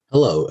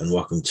Hello and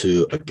welcome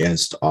to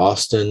Against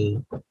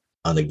Austin,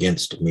 an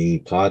Against Me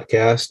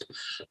podcast.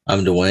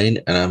 I'm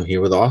Dwayne and I'm here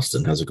with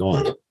Austin. How's it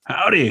going?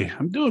 Howdy.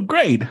 I'm doing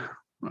great.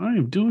 I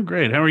am doing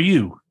great. How are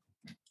you?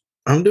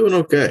 I'm doing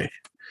okay.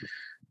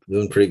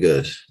 Doing pretty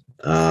good.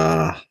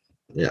 Yeah.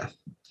 A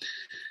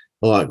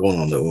lot going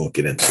on that we won't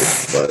get into.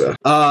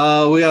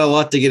 But we got a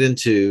lot to get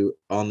into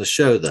on the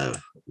show though.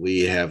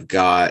 We have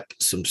got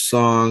some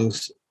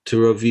songs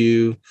to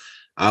review.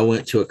 I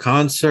went to a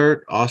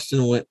concert.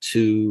 Austin went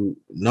to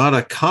not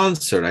a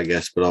concert, I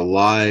guess, but a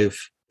live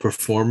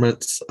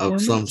performance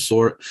of some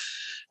sort.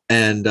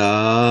 And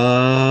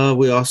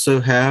we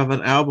also have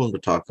an album to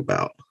talk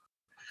about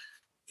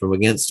from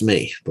Against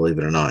Me, believe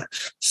it or not.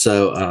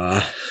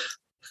 So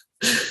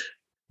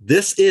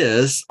this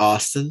is,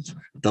 Austin,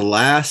 the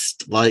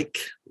last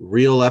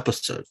real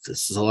episode.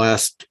 This is the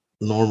last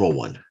normal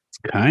one. It's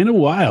kind of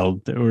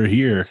wild that we're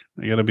here.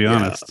 I got to be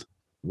honest.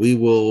 We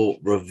will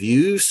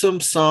review some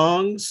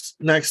songs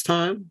next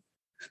time,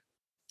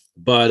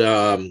 but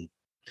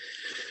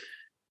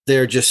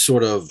they're just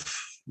sort of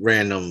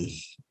random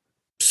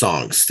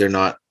songs. They're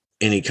not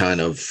any kind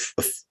of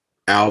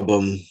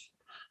album.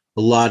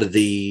 A lot of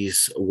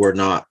these were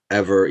not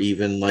ever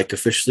even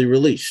officially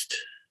released.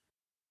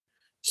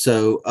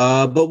 So,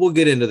 but we'll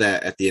get into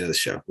that at the end of the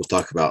show. We'll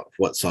talk about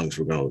what songs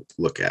we're going to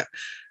look at.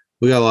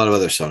 We got a lot of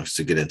other songs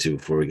to get into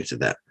before we get to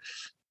that.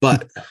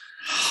 But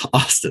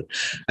Austin,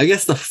 I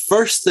guess the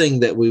first thing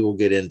that we will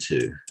get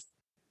into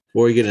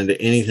before we get into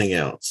anything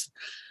else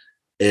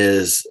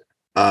is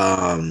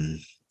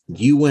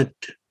you went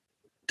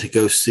to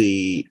go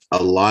see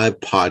a live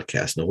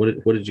podcast. Now,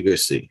 what did you go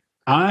see?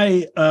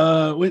 I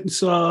went and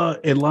saw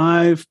a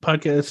live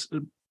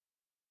podcast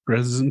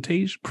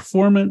presentation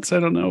performance. I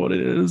don't know what it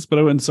is, but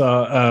I went and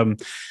saw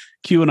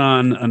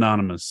QAnon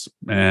Anonymous,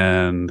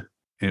 and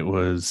it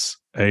was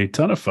a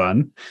ton of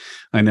fun.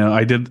 I know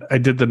I did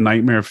the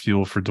Nightmare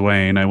Fuel for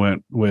Dwayne. I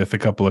went with a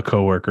couple of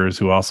coworkers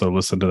who also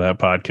listened to that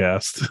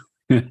podcast.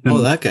 Oh,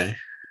 that guy.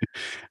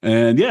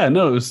 And yeah,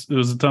 no, it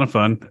was a ton of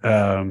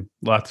fun.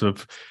 Lots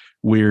of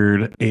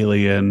weird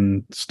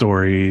alien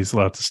stories,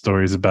 lots of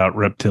stories about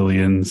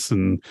reptilians,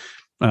 and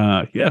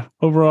yeah,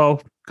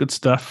 overall good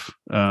stuff.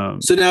 So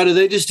now, do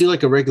they just do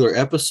a regular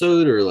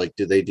episode, or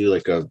do they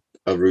do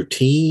a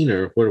routine,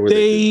 or what were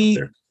they doing out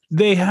there?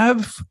 They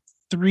have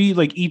three,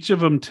 each of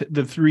them,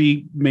 the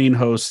three main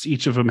hosts,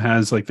 each of them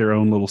has their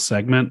own little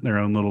segment, their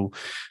own little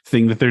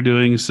thing that they're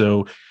doing.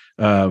 So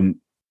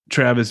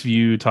Travis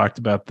View talked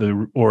about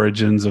the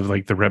origins of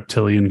the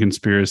reptilian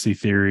conspiracy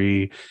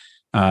theory.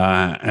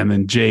 And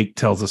then Jake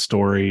tells a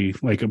story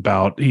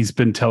about he's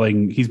been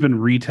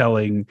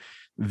retelling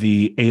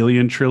the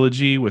Alien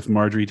trilogy with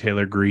Marjorie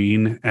Taylor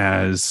Greene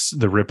as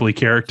the Ripley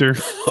character.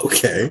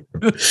 Okay.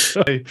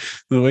 The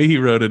way he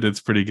wrote it,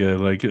 it's pretty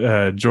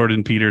good.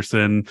 Jordan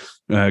Peterson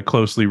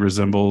closely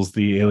resembles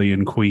the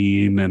Alien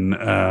Queen,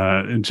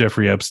 and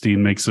Jeffrey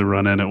Epstein makes a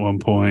run in at one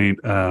point.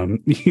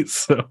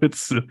 So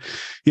it's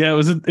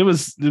it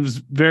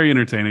was very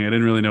entertaining. I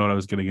didn't really know what I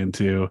was getting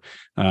into.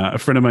 A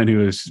friend of mine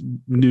who is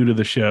new to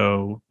the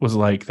show was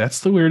like,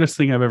 "That's the weirdest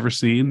thing I've ever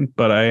seen,"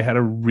 but I had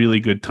a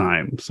really good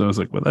time. So I was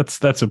like, "Well,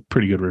 that's a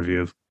pretty good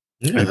review."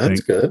 Yeah,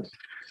 that's good.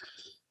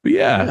 But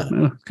yeah,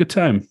 no, good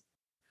time.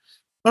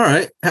 All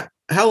right.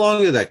 How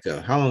long did that go?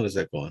 How long is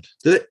that going?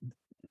 Did it?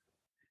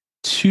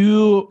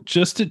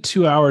 Just at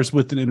 2 hours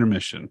with an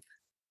intermission.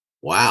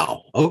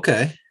 Wow.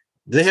 Okay.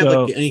 Do they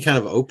have any kind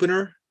of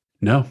opener?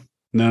 No,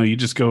 you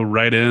just go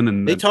right in,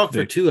 and they talk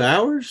for 2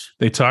 hours.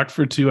 They talked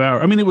for 2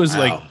 hours. I mean, it was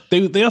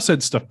they also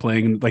had stuff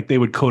playing, they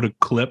would code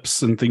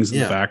clips and things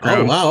in the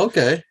background. Oh, wow.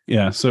 Okay.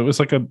 Yeah. So it was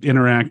an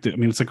interactive. I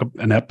mean, it's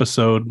an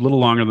episode, a little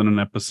longer than an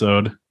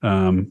episode.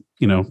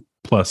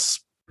 Plus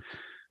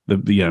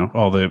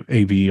all the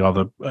AV, all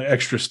the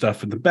extra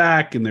stuff in the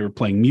back, and they were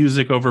playing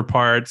music over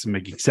parts and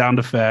making sound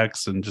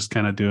effects and just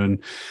kind of doing,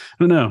 I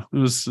don't know. It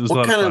was a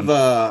lot of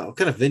fun. What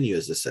kind of venue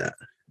is this at?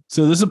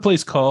 So this is a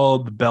place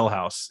called the Bell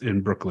House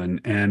in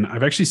Brooklyn, and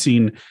I've actually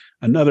seen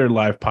another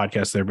live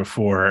podcast there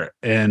before,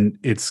 and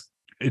it's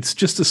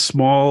just a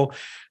small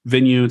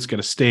venue. It's got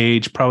a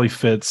stage, probably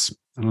fits,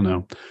 I don't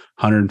know,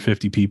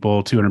 150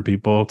 people, 200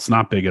 people. It's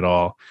not big at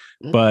all,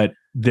 but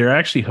they're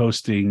actually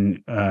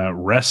hosting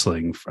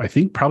wrestling. I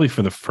think probably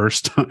for the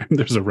first time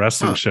there's a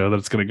wrestling show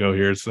that's going to go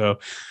here. So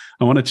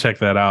I want to check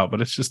that out,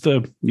 but it's just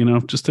a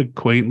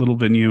quaint little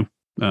venue.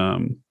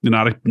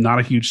 Not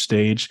a huge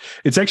stage.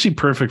 It's actually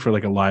perfect for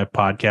a live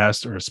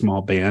podcast or a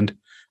small band.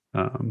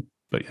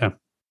 But yeah,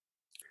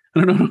 I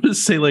don't know how to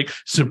say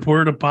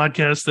support a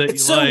podcast that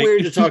it's so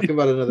weird to talk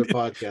about another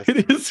podcast.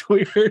 It is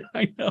weird,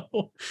 I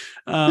know.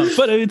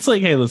 But it's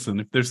hey,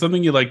 listen, if there's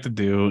something you like to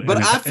do.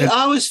 But I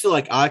always feel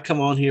like I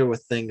come on here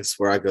with things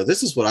where I go,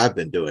 this is what I've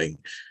been doing,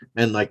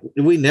 and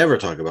we never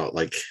talk about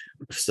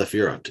stuff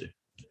you're up to.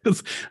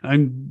 Because I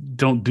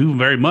don't do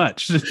very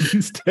much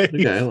these days.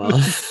 Okay, well,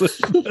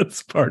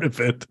 that's part of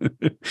it.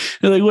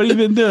 They're what have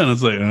you been doing? I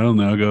was I don't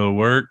know. I go to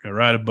work, I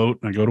ride a boat,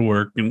 and I go to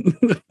work, and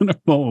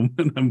I'm home,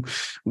 and I'm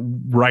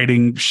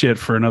writing shit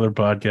for another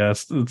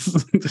podcast.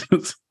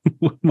 It's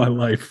my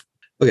life.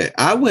 Okay,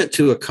 I went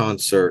to a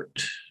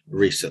concert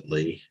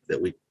recently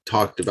that we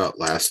talked about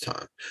last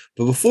time.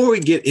 But before we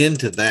get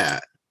into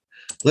that,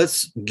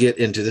 let's get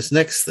into this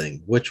next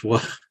thing, which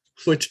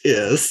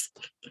is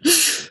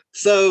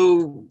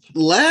so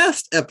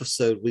last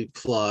episode we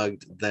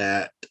plugged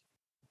that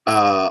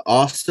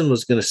Austin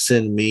was going to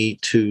send me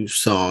 2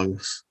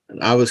 songs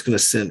and I was going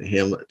to send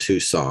him 2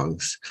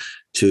 songs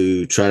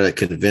to try to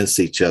convince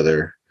each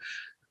other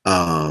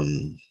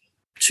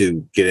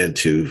to get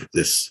into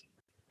this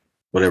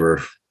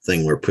whatever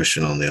thing we're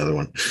pushing on the other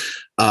one.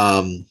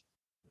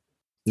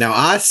 Now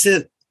I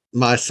sent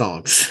my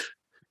songs.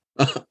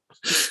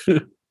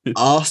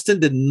 Austin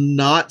did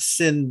not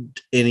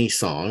send any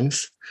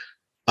songs.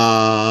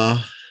 So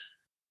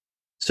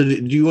do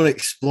you want to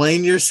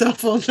explain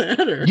yourself on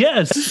that? Or?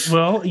 Yes.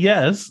 Well,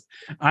 yes.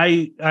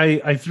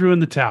 I threw in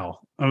the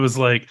towel. I was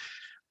like,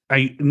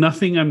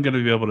 nothing I'm going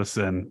to be able to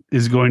send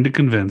is going to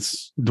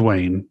convince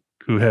Dwayne,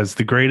 who has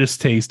the greatest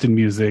taste in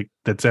music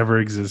that's ever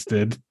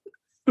existed,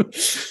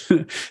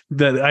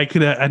 that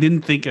I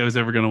didn't think I was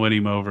ever going to win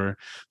him over.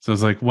 So I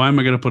was like, why am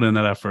I going to put in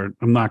that effort?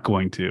 I'm not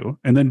going to.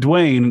 And then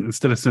Dwayne,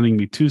 instead of sending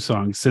me 2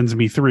 songs, sends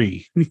me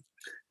 3.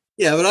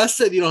 Yeah, but I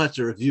said you don't have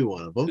to review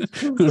one of them.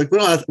 Like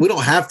we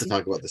don't have to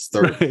talk about this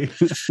third, right.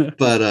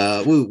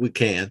 But we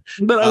can.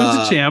 But I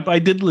was a champ. I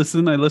did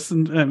listen. I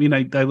listened. I mean,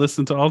 I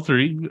listened to all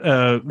 3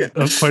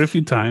 quite a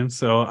few times.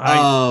 So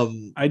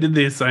I did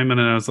the assignment,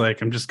 and I was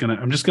like, I'm just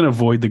gonna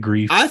avoid the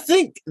grief. I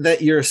think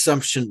that your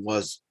assumption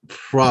was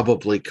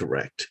probably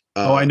correct.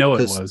 I know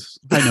it was.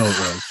 I know it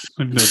was.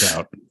 I have no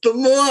doubt. The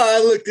more I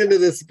looked into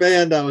this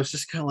band, I was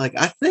just kind of like,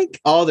 I think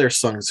all their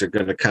songs are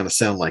going to kind of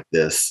sound like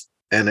this.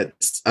 And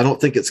I don't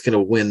think it's going to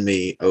win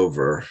me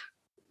over.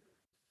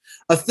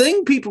 A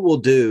thing people will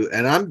do,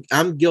 and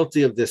I'm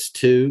guilty of this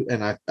too,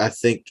 and I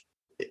think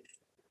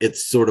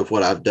it's sort of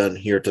what I've done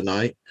here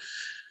tonight.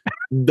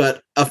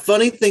 But a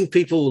funny thing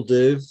people will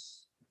do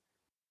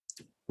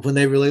when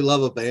they really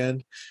love a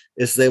band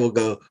is they will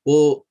go,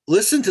 well,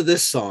 listen to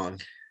this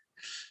song.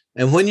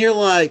 And when you're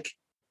like,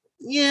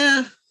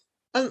 yeah,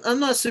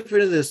 I'm not super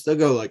into this, they'll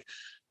go like,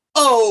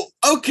 oh,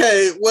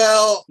 okay,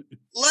 well,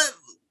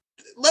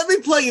 let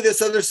me play you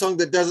this other song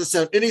that doesn't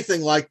sound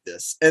anything like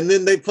this. And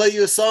then they play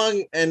you a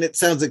song and it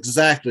sounds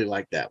exactly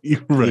like that.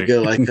 Right. You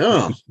go like,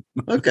 oh,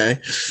 okay.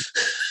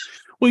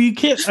 Well, you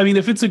can't, I mean,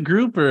 if it's a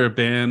group or a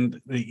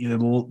band that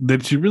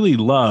you really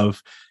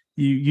love,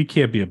 you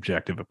can't be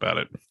objective about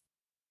it.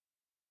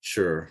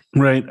 Sure.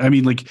 Right. I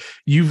mean, like,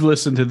 you've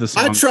listened to the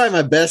song. I try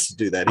my best to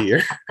do that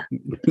here.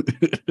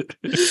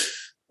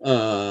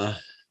 But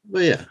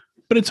yeah.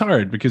 But it's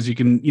hard because you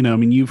can, I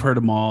mean, you've heard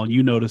them all.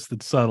 You notice the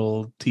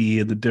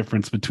subtlety and the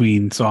difference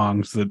between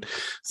songs that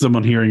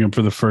someone hearing them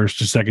for the first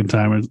or second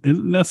time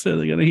isn't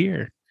necessarily going to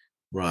hear.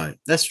 Right.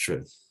 That's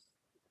true.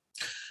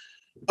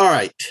 All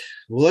right.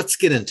 Well, let's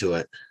get into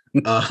it.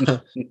 I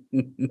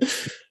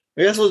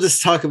guess we'll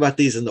just talk about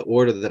these in the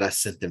order that I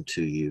sent them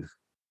to you.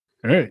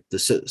 All right.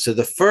 So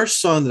the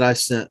first song that I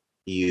sent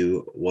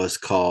you was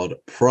called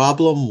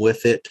Problem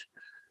With It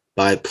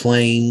by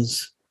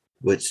Planes,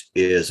 which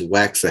is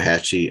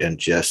Waxahachie and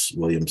Jess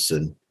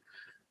Williamson,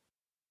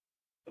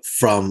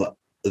 from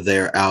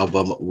their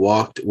album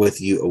Walked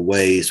With You a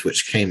Ways,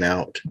 which came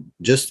out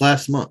just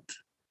last month.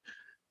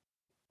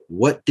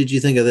 What did you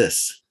think of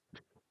this?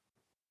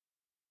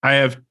 I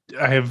have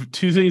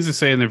 2 things to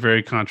say, and they're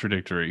very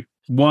contradictory.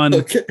 One,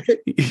 okay.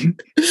 you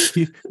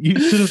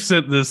should have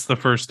sent this the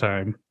first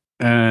time,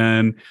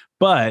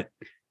 but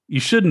you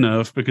shouldn't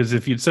have, because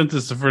if you'd sent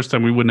this the first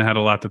time, we wouldn't have had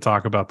a lot to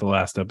talk about the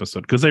last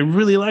episode, because I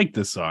really like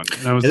this song.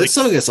 And I was this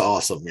song is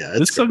awesome. Yeah,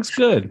 this song's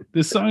good.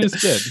 This song is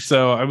good.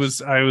 So I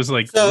was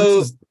like,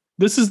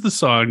 this is the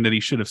song that he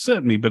should have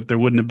sent me, but there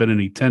wouldn't have been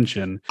any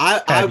tension.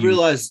 I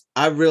realized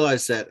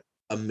that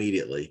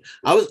immediately.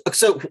 I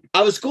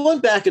was going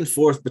back and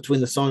forth between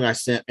the song I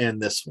sent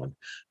and this one,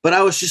 but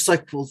I was just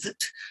like, well,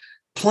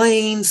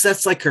 Planes,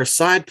 that's like her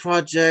side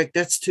project.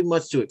 That's too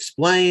much to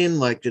explain,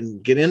 like,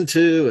 and get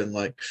into, and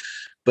like.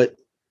 But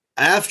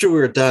after we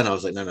were done, I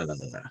was like, no.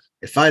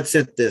 If I'd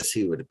sent this,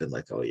 he would have been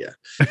like, oh, yeah.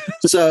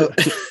 So,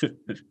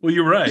 well,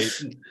 you're right.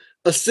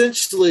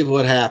 Essentially,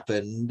 what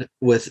happened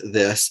with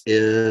this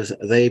is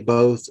they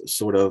both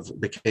sort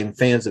of became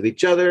fans of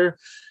each other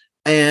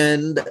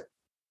and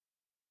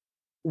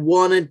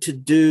wanted to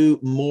do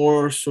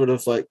more sort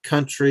of like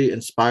country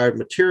inspired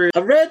material. I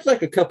read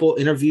like a couple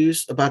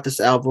interviews about this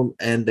album,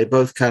 and they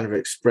both kind of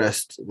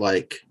expressed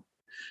like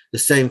the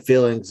same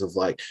feelings of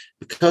like,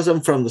 because I'm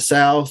from the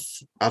South,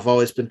 I've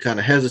always been kind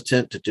of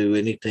hesitant to do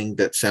anything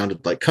that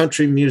sounded like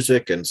country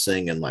music and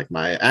sing in like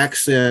my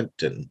accent,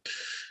 and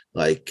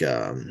like,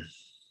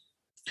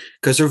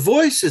 because her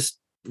voice is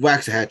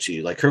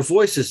Waxahachie, like her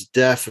voice is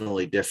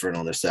definitely different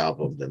on this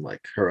album than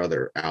like her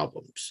other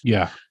albums.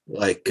 Yeah.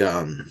 Like,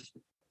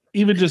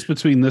 even just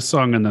between this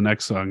song and the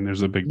next song,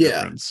 there's a big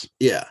difference.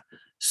 Yeah.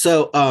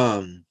 So,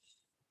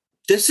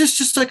 this is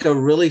just like a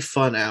really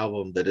fun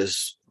album that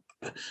is,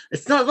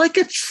 it's not like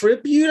a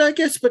tribute, I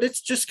guess, but it's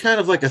just kind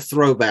of like a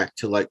throwback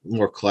to like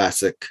more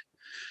classic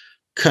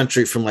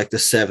country from like the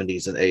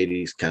 70s and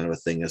 80s kind of a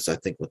thing is I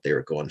think what they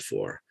were going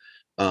for.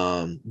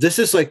 This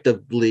is like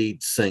the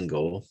lead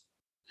single.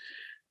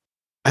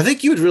 I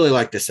think you would really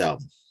like this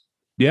album.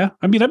 Yeah,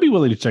 I mean, I'd be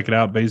willing to check it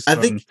out based I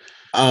on think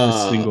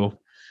the single.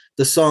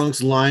 the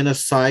songs Line of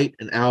Sight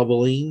and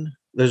Albaline,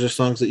 those are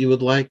songs that you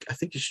would like. I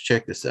think you should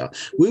check this out.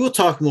 We will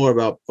talk more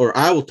about, or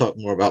I will talk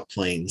more about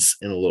Planes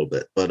in a little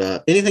bit.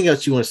 But anything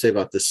else you want to say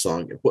about this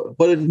song?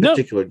 What in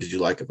particular did you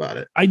like about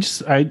it? I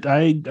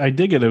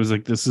dig it. I was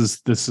like, this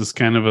is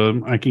kind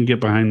of I can get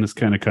behind this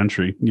kind of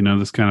country,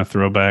 this kind of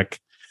throwback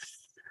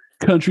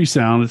country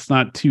sound. It's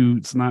not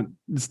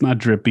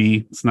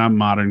drippy. It's not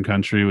modern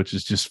country, which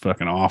is just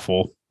fucking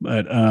awful.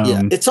 But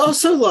yeah, it's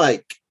also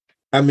like,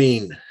 I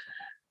mean,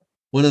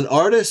 when an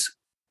artist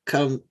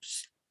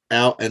comes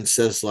out and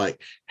says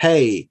like,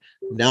 hey,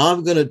 now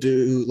I'm gonna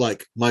do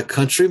like my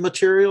country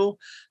material,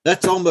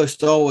 that's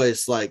almost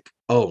always like,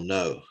 oh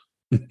no.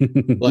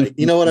 Like,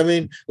 you know what I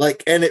mean?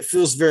 Like, and it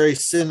feels very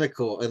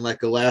cynical and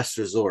like a last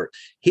resort.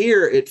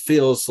 Here it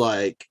feels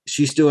like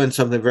she's doing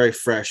something very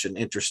fresh and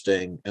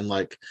interesting, and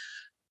like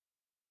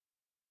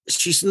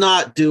she's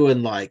not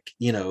doing like,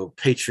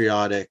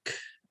 patriotic.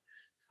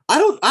 I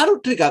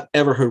don't think I've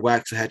ever heard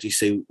Waxahachie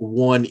say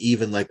one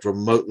even like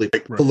remotely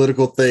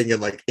political thing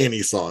in like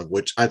any song,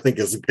 which I think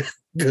is a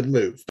good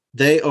move.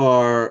 They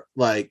are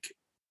like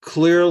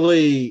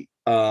clearly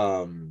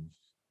wearing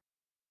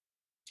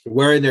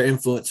their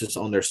influences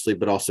on their sleeve,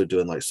 but also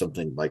doing like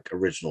something like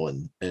original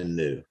and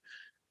new.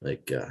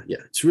 Like,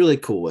 yeah, it's really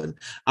cool. And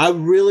I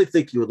really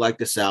think you would like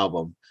this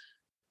album.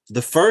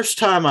 The first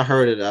time I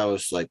heard it, I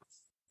was like,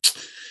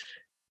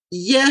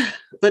 yeah,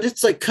 but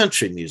it's like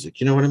country music.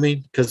 You know what I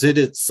mean? Because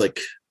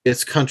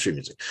it's country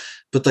music.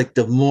 But like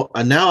the more,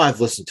 now I've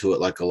listened to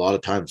it like a lot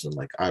of times, and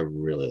like I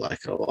really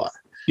like it a lot.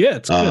 Yeah,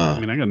 it's good. I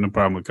mean, I got no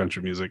problem with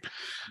country music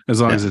as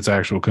long as it's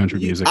actual country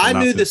music. I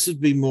knew this would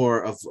be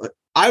more of.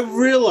 I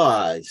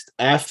realized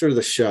after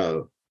the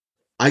show,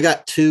 I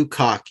got too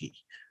cocky.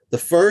 The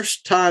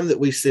first time that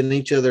we sent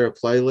each other a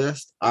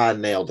playlist, I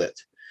nailed it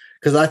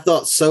because I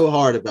thought so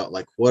hard about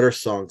like what are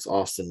songs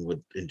Austin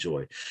would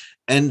enjoy.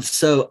 And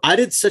so I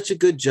did such a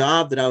good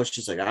job that I was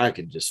just like, I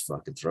can just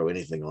fucking throw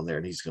anything on there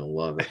and he's going to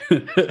love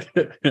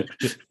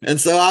it. And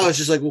so I was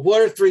just like, well,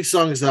 what are 3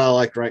 songs that I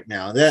like right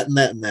now? That and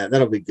that and that.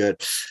 That'll be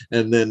good.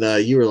 And then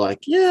you were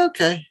like, yeah,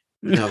 okay.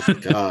 And I was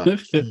like,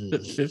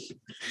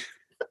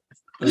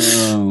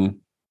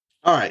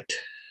 all right.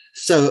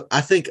 So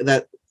I think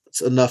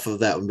that's enough of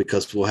that one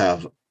because we'll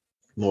have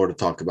more to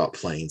talk about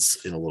Planes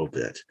in a little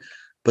bit.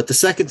 But the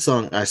second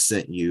song I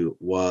sent you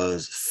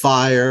was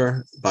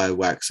Fire by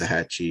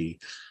Waxahachie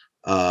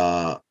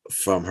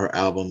from her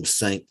album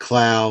St.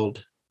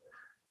 Cloud.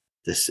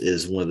 This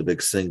is one of the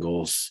big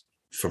singles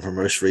from her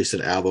most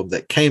recent album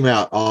that came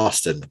out,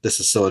 Austin.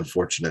 This is so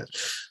unfortunate.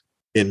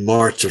 In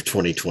March of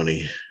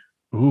 2020.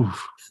 Ooh.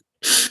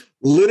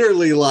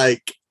 Literally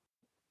like,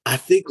 I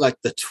think like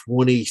the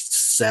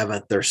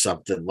 27th or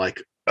something,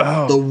 like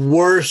the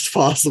worst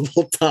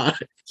possible time.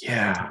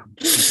 Yeah,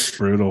 it's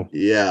brutal.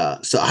 Yeah.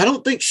 So I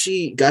don't think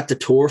she got to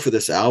tour for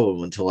this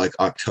album until like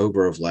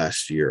October of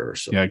last year or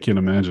so. Yeah, I can't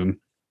imagine.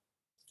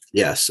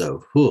 Yeah.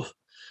 So,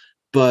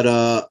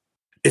 but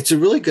it's a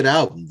really good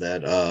album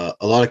that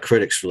a lot of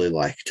critics really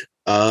liked.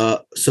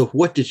 So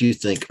what did you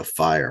think of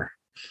Fire?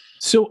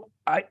 So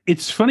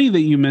it's funny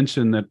that you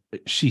mentioned that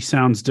she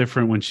sounds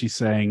different when she's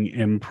sang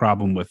in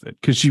Problem With It,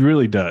 because she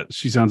really does.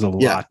 She sounds a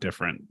lot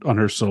different on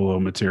her solo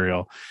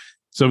material.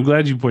 So I'm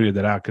glad you pointed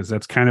that out because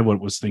that's kind of what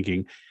I was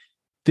thinking.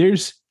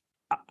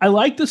 I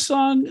like the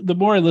song. The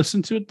more I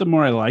listened to it, the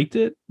more I liked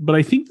it. But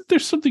I think that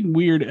there's something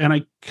weird, and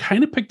I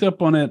kind of picked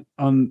up on it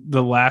on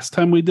the last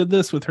time we did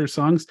this with her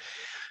songs.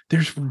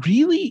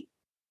 It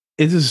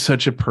is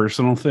such a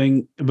personal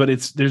thing, but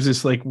there's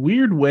this like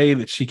weird way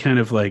that she kind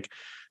of like,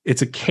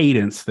 it's a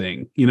cadence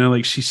thing,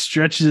 like she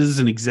stretches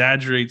and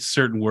exaggerates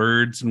certain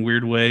words in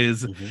weird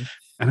ways. Mm-hmm.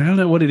 And I don't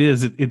know what it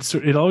is.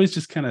 It always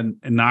just kind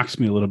of knocks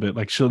me a little bit.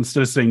 Like she'll,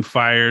 instead of saying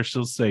fire,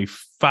 she'll say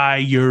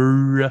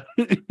fire.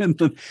 I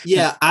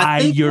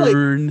think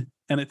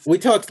and we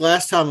talked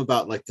last time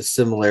about like the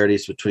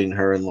similarities between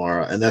her and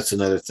Laura, and that's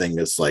another thing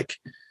that's like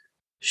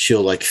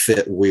she'll like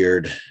fit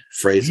weird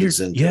phrases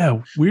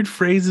into weird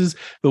phrases.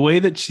 The way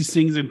that she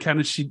sings and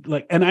kind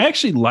of and I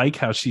actually like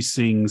how she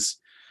sings.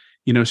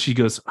 She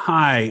goes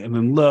high and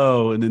then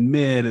low and then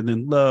mid and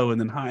then low and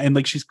then high. And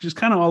like, she's just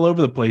kind of all over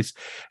the place.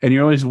 And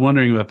you're always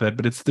wondering about that,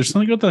 but there's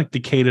something about like the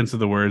cadence of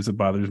the words that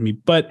bothers me,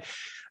 but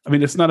I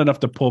mean, it's not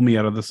enough to pull me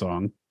out of the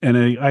song. And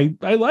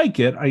I like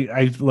it.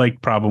 I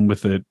like Problem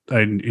With It.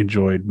 I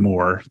enjoyed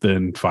more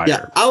than Fire.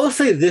 Yeah. I will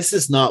say this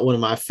is not one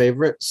of my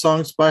favorite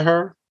songs by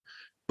her,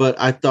 but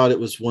I thought it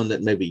was one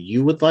that maybe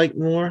you would like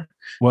more.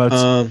 Well,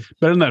 it's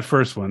better than that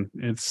first one.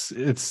 It's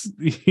I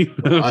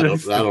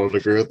don't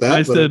agree with that.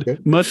 I said okay.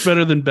 Much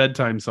better than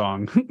Bedtime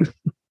Song.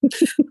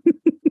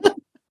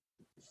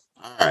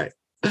 All right.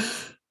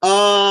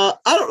 I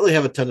don't really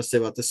have a ton to say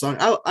about this song.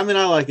 I mean,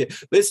 I like it,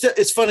 but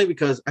it's funny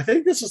because I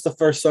think this was the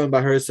first song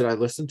by hers that I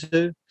listened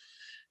to,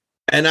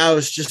 and I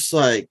was just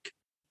like,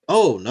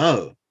 oh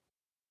no,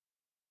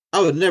 I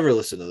would never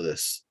listen to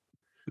this.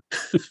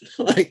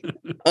 Like,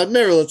 I'd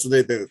never listen to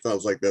anything that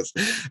sounds like this.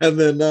 And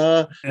then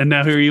and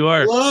now here you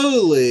are.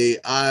 Slowly,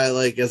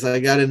 as I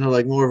got into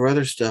like more of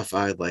other stuff,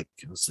 I was like,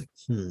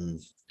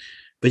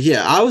 But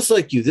yeah, I was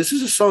like you. This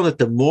is a song that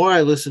the more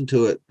I listened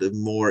to it, the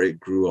more it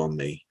grew on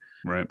me.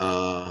 Right.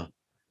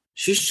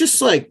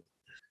 She's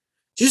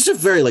a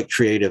very like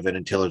creative and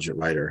intelligent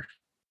writer.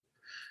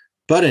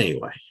 But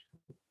anyway,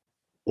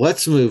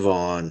 let's move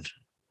on.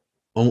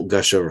 I won't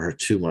gush over her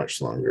too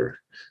much longer.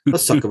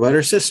 Let's talk about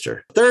her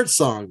sister. Third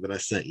song that I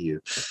sent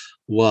you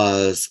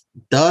was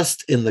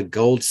Dust in the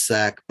Gold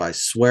Sack by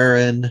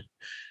Swearin'.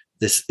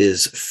 This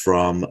is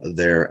from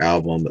their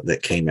album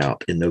that came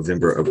out in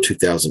November of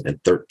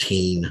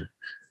 2013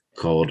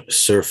 called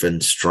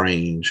Surfin'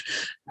 Strange.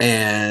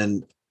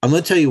 And I'm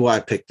going to tell you why I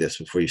picked this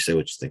before you say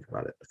what you think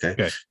about it.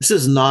 Okay. This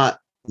is not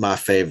my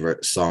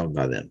favorite song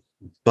by them,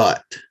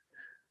 but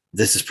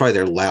this is probably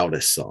their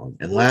loudest song.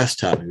 And last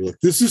time you were like,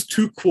 this is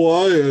too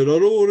quiet. I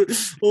don't want to.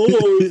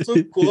 Oh, it's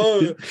so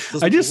quiet.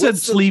 I just said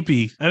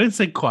sleepy. I didn't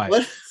say quiet.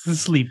 What?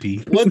 Sleepy.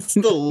 What's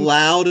the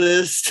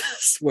loudest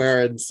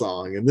Swearin'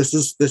 song? And this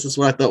is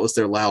what I thought was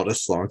their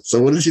loudest song.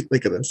 So what did you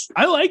think of this?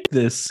 I like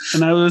this.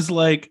 And I was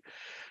like,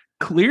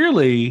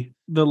 clearly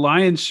the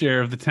lion's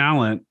share of the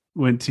talent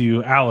went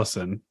to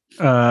Allison.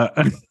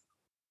 Okay.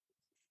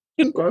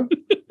 All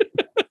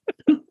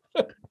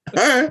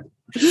right.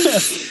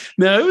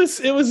 No, it was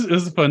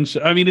a fun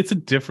show. I mean, it's a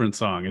different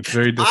song. It's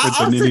very different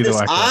than any of the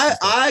Waxahachie.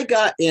 I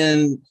got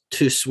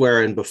into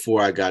Swearin'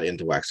 before I got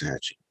into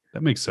Waxahachie.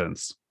 That makes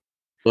sense.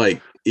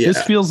 Like, yeah.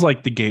 This feels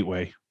like the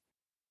gateway.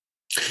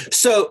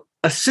 So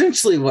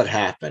essentially what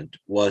happened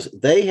was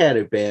they had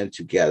a band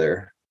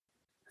together.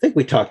 I think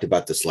we talked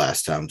about this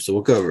last time, so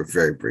we'll go over it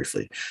very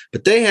briefly.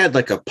 But they had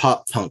like a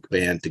pop punk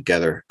band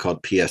together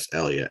called P.S.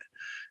 Eliot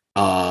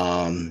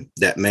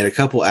that made a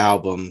couple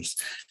albums.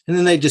 And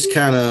then they just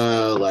kind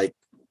of like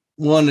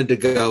wanted to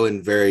go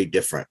in very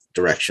different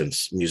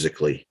directions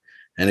musically,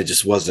 and it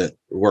just wasn't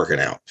working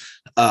out.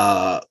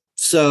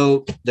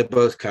 So they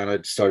both kind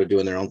of started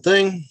doing their own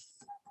thing,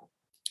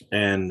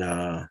 and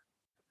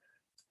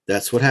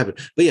that's what happened.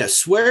 But yeah,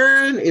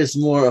 Swearin' is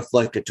more of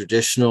like a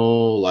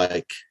traditional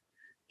like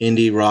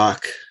indie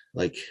rock.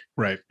 Like,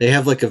 right. They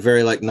have like a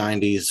very like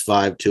 90s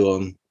vibe to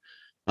them.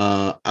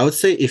 I would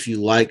say if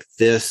you like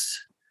this,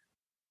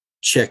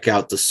 check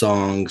out the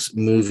songs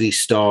Movie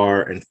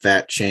Star and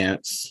Fat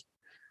Chance.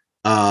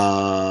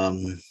 I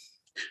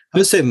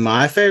would say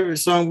my favorite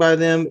song by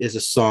them is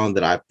a song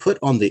that I put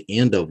on the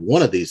end of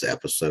one of these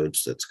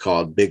episodes that's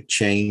called Big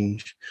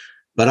Change.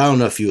 But I don't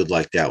know if you would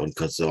like that one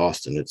because of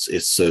Austin.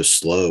 It's so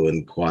slow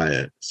and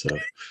quiet. So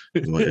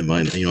you might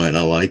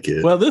not like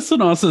it. Well, this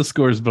one also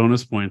scores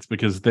bonus points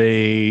because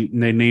they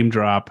name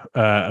drop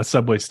a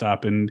subway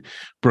stop in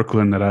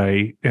Brooklyn that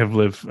I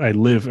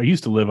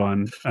used to live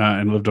on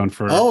and lived on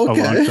for a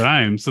long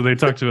time. So they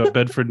talked about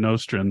Bedford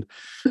Nostrand.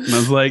 And I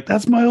was like,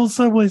 that's my old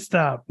subway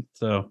stop.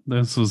 So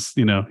this was,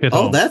 hit home.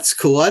 Oh, that's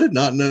cool. I did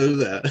not know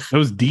that. That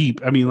was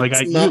deep. I mean, like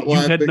you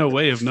had no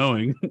way of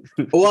knowing.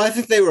 Well, I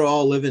think they were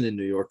all living in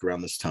New York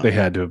around this time. They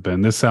had to have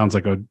been. This sounds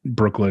like a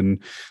Brooklyn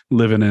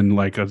living in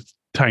like a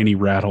tiny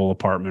rat hole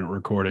apartment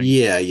recording.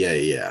 Yeah.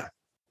 Yeah,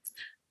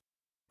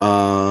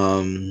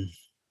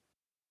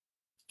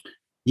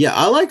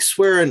 I like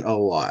Swearin' a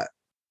lot.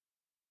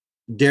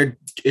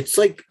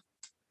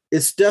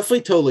 It's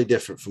definitely totally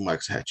different from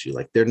Waxahachie.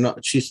 Like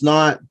she's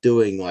not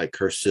doing like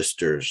her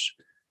sister's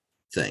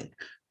thing.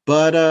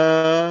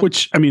 But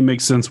which I mean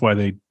makes sense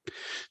why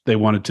they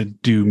wanted to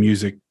do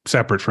music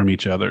separate from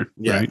each other,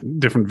 right?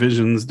 Different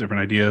visions,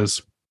 different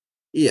ideas.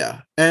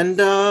 Yeah. And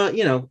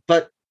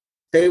but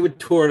they would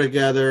tour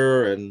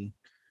together and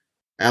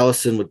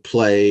Allison would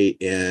play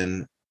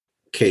in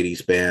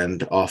Katie's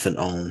band off and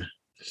on.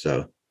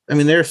 So I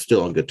mean they're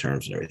still on good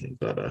terms and everything,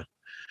 but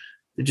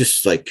they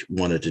just like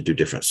wanted to do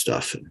different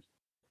stuff. And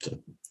so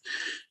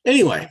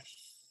anyway,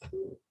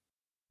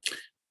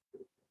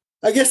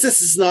 I guess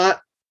this is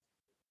not.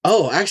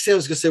 Oh, actually, I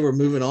was going to say we're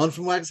moving on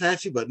from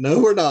Waxahachie, but no,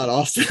 we're not,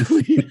 Austin.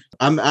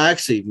 I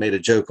actually made a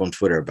joke on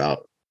Twitter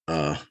about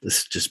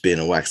this just being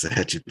a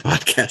Waxahachie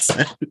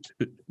podcast.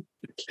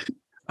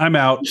 I'm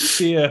out.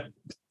 See ya.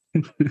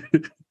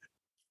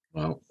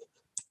 Well,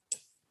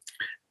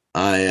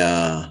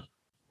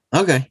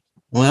 okay.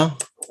 Well,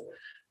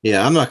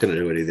 yeah, I'm not going to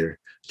do it either.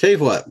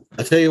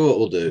 I'll tell you what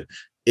we'll do.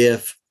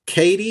 If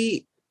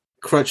Katie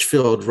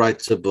Crutchfield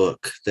writes a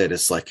book that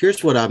is like,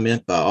 here's what I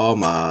meant by all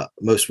my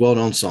most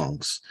well-known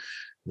songs,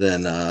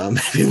 then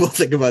maybe we'll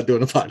think about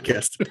doing a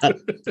podcast about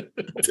it.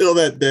 Until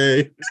that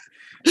day.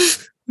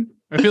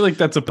 I feel like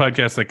that's a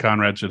podcast that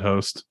Conrad should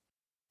host.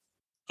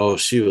 Oh,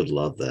 she would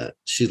love that.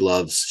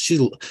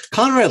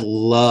 Conrad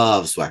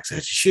loves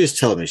Waxahachie. She was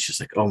telling me, she's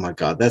like, oh my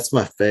God, that's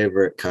my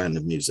favorite kind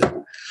of music.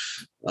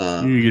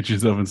 You get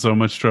yourself in so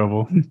much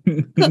trouble.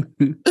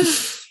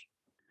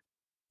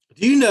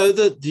 Do you know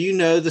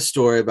the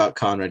story about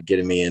Conrad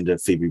getting me into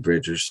Phoebe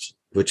Bridgers,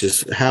 which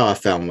is how I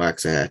found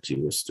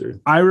Waxahachie was through?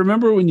 I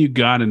remember when you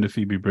got into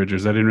Phoebe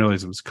Bridgers, I didn't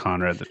realize it was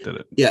Conrad that did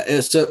it. Yeah,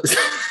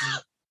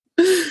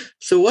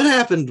 So what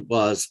happened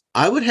was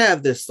I would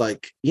have this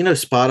like,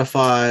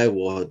 Spotify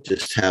will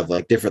just have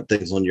like different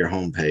things on your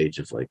homepage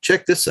of like,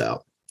 check this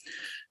out.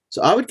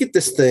 So I would get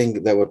this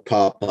thing that would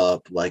pop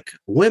up like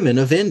women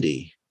of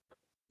indie,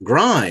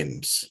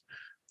 Grimes.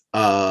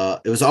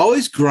 It was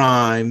always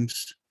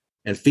Grimes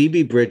and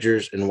Phoebe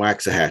Bridgers and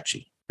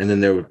Waxahachie. And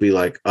then there would be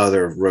like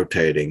other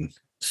rotating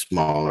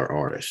smaller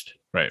artists.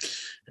 Right.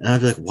 And I'd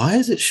be like, why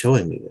is it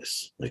showing me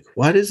this? Like,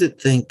 why does it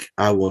think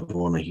I would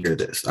want to hear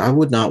this? I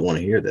would not want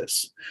to hear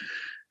this.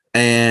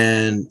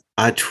 And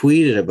I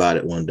tweeted about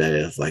it one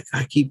day of like,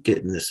 I keep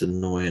getting this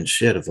annoying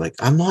shit of like,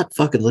 I'm not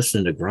fucking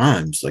listening to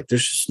Grimes. Like,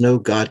 there's just no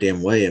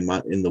goddamn way in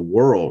the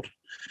world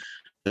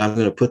that I'm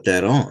going to put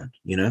that on,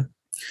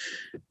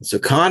 So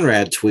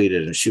Conrad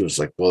tweeted and she was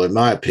like, well, in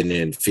my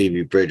opinion,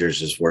 Phoebe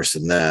Bridgers is worse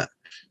than that.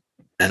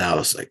 And I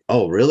was like,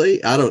 oh,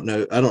 really? I don't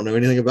know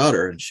anything about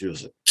her. And she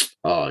was like,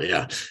 oh,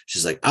 yeah.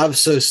 She's like, I'm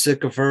so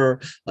sick of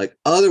her. Like,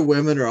 other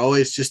women are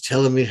always just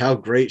telling me how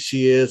great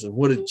she is and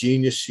what a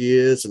genius she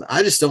is. And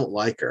I just don't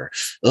like her.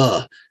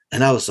 Ugh.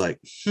 And I was like,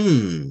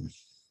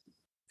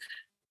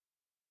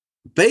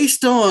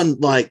 based on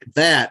like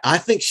that, I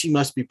think she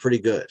must be pretty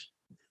good.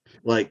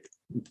 Like,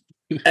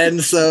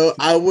 and so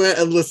I went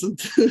and listened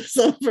to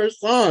some of her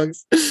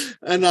songs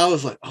and I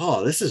was like,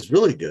 oh, this is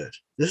really good.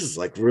 This is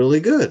like really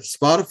good.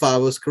 Spotify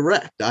was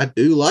correct. I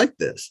do like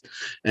this.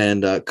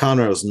 And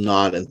Conrad was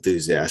not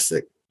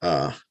enthusiastic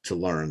to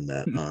learn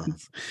that.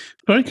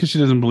 Probably because she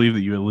doesn't believe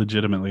that you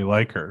legitimately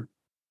like her.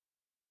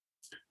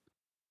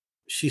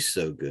 She's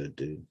so good,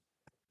 dude.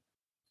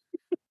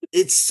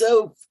 It's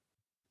so,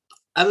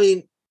 I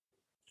mean,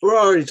 we're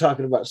already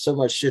talking about so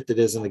much shit that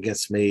isn't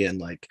against me. And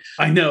like,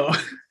 I know.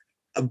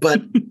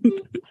 But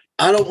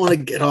I don't want to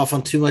get off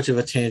on too much of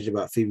a tangent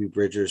about Phoebe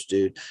Bridgers,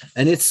 dude.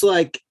 And it's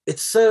like,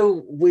 it's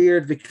so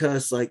weird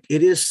because like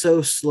it is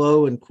so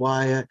slow and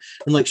quiet.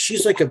 And like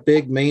she's like a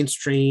big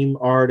mainstream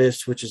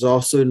artist, which is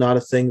also not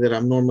a thing that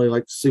I'm normally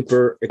like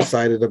super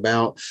excited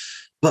about.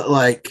 But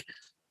like,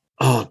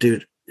 oh,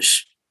 dude,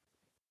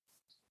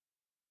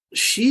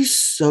 she's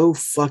so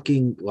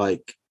fucking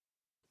like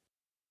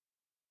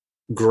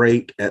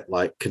great at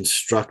like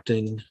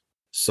constructing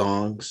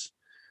songs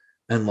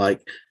and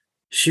like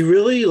she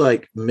really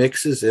like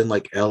mixes in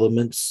like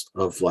elements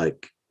of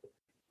like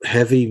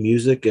heavy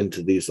music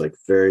into these like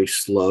very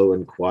slow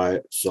and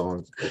quiet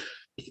songs.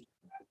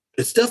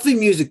 It's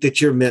definitely music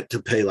that you're meant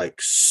to pay like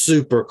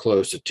super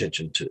close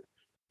attention to.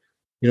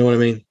 You know what I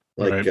mean?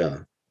 Like,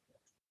 right.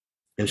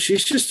 And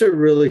she's just a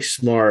really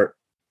smart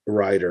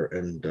writer.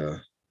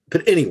 And,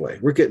 but anyway,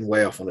 we're getting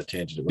way off on a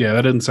tangent. Yeah,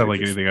 that doesn't sound like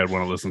anything I'd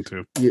want to listen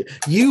to.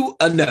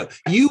 No,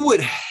 you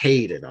would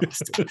hate it,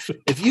 Austin.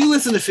 If you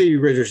listen to Phoebe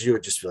Bridgers, you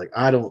would just be like,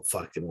 I don't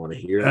fucking want to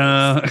hear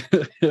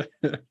this.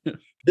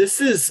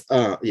 This is,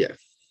 yeah.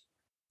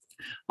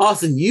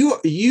 Austin,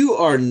 you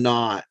are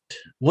not,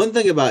 one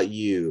thing about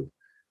you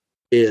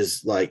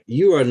is like,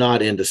 you are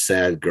not into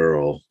sad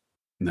girl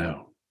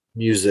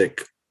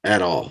music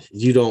at all.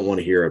 You don't want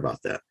to hear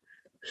about that.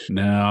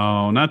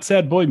 No, not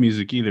sad boy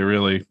music either,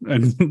 really.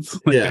 And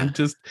like, yeah.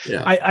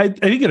 I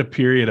think at a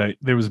period,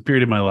 there was a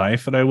period in my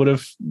life that I would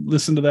have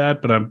listened to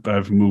that, but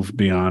I've moved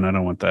beyond. I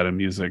don't want that in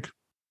music.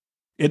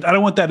 I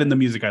don't want that in the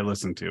music I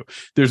listen to.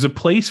 There's a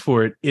place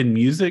for it in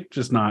music,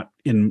 just not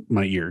in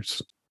my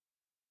ears.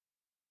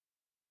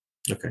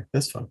 Okay,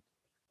 that's fine.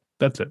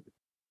 That's it.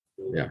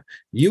 Yeah,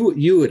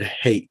 you would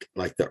hate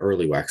like the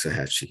early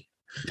Waxahachie.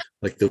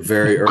 Like the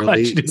very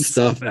early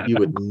stuff, you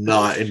would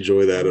not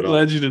enjoy that at all. I'm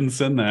glad you didn't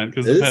send that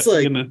because it's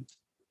like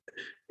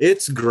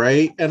it's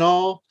great and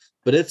all,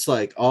 but it's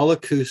like all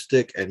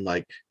acoustic and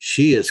like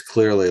she is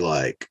clearly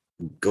like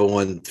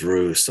going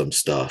through some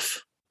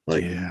stuff.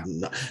 Like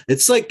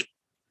it's like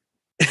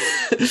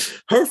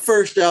her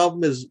first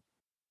album is.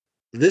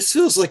 This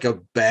feels like a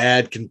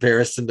bad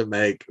comparison to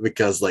make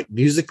because like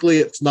musically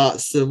it's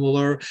not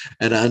similar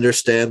and I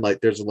understand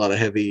like there's a lot of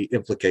heavy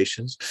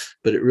implications,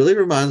 but it really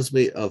reminds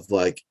me of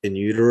like In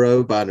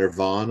Utero by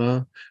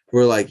Nirvana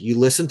where like you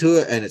listen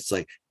to it and it's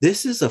like,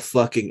 this is a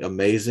fucking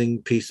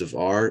amazing piece of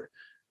art,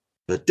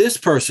 but this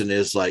person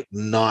is like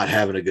not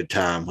having a good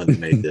time when they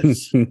made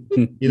this.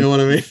 You know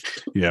what I mean?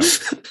 Yeah.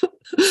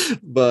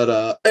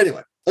 But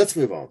anyway, let's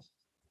move on.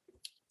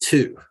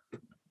 2.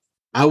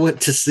 I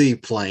went to see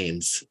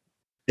Plains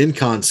in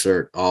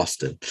concert,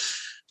 Austin,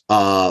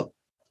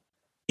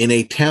 in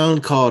a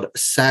town called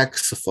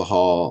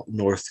Saxaphahall,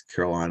 North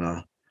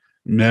Carolina.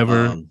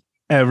 Never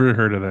ever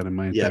heard of that in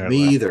my entire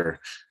me life. either.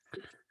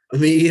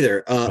 Me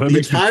either. That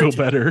makes me feel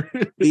better.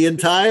 The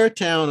entire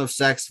town of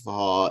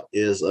Saxaphahall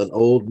is an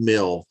old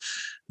mill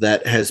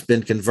that has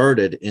been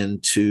converted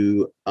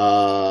into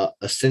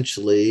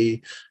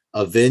essentially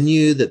a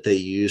venue that they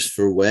use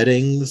for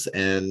weddings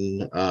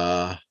and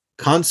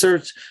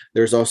concerts.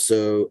 There's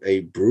also a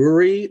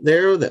brewery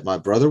there that my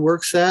brother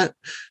works at.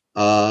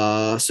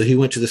 So he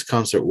went to this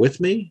concert with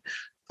me.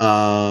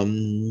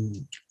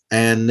 And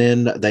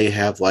then they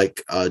have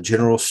like a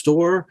general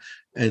store.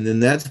 And then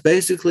that's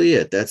basically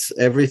it. That's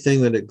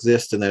everything that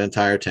exists in that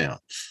entire town.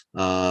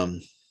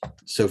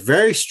 So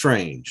very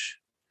strange.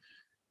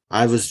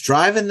 I was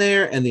driving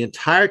there, and the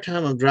entire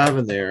time I'm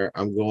driving there,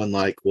 I'm going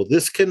like, well,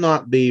 this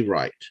cannot be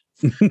right.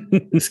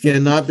 This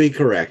cannot be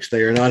correct.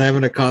 They are not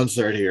having a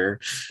concert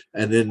here.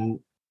 And then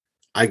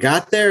I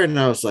got there and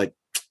I was like,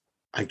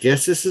 I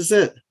guess this is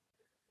it.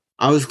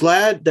 I was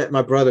glad that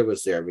my brother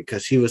was there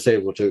because he was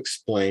able to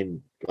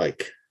explain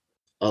like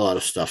a lot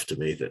of stuff to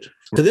me. That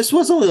so this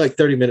was only like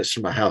 30 minutes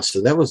from my house,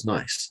 so that was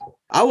nice.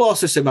 I will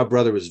also say my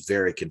brother was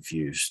very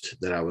confused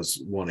that I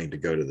was wanting to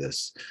go to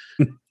this.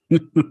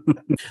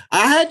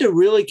 I had to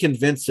really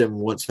convince him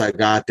once I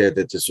got there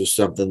that this was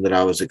something that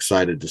I was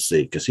excited to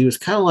see, because he was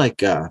kind of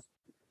like,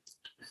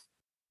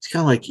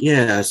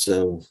 yeah.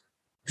 So,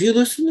 have you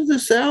listened to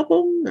this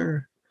album?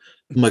 Or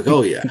I'm like,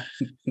 oh yeah,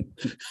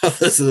 I've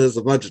listened to this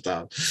a bunch of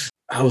times.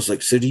 I was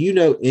like, so do you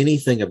know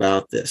anything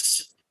about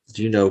this?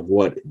 Do you know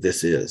what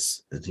this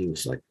is? And he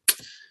was like,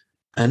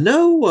 I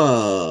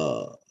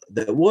know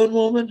that one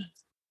woman.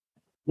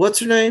 What's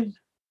her name?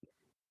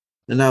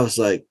 And I was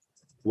like,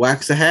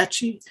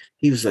 Waxahachie?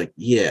 He was like,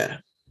 yeah.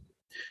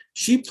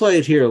 She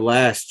played here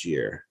last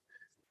year.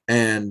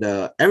 And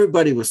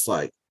everybody was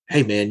like,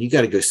 hey, man, you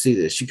got to go see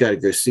this. You got to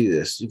go see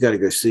this. You got to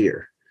go see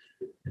her.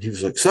 And he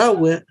was like, so I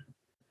went.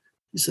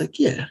 He's like,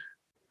 yeah,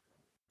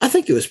 I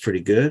think it was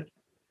pretty good.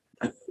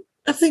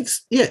 I think,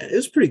 yeah, it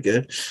was pretty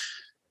good.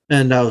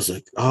 And I was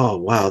like, oh,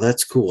 wow,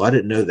 that's cool. I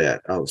didn't know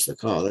that. I was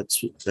like, oh,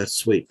 that's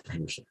sweet. And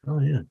he was like, oh,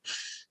 yeah.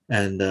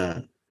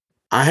 And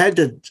I had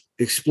to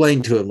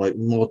explain to him like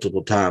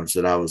multiple times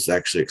that I was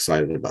actually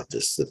excited about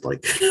this. That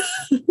like,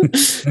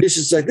 it's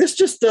just like, this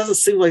just doesn't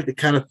seem like the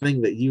kind of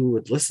thing that you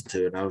would listen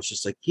to. And I was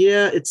just like,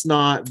 yeah, it's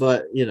not.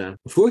 But, you know,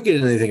 before we get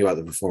into anything about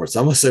the performance,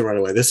 I'm going to say right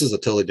away, this is a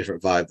totally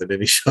different vibe than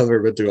any show I've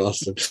ever been to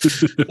Austin.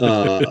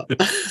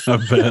 I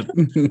bet.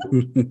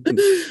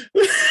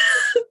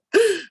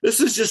 This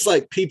is just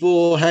like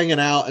people hanging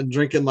out and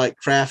drinking like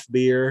craft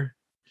beer.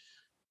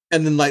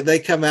 And then like they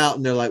come out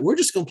and they're like, we're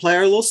just going to play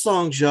our little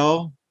songs,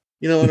 y'all.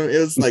 You know what I mean? It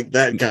was like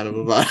that kind of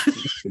a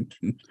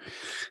vibe.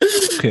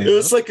 Okay. It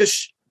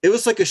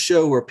was like a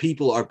show where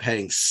people are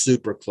paying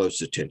super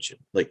close attention.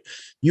 Like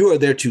you are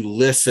there to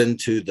listen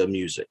to the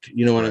music.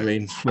 You know what I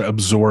mean?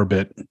 Absorb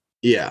it.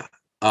 Yeah.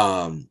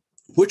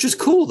 Which is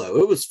cool though.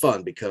 It was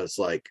fun because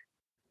like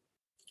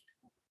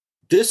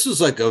this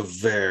was like a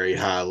very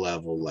high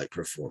level like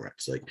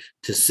performance. Like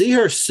to see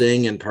her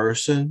sing in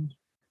person,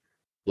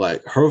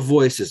 like her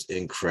voice is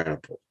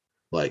incredible.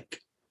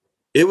 Like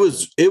it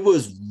was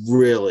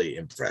really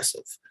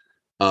impressive.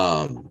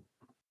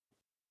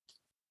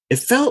 It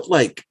felt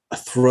like a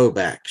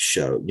throwback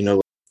show, you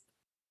know.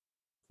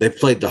 They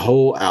played the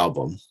whole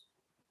album,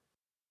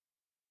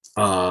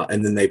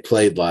 and then they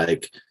played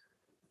like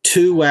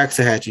 2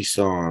 Waxahachie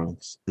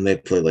songs, and they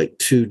played like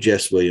 2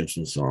 Jess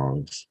Williamson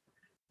songs,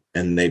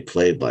 and they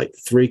played like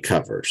 3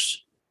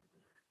 covers.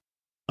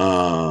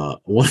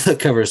 One of the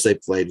covers they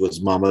played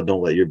was Mama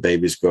Don't Let Your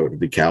Babies Grow Up to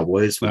Be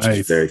Cowboys, which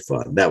was very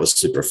fun. That was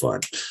super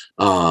fun.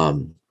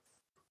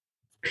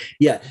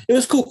 Yeah, it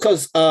was cool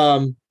because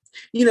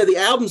you know, the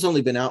album's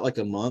only been out like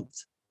a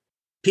month.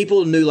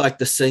 People knew like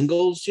the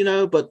singles, you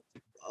know, but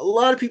a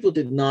lot of people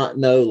did not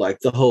know like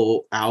the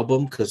whole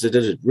album because it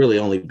had really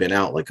only been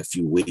out like a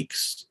few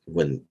weeks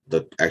when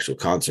the actual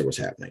concert was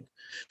happening.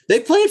 They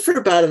played for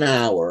about an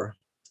hour,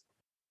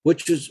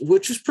 which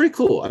was pretty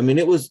cool. I mean,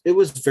 it was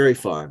very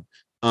fun.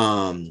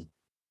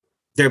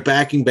 Their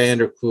backing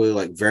band are clearly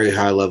like very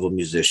high level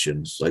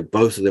musicians. Like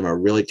both of them are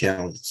really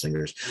talented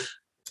singers.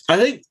 I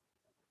think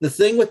the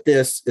thing with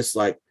this is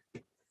like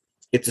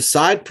it's a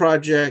side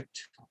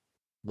project.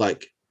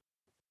 Like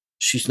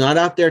she's not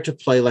out there to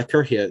play like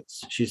her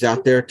hits. She's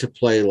out there to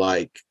play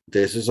like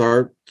this is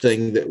our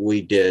thing that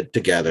we did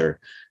together.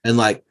 And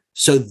like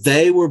so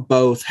they were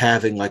both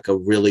having like a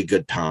really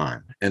good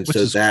time. And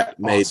so that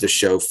made the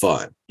show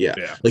fun. Yeah.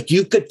 Like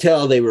you could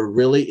tell they were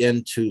really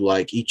into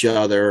like each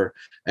other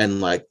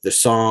and like the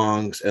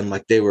songs, and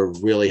like they were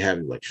really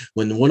having like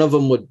when one of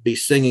them would be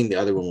singing, the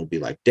other one would be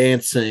like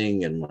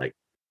dancing and like.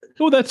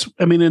 Oh, that's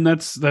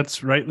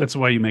right. That's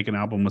why you make an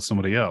album with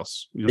somebody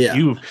else.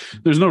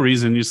 There's no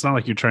reason. It's not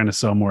like you're trying to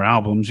sell more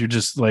albums. You're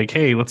just like,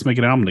 hey, let's make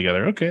an album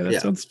together. Okay, that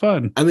sounds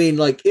fun. I mean,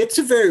 like it's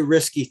a very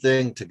risky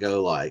thing to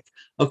go like,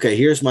 okay,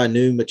 here's my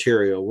new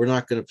material. We're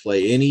not going to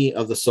play any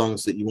of the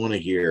songs that you want to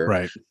hear.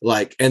 Right.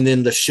 Like, and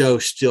then the show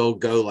still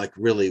go like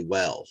really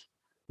well.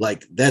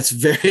 Like that's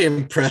very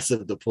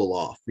impressive to pull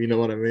off. You know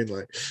what I mean?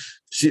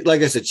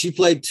 Like I said, she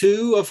played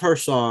 2 of her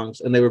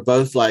songs and they were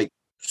both like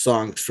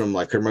songs from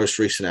like her most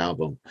recent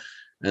album.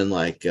 And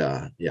like,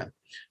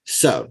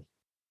 so,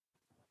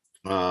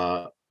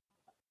 the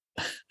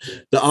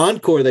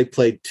encore, they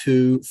played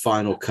 2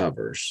 final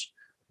covers.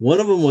 One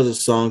of them was a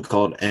song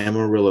called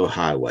Amarillo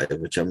Highway,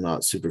 which I'm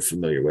not super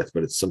familiar with,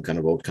 but it's some kind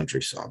of old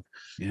country song.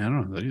 Yeah, I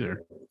don't know that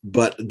either.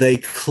 But they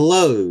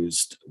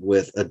closed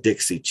with a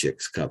Dixie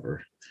Chicks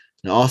cover.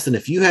 Now, Austin,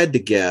 if you had to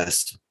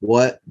guess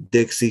what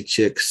Dixie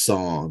Chicks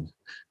song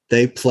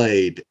they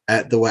played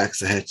at the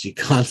Waxahachie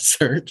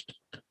concert,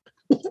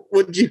 what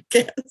would you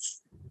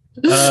guess?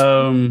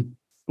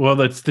 Well,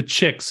 that's the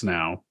Chicks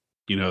now.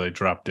 They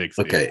dropped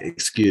Dixie. Okay,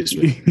 excuse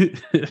me. I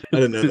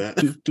didn't know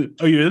that.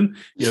 Oh, you didn't?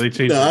 Yeah, they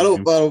changed. No, I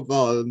don't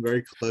follow them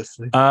very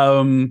closely.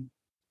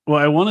 Well,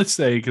 I want to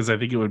say, because I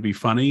think it would be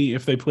funny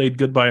if they played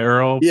Goodbye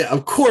Earl. Yeah,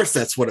 of course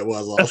that's what it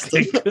was,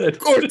 Austin. Okay, good. Of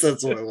course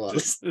that's what it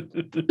was.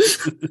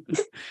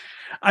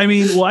 I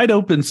mean, Wide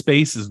Open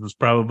Spaces was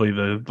probably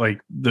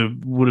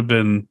would have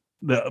been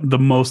the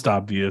most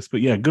obvious,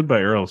 but yeah,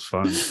 Goodbye Earl's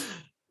fun.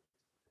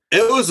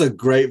 It was a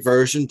great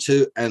version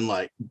too, and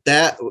like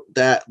that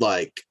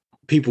like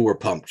people were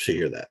pumped to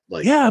hear that.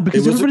 Like, yeah,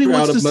 because everybody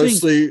wants to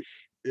sing.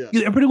 Yeah.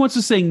 Everybody wants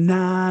to sing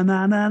na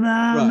na na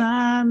na right.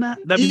 na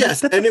na.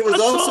 Yes, and it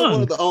was also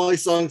one of the only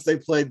songs they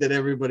played that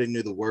everybody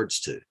knew the words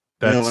to. You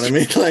know what I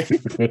mean? Like,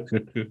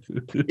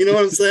 you know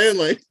what I'm saying?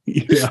 Like,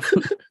 yeah,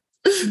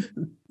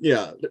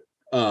 yeah.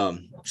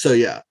 So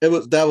yeah,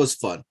 that was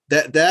fun.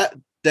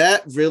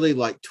 That really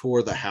like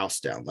tore the house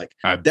down. Like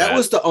that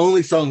was the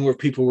only song where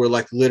people were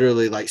like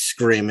literally like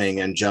screaming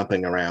and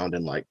jumping around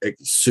and like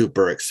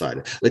super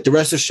excited. Like the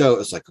rest of the show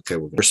is like, okay,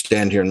 we're gonna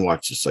stand here and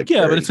watch this. Like,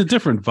 but it's a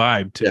different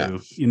vibe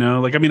too. Yeah.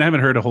 Like, I mean, I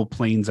haven't heard a whole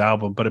Plains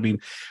album, but I mean,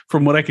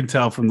 from what I can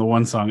tell from the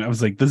one song, I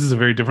was like, this is a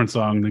very different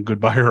song than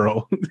Goodbye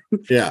Earl.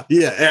 yeah,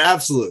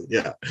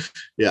 absolutely.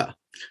 Yeah.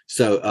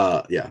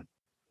 So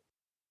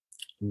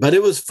but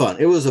it was fun.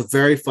 It was a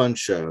very fun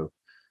show.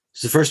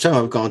 It's the first time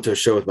I've gone to a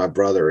show with my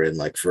brother in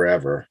like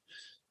forever,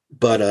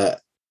 but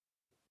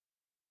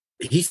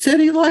he said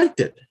he liked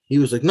it. He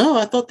was like, no,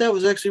 I thought that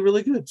was actually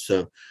really good.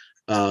 So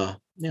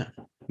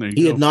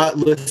he had not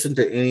listened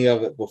to any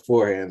of it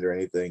beforehand or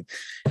anything.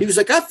 He was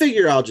like, I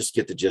figure I'll just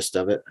get the gist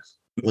of it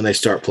when they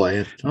start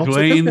playing.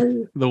 Dwayne, like,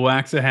 okay. The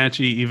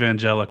Waxahachie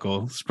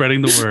evangelical,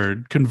 spreading the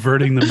word,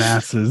 converting the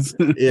masses.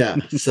 Yeah.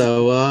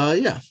 So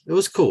it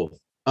was cool.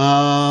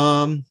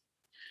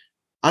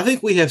 I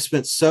think we have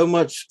spent so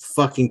much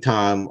fucking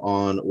time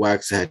on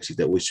Waxahachie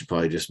that we should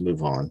probably just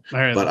move on.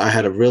 Right, but I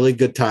had a really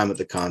good time at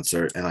the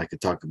concert, and I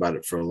could talk about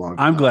it for a long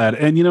time. I'm glad.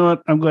 And you know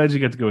what? I'm glad you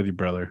got to go with your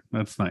brother.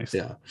 That's nice.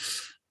 Yeah.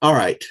 All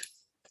right.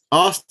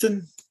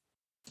 Austin,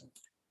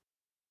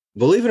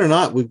 believe it or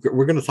not, we're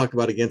going to talk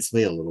about Against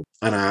Me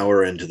an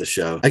hour into the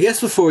show. I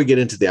guess before we get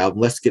into the album,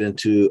 let's get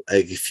into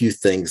a few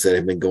things that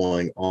have been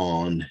going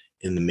on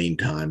in the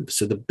meantime.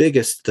 So the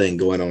biggest thing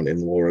going on in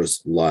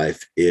Laura's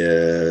life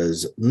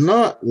is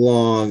not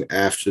long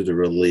after the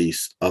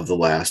release of the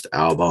last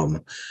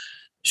album,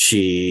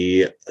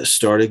 she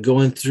started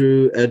going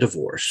through a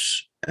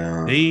divorce.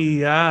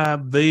 DIVORC.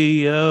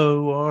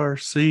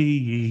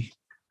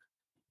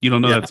 You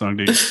don't know that song,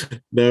 do you?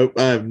 Nope,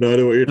 I have no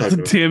idea what you're talking about.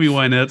 It's a Tammy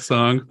Wynette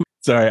song.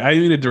 Sorry, I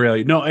didn't mean to derail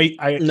you. No,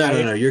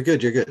 No, you're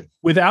good. You're good.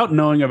 Without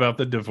knowing about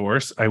the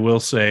divorce, I will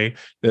say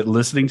that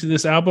listening to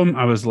this album,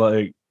 I was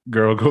like,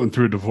 girl going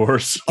through a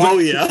divorce. Oh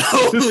yeah.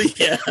 I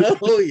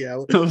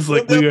was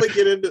like, we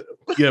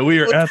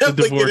are at the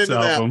divorce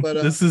album. That,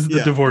 but, this is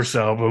the divorce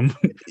album.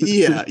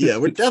 yeah,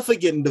 we're definitely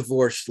getting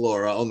divorced,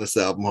 Laura, on this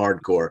album,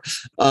 hardcore.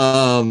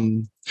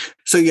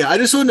 So yeah, I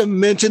just wanted to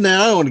mention that.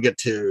 I don't want to get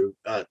too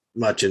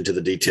much into the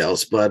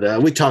details,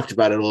 but we talked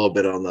about it a little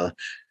bit on the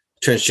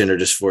Transgender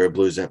Dysphoria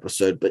Blues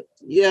episode. But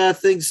yeah,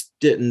 things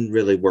didn't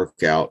really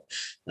work out,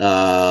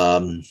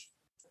 and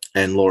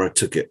Laura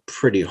took it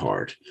pretty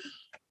hard.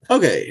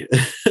 Okay,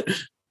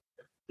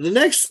 the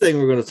next thing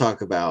we're going to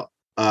talk about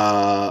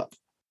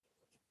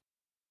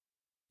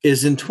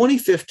is in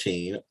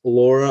 2015,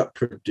 Laura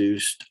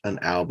produced an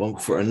album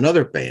for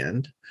another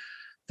band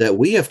that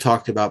we have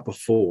talked about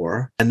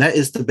before, and that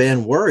is the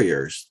band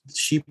Warriors.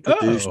 She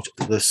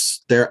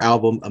produced their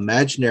album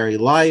Imaginary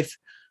Life,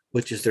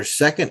 which is their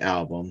second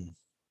album,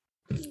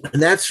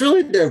 and that's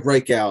really their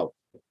breakout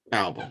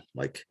album.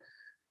 Like,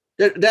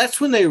 that's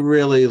when they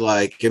really,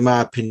 like, in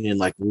my opinion,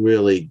 like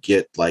really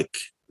get like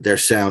their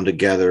sound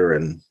together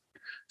and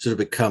sort of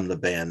become the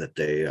band that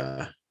they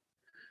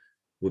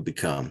would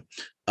become.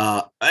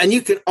 And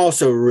you can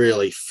also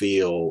really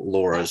feel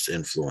Laura's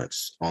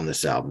influence on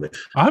this album.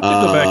 I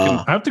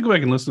have to go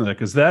back and listen to that,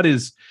 because I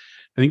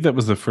think that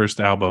was the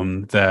first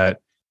album that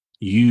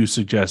you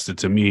suggested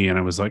to me, and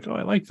I was like, oh,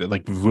 I like that.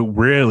 Like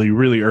really,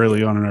 really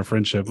early on in our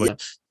friendship.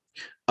 Like,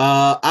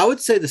 I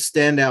would say the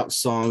standout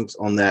songs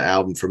on that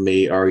album for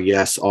me are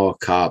Yes, All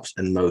Cops,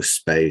 and Most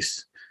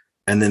Space.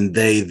 And then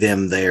They,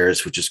 Them,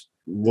 Theirs, which is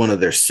one of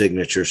their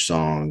signature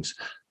songs.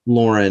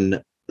 Lauren,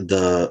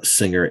 the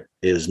singer,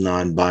 is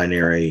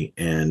non-binary.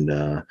 And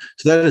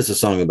so that is a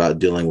song about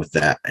dealing with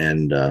that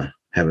and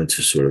having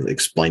to sort of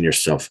explain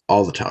yourself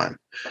all the time.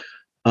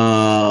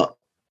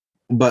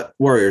 But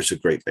Warriors is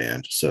a great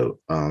band. So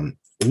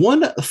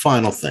one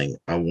final thing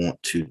I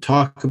want to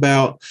talk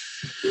about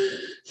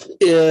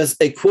is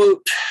a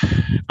quote.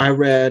 I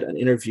read an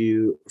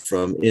interview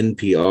from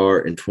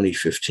NPR in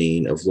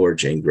 2015 of Laura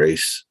Jane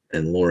Grace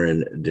and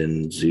Lauren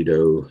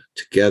Denzito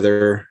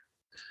together,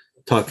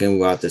 talking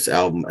about this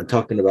album and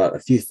talking about a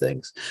few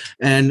things.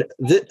 And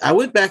I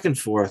went back and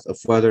forth of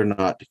whether or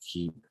not to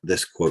keep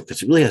this quote,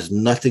 because it really has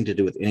nothing to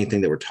do with anything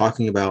that we're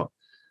talking about.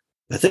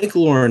 I think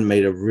Lauren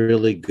made a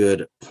really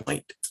good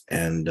point.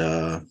 And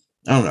I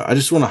don't know, I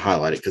just want to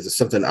highlight it because it's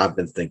something I've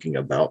been thinking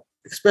about,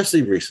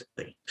 especially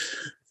recently.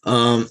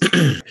 So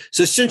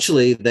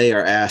essentially, they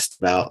are asked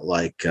about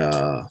like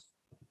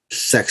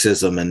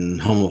sexism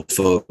and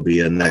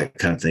homophobia and that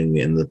kind of thing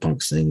in the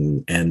punk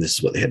thing, and this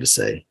is what they had to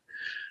say.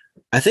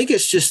 I think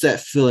it's just that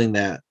feeling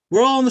that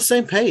we're all on the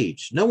same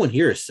page. No one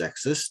here is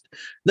sexist.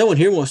 No one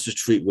here wants to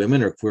treat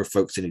women or queer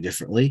folks any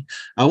differently.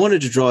 I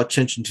wanted to draw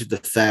attention to the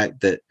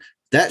fact that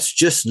that's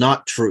just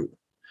not true.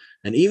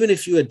 And even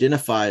if you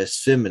identify as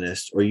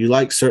feminist or you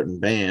like certain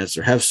bands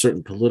or have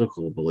certain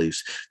political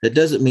beliefs, that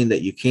doesn't mean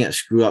that you can't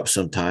screw up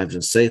sometimes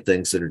and say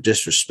things that are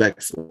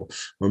disrespectful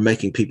or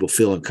making people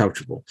feel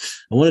uncomfortable.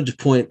 I wanted to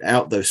point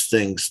out those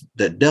things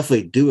that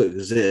definitely do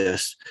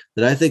exist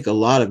that I think a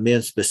lot of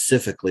men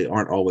specifically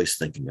aren't always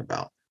thinking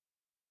about.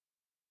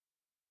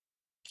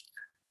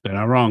 They're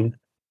not wrong.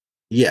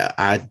 Yeah,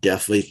 I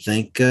definitely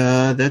think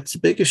that's a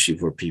big issue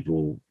where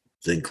people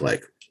think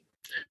like,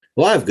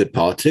 well, I have good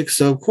politics,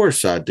 so of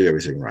course I do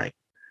everything right.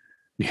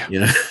 Yeah. You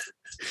know?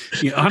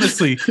 Yeah,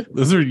 honestly,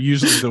 those are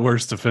usually the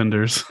worst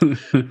offenders.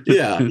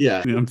 Yeah.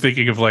 I'm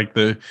thinking of like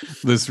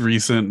this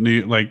recent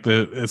new, like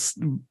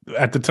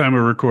at the time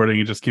of recording,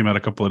 it just came out a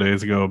couple of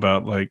days ago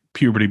about like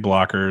puberty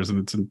blockers, and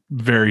it's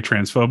very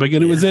transphobic,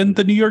 and it was in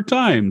the New York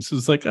Times.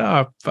 It's like,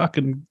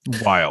 fucking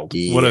wild.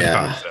 What a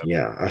concept.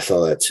 Yeah, I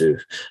saw that too.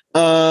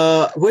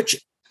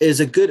 Which is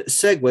a good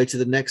segue to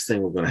the next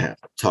thing we're going to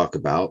have to talk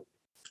about.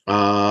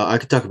 I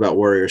could talk about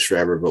Warriors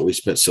forever, but we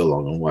spent so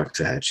long on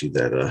Waxahachie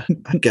that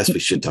I guess we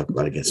should talk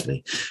about Against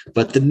Me.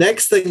 But the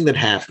next thing that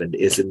happened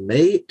is in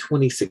May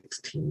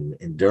 2016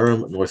 in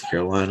Durham, North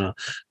Carolina,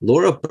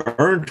 Laura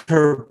burned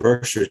her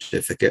birth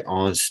certificate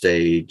on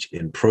stage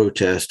in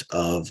protest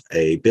of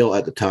a bill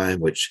at the time,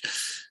 which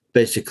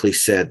basically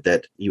said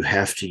that you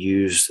have to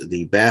use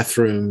the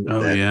bathroom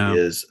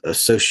is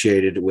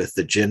associated with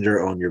the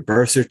gender on your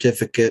birth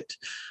certificate.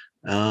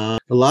 A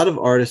lot of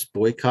artists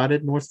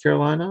boycotted North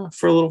Carolina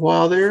for a little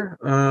while there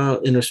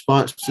in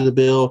response to the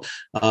bill,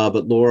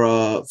 but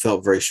Laura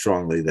felt very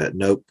strongly that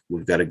nope,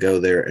 we've got to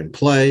go there and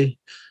play,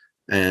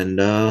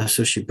 and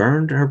so she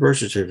burned her birth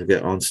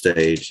certificate on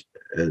stage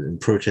in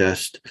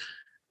protest.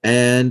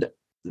 And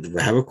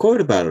I have a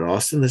quote about it,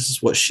 Austin. This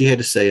is what she had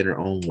to say in her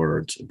own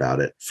words about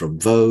it from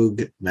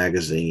Vogue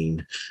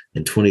magazine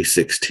in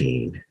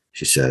 2016.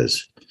 She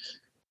says,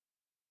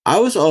 "I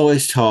was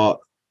always taught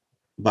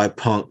by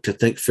punk to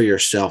think for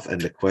yourself and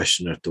to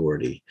question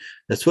authority.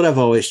 That's what I've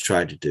always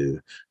tried to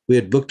do. We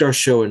had booked our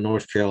show in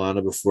North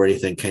Carolina before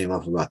anything came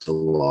up about the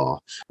law.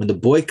 When the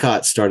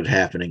boycott started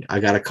happening, I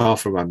got a call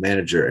from my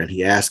manager and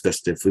he asked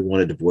us if we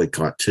wanted to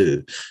boycott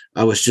too.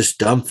 I was just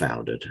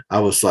dumbfounded.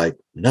 I was like,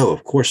 no,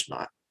 of course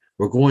not.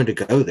 We're going to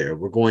go there.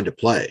 We're going to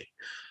play."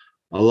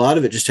 A lot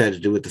of it just had to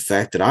do with the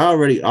fact that I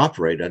already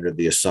operate under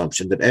the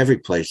assumption that every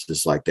place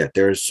is like that.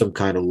 There is some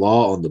kind of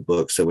law on the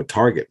books that would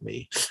target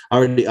me. I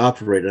already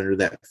operate under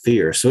that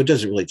fear, so it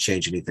doesn't really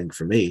change anything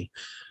for me.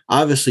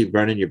 Obviously,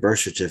 burning your birth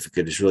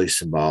certificate is really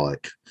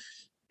symbolic.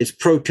 It's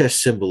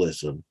protest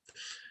symbolism.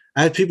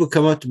 I had people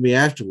come up to me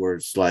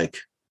afterwards like,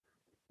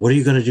 what are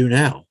you going to do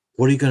now?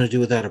 What are you going to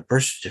do without a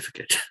birth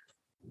certificate?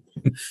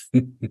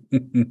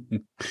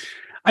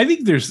 I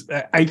think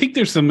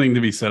there's something to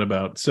be said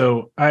about.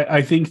 So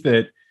I think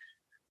that,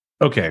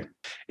 okay,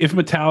 if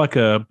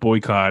Metallica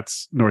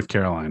boycotts North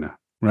Carolina,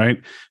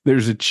 right,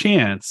 there's a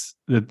chance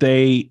that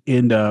they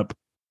end up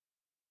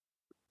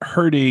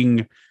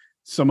hurting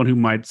someone who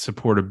might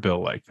support a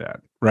bill like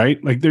that,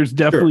 right? Like there's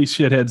definitely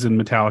shitheads in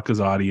Metallica's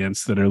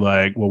audience that are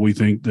like, well, we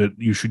think that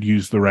you should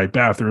use the right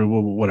bathroom,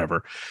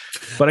 whatever.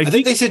 But I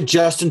think they said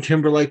Justin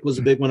Timberlake was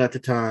a big one at the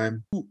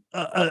time.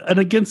 An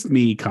Against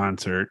Me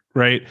concert,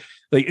 right?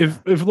 Like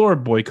if Laura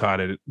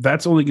boycotted it,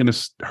 that's only going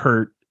to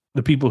hurt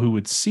the people who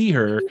would see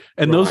her.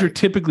 And those are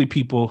typically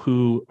people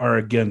who are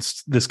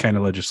against this kind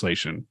of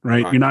legislation,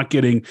 right? You're not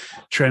getting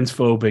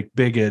transphobic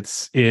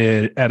bigots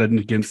at an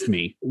Against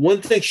Me.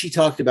 One thing she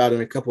talked about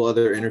in a couple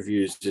other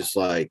interviews, just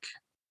like,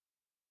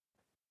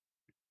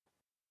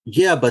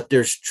 yeah, but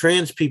there's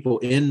trans people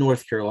in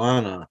North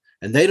Carolina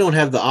and they don't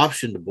have the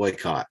option to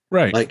boycott.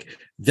 Right. Like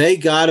they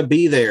got to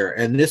be there.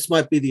 And this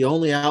might be the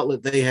only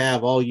outlet they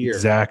have all year.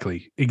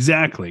 Exactly.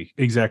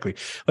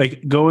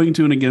 Like going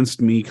to an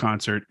Against Me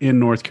concert in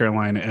North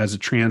Carolina as a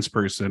trans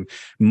person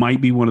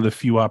might be one of the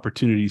few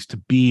opportunities to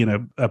be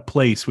in a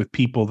place with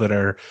people that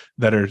are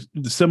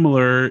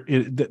similar.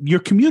 Your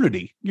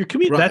community.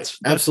 Right. That's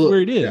absolutely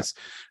where it is.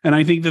 Yeah. And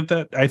I think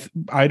that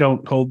I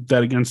don't hold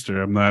that against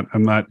her. I'm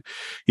not.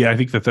 Yeah, I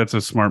think that's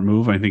a smart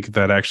move. I think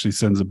that actually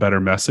sends a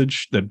better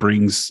message that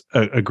brings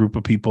a group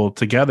of people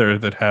together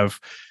that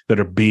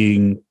are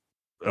being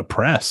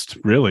oppressed.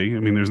 Really, I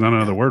mean, there's not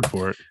another word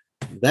for it.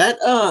 That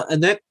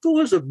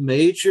was a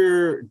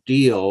major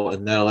deal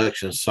in that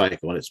election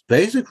cycle, and it's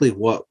basically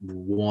what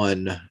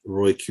won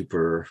Roy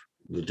Cooper,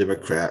 the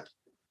Democrat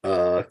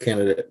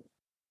candidate.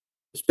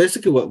 It's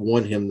basically what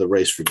won him the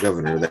race for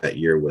governor that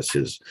year was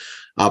his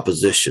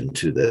opposition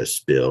to this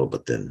bill.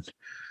 But then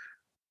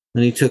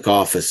when he took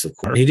office, of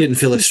course, he didn't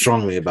feel as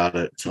strongly about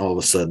it all of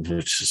a sudden,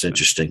 which is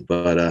interesting.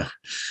 But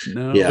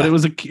no, yeah, but it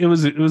was a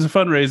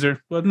fundraiser,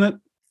 wasn't it?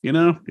 You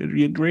know,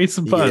 you'd raise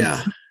some funds.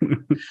 Yeah.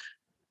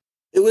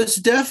 It was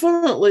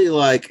definitely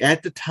like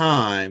at the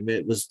time,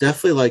 it was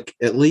definitely like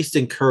at least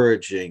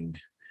encouraging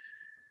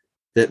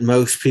that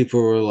most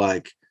people were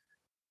like,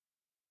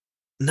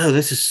 no,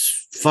 this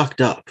is fucked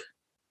up.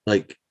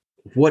 Like,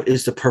 what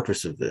is the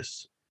purpose of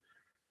this?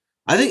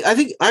 I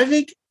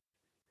think,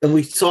 and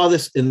we saw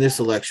this in this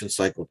election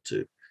cycle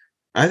too.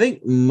 I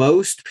think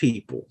most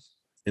people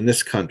in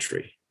this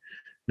country,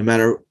 no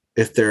matter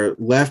if they're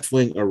left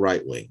wing or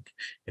right wing,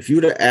 if you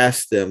were to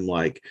ask them,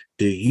 like,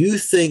 do you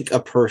think a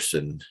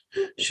person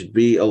should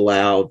be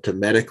allowed to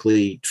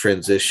medically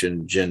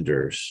transition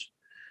genders?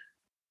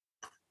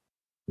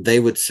 They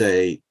would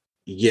say,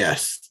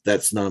 yes,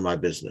 that's none of my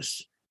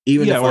business.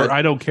 Even if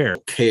I don't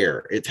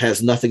care, it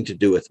has nothing to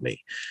do with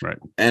me. Right.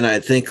 And I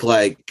think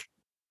like,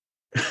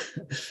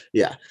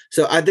 yeah.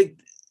 So I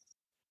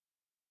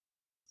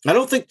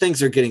don't think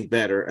things are getting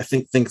better. I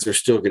think things are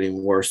still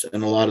getting worse.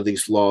 And a lot of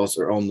these laws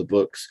are on the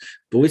books.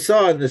 But we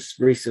saw in this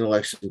recent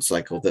election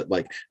cycle that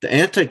like the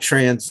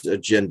anti-trans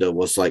agenda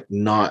was like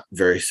not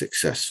very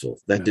successful.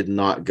 That did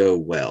not go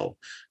well.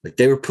 Like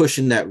they were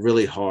pushing that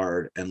really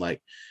hard. And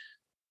like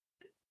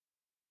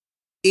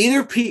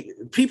either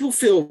people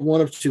feel one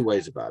of two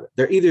ways about it.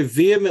 They're either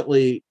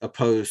vehemently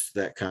opposed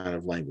to that kind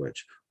of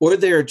language, or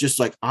they're just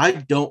like, I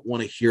don't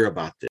want to hear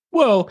about this.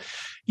 Well,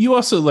 you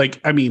also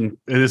like, I mean,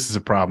 this is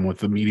a problem with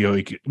the media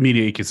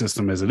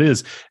ecosystem as it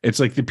is. It's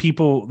like the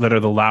people that are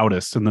the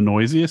loudest and the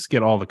noisiest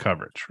get all the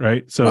coverage,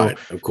 right? So right,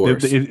 of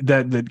course,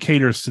 that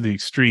caters to the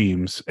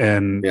extremes,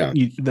 and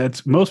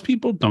that's most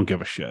people don't give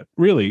a shit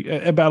really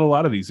about a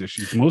lot I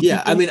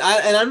mean,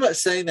 I'm not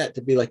saying that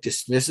to be like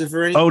dismissive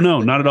or anything. Oh no,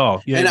 not at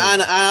all. Yeah, and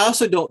I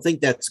also don't think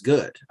that's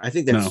good. I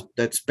think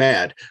that's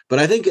bad. But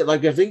I think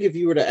if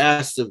you were to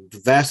ask the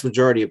vast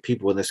majority of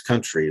people in this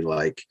country,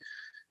 like,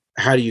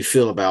 how do you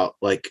feel about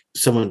like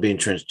someone being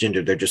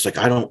transgender? They're just like,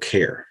 I don't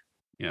care.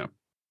 Yeah.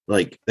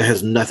 Like that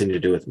has nothing to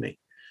do with me.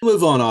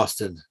 Move on,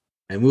 Austin.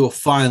 And we will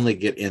finally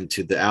get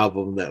into the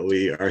album that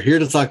we are here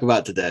to talk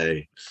about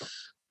today,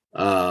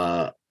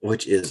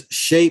 which is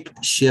Shape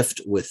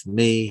Shift With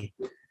Me.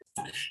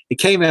 It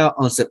came out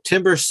on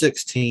September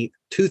 16th,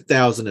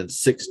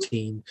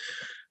 2016,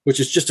 which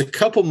is just a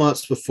couple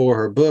months before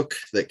her book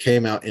that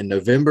came out in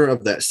November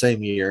of that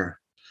same year.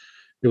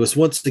 It was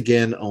once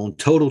again on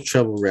Total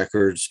Trouble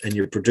Records, and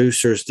your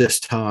producers this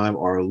time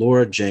are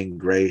Laura Jane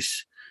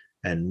Grace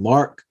and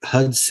Mark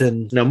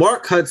Hudson. Now,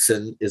 Mark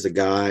Hudson is a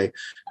guy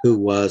who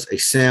was a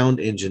sound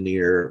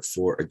engineer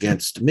for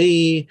Against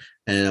Me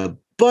and a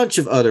bunch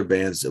of other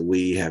bands that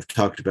we have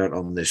talked about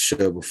on this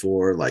show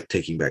before, like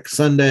Taking Back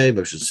Sunday,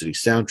 Motion City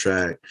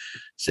Soundtrack,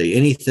 Say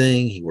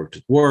Anything. He worked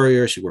with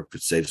Warriors. He worked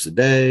with Saves the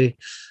Day.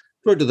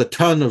 Worked with a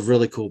ton of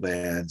really cool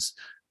bands.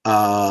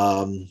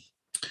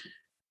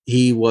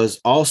 He was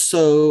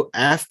also,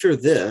 after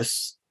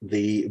this,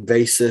 the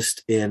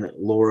bassist in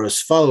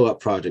Laura's follow-up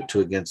project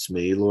to Against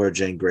Me, Laura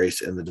Jane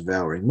Grace and the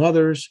Devouring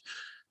Mothers.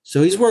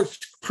 So he's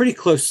worked pretty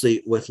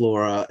closely with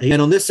Laura. And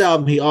on this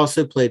album, he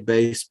also played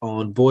bass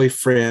on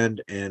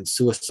Boyfriend and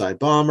Suicide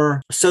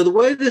Bomber. So the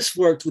way this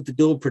worked with the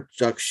dual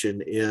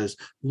production is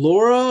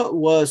Laura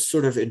was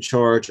sort of in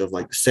charge of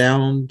like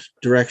sound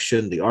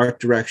direction, the art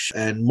direction,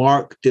 and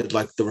Mark did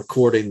like the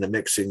recording, the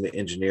mixing, the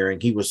engineering.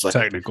 He was like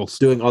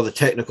doing all the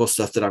technical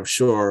stuff that I'm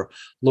sure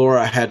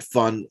Laura had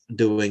fun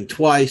doing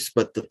twice,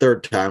 but the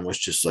third time was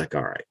just like,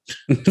 all right,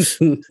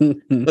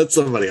 let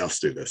somebody else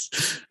do this.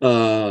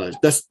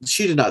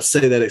 She did not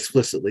say that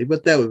explicitly,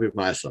 but that would be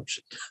my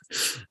assumption.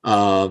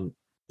 So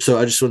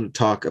I just want to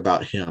talk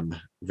about him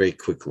very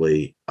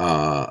quickly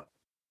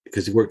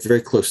because he worked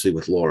very closely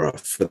with Laura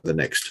for the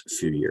next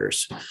few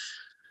years.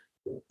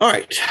 All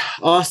right,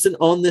 Austin,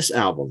 on this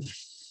album,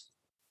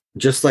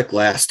 just like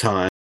last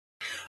time,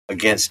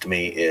 Against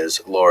Me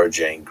is Laura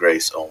Jane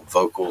Grace on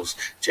vocals,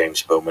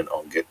 James Bowman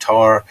on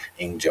guitar,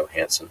 Ing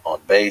Johansson on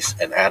bass,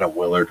 and Adam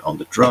Willard on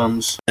the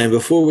drums. And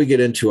before we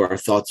get into our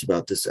thoughts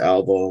about this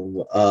album,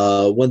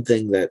 one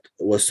thing that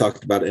was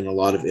talked about in a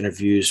lot of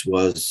interviews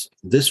was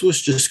this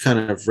was just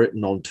kind of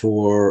written on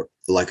tour,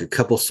 like a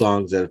couple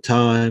songs at a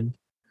time.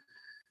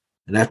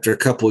 And after a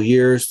couple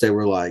years, they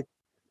were like,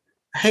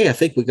 hey, I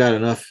think we got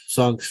enough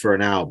songs for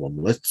an album.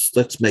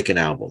 Let's make an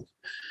album.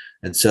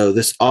 And so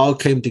this all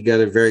came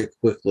together very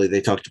quickly. They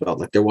talked about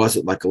like there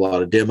wasn't like a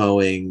lot of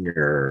demoing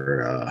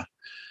or,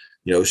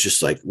 it was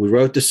just like we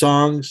wrote the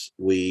songs,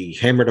 we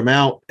hammered them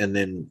out. And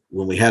then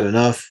when we had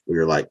enough, we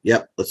were like,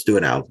 yep, let's do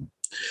an album.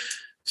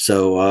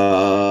 So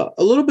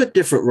a little bit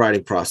different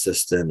writing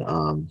process than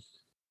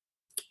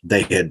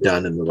they had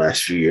done in the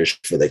last few years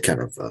before they kind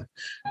of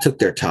took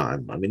their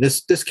time. I mean,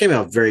 this came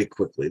out very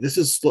quickly. This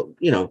is,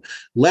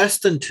 less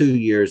than 2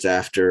 years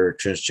after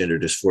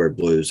Transgender Dysphoria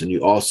Blues. And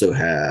you also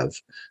have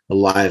a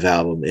live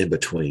album in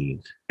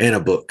between and a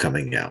book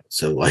coming out.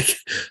 So like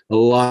a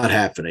lot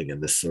happening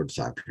in this sort of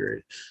time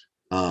period.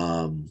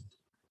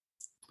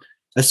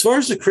 As far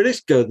as the critics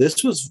go,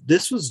 this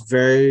was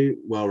very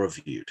well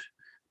reviewed.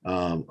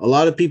 A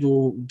lot of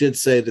people did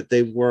say that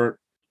they weren't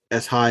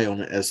as high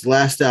on it as the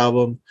last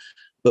album.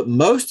 but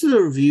most of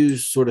the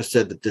reviews sort of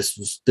said that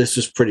this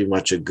was pretty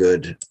much a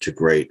good to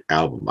great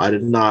album. I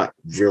did not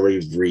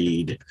really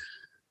read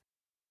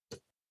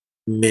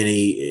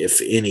many, if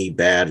any,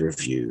 bad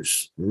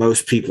reviews.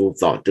 Most people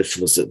thought this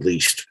was at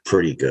least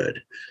pretty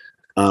good.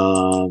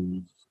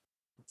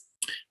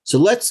 So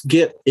let's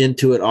get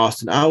into it,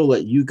 Austin. I will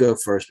let you go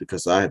first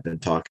because I have been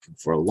talking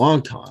for a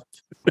long time.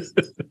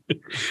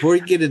 Before we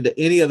get into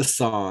any of the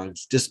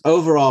songs, just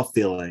overall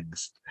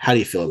feelings. How do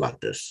you feel about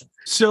this?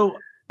 So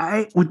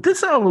with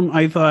this album,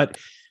 I thought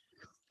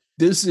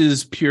this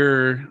is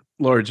pure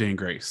Laura Jane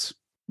Grace.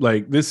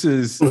 Like, this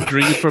is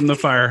drink from the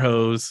fire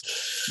hose.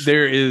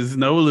 There is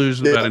no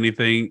illusion about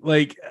anything.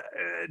 Like,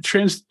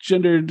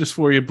 transgender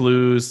dysphoria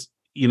blues,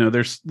 you know,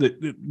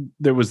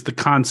 there was the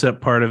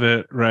concept part of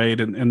it, right?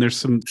 And there's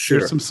some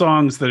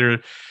songs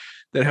that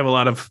have a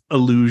lot of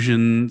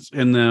illusions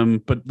in them,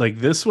 but like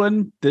this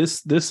one,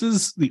 this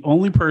is the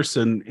only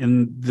person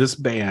in this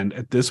band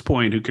at this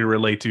point who can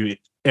relate to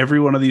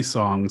every one of these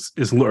songs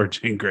is Laura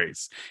Jane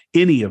Grace.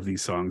 Any of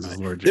these songs is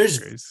Laura Jane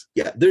Grace.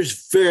 Yeah,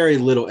 there's very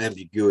little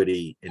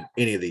ambiguity in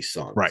any of these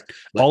songs. Right.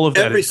 Like, all of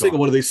that, every single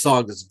one of these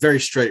songs is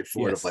very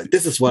straightforward. Yes. Of like,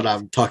 this is what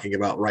I'm talking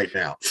about right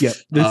now. Yeah.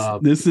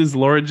 This is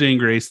Laura Jane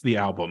Grace, the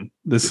album.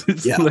 This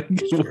is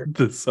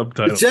the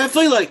subtitle. It's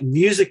definitely like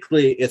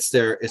musically, it's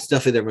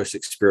definitely their most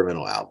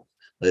experimental album.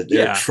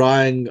 They're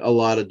trying a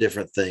lot of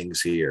different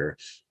things here.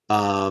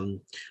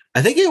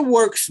 I think it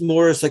works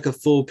more as like a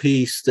full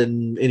piece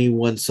than any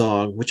one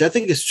song, which I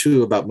think is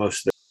true about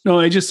most of them. No,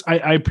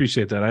 I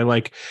appreciate that. I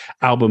like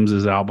albums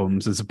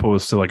as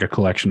opposed to like a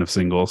collection of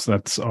singles.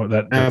 That's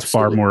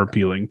far more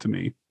appealing to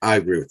me. I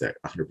agree with that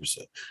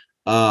 100%.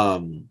 I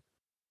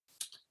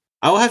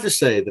will have to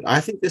say that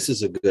I think this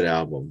is a good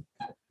album.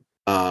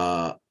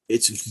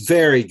 It's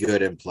very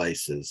good in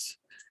places.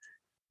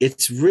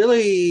 It's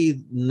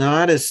really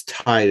not as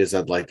tight as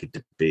I'd like it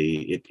to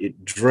be.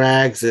 It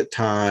drags at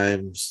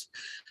times.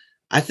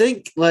 I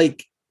think,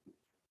 like,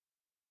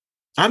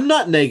 I'm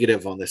not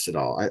negative on this at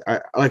all.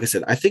 I like I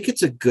said, I think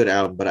it's a good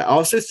album, but I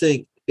also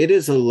think it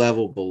is a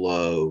level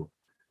below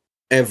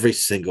every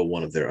single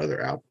one of their other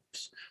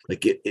albums.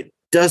 Like, it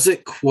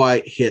doesn't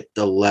quite hit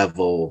the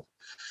level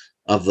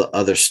of the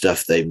other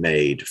stuff they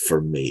made for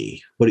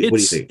me. What do you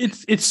think?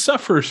 It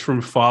suffers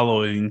from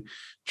following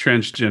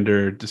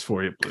transgender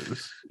dysphoria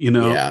blues, you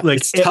know. Like,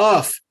 it's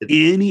tough.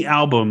 Any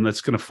album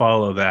that's going to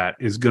follow that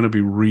is going to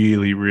be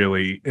really,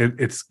 really,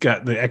 it's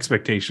got, the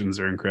expectations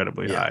are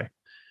incredibly high.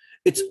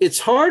 It's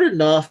hard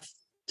enough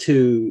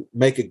to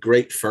make a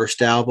great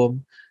first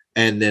album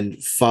and then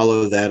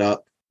follow that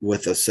up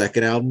with a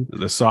second album.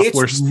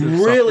 It's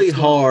really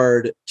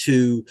hard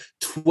to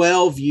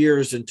 12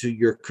 years into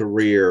your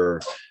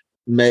career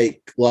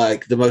make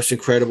like the most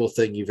incredible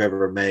thing you've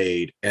ever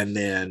made, and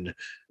then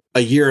a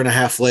year and a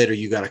half later,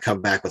 you got to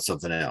come back with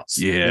something else.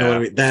 Yeah. You know what I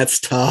mean? That's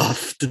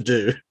tough to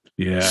do.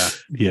 Yeah.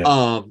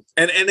 Yeah.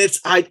 And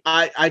it's,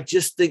 I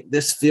just think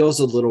this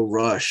feels a little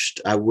rushed.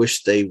 I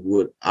wish they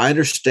would. I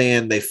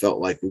understand they felt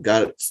like we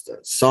got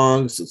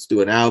songs. Let's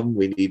do an album.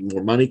 We need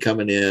more money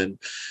coming in.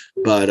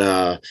 But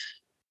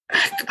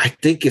I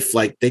think if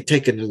like they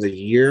take another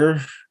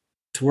year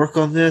to work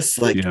on this,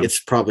 like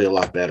it's probably a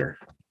lot better.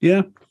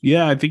 Yeah.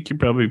 Yeah. I think you're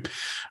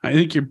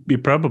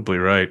probably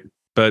right.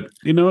 But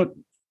you know what?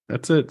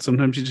 That's it.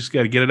 Sometimes you just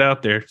got to get it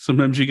out there.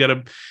 Sometimes you got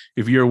to,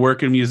 if you're a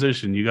working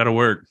musician, you got to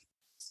work.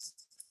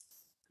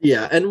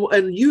 Yeah.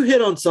 And you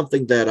hit on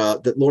something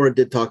that Laura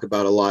did talk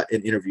about a lot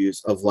in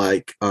interviews of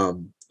like,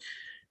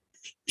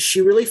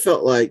 she really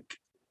felt like,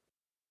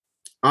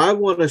 I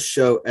want to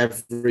show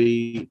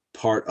every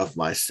part of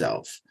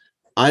myself.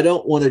 I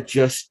don't want to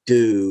just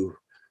do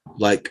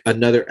like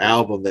another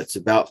album that's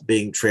about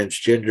being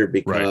transgender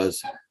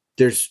because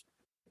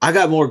I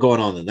got more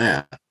going on than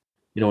that.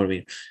 You know what I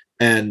mean?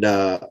 And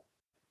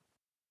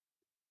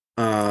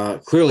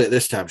clearly at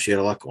this time she had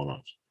a lot going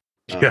on.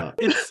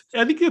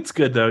 I think it's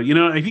good though. You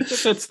know, I think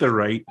that's the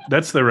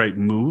right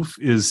move,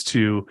 is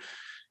to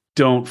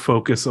don't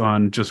focus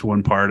on just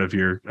one part of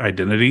your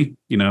identity,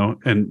 you know,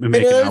 and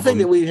make an album. Thing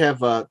that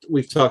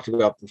we've talked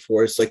about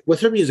before is like with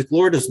her music,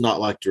 Laura does not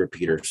like to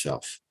repeat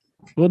herself.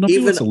 Well,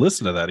 nobody wants to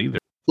listen to that either.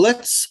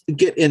 Let's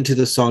get into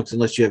the songs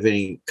unless you have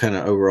any kind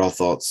of overall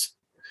thoughts.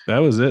 That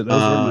was it.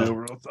 Those were my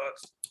overall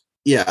thoughts.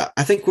 Yeah,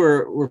 I think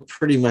we're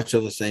pretty much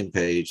on the same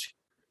page.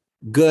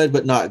 Good,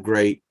 but not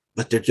great.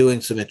 But they're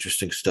doing some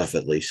interesting stuff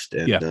at least.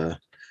 And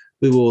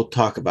we will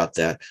talk about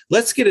that.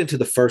 Let's get into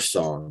the first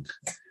song,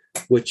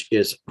 which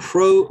is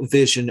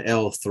Provision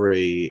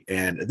L3.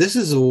 And this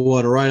is the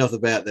one right off the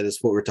bat that is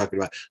what we're talking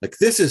about. Like,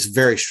 this is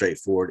very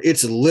straightforward.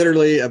 It's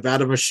literally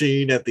about a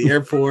machine at the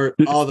airport.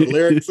 All the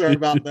lyrics are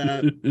about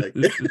that.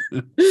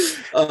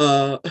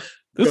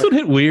 This one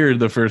hit weird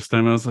the first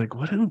time. I was like,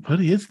 what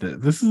is this?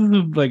 This is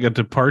like a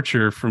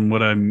departure from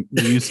what I'm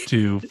used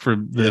to for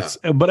this.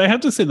 Yeah. But I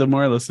have to say, the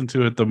more I listen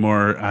to it, the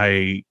more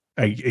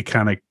it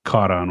kind of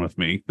caught on with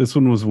me. This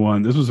was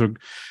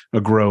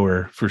a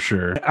grower for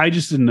sure. I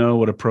just didn't know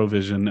what a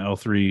Provision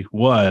L3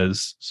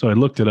 was. So I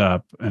looked it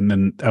up, and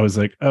then I was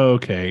like, oh,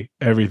 okay,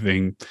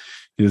 everything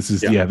This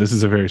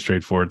is a very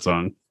straightforward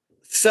song.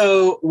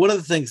 So one of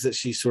the things that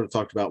she sort of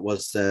talked about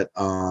was that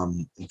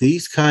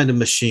these kind of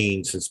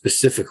machines, and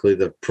specifically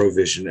the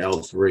Provision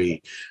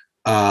L3,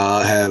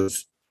 have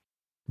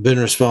been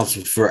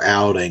responsible for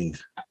outing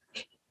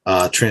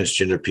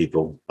transgender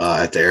people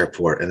at the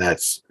airport, and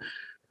that's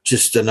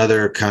just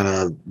another kind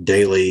of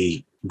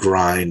daily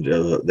grind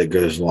that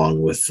goes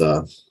along with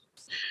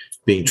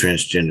being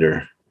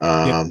transgender.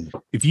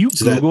 If you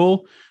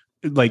Google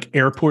like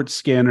airport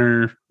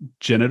scanner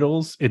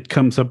genitals, it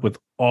comes up with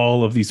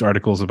all of these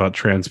articles about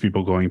trans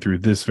people going through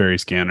this very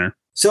scanner.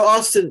 So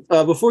Austin,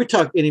 before we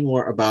talk any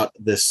more about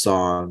this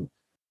song,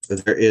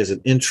 there is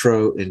an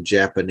intro in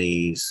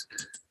Japanese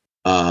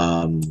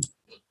done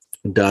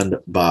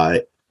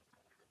by,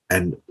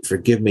 and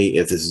forgive me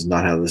if this is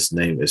not how this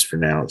name is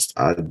pronounced.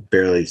 I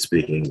barely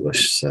speak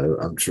English, so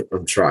I'm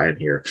trying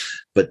here.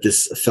 But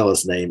this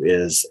fella's name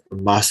is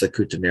Masa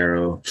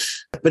Kutanero,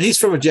 but he's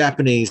from a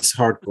Japanese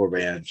hardcore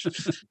band.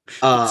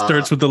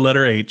 Starts with the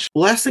letter H.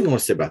 Last thing I want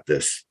to say about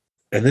this,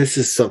 and this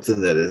is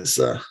something that is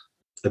a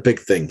big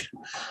thing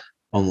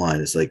online,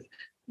 is like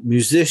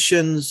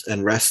musicians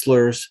and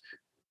wrestlers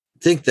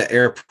think the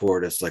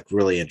airport is like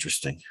really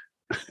interesting.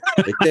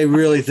 Like they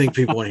really think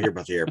people want to hear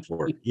about the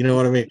airport. You know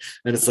what I mean?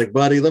 And it's like,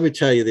 buddy, let me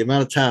tell you, the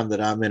amount of time that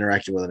I'm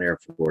interacting with an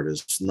airport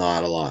is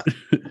not a lot.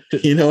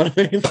 You know what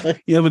I mean?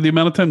 Like, yeah, but the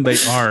amount of time they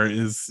are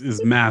is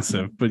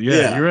massive. But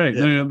yeah, you're right.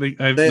 Yeah.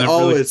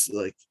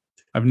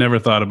 I've never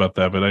thought about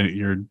that, but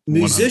you're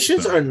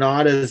musicians 100%. are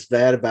not as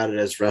bad about it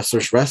as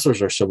wrestlers.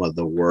 Wrestlers are some of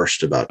the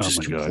worst about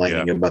just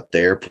complaining about the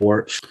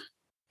airport.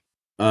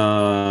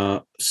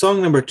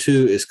 Song number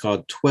 2 is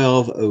called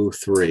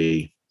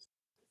 1203.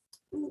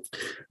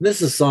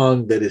 This is a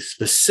song that is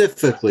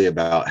specifically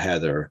about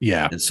Heather,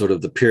 and sort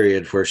of the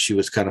period where she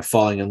was kind of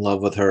falling in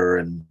love with her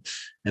and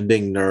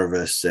being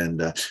nervous. And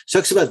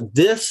talks about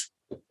this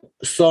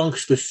song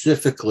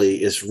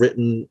specifically is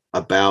written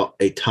about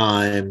a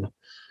time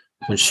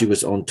when she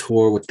was on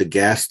tour with the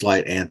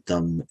Gaslight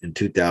Anthem in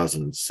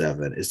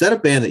 2007. Is that a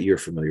band that you're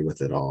familiar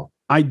with at all?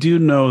 I do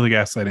know the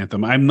Gaslight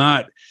Anthem. I'm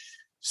not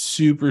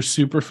super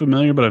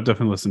familiar, but I've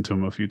definitely listened to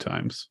them a few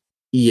times.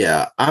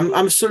 Yeah,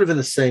 I'm sort of in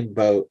the same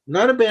boat.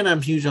 Not a band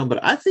I'm huge on, but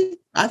I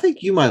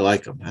think you might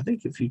like them. I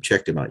think if you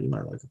checked them out, you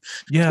might like them.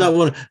 Yeah.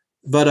 One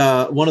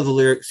of the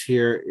lyrics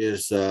here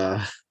is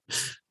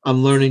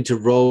I'm learning to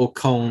roll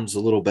cones a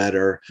little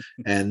better.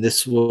 And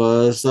this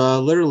was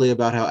literally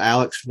about how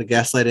Alex from the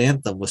Gaslight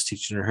Anthem was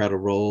teaching her how to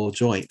roll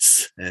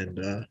joints.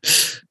 And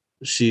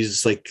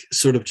she's like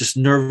sort of just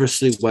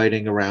nervously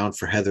waiting around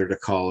for Heather to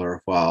call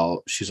her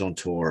while she's on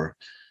tour.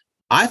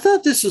 I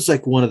thought this was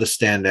like one of the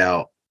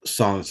standout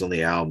songs on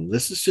the album.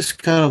 This is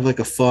just kind of like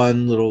a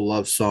fun little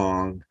love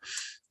song.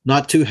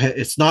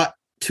 It's not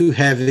too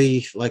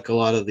heavy like a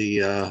lot of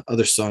the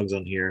other songs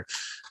on here.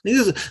 I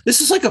think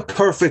this is like a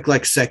perfect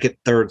like second,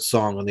 third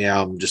song on the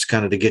album, just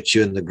kind of to get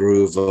you in the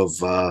groove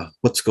of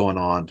what's going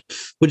on.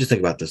 What'd you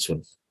think about this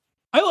one?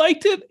 I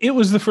liked it. It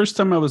was the first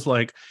time I was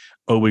like,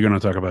 oh, we're going to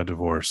talk about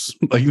divorce.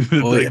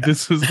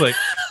 This was like,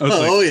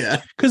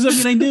 because I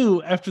mean, I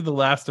knew after the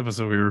last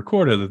episode we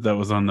recorded that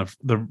was on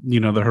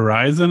the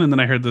horizon, and then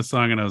I heard this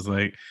song and I was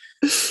like,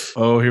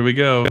 oh, here we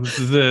go. This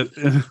is it.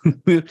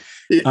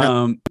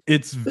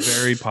 It's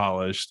very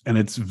polished and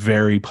it's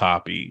very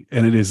poppy,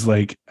 and it is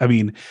like, I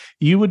mean,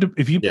 you would,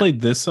 if you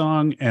played this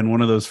song and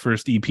one of those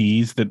first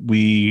EPs that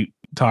we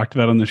talked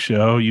about on the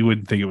show, you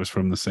would think it was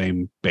from the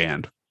same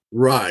band.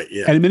 Right.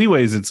 Yeah. And in many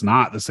ways, it's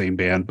not the same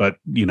band, but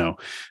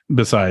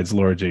besides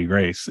Laura J.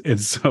 Grace,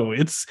 this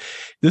was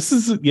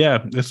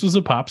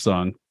a pop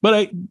song,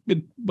 but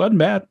it wasn't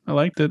bad. I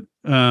liked it.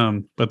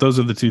 But those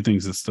are the two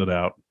things that stood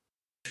out.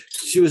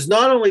 She was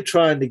not only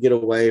trying to get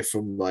away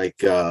from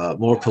like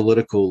more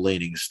political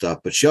leaning stuff,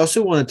 but she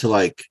also wanted to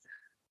like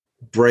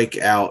break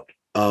out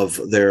of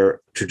their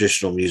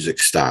traditional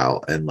music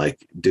style and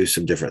like do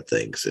some different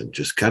things and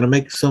just kind of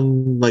make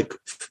some like.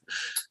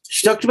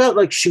 She talked about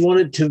like she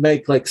wanted to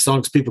make like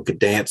songs people could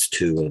dance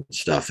to and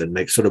stuff and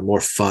make sort of more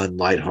fun,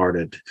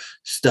 lighthearted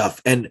stuff.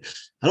 And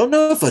I don't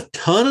know if a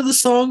ton of the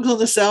songs on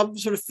this album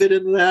sort of fit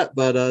into that,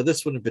 but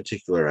this one in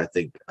particular, I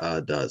think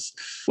does.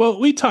 Well,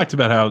 we talked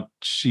about how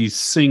she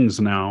sings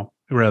now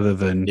rather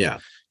than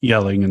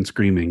yelling and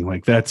screaming.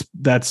 Like that's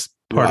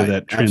part of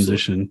that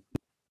transition.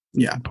 Absolutely.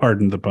 Yeah.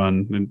 Pardon the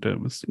pun. And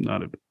it was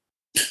not a.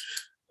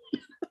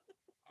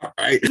 All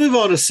right. Move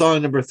on to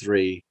song number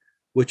 3,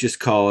 which is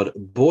called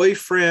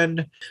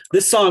Boyfriend.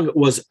 This song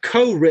was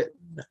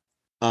co-written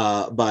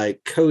by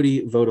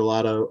Cody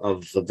Vodolato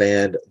of the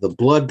band The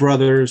Blood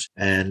Brothers.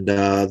 And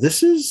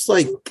this is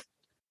like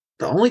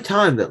the only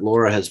time that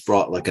Laura has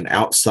brought like an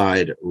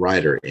outside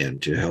writer in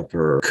to help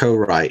her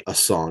co-write a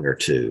song or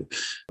two.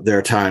 There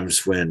are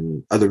times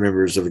when other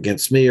members of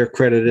Against Me are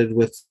credited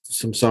with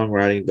some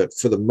songwriting, but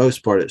for the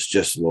most part, it's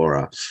just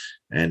Laura.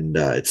 And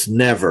it's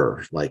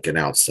never like an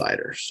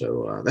outsider.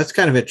 So that's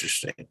kind of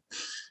interesting.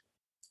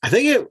 I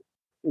think it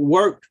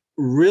worked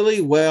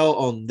really well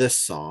on this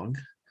song.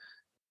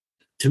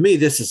 To me,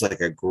 this is like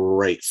a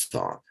great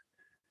song.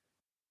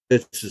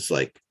 It's just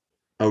like,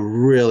 a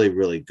really,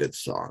 really good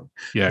song.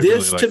 Yeah,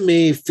 This to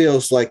me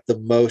feels like the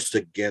most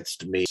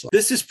Against Me.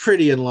 This is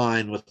pretty in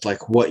line with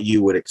like what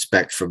you would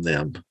expect from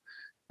them.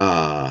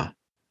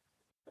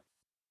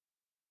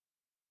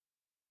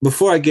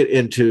 Before I get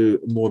into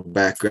more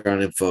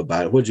background info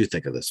about it, what did you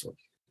think of this one?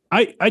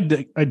 I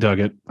dug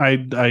it.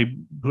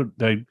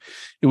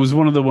 It was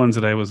one of the ones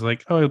that I was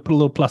like, oh, I put a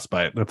little plus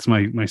by it. That's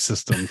my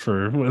system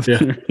for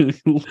whether you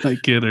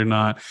like it or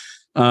not.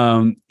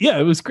 Yeah,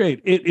 it was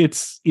great.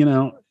 It's, you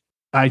know,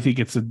 I think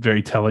it's a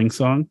very telling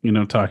song, you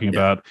know, talking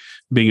about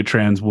being a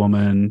trans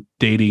woman,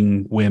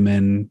 dating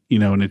women, you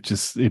know, and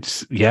it's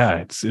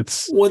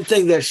one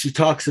thing that she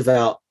talks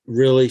about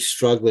really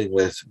struggling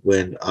with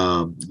when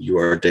you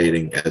are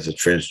dating as a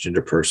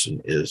transgender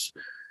person is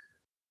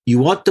you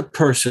want the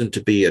person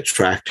to be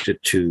attracted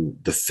to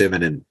the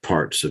feminine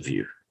parts of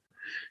you.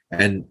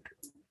 And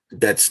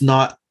that's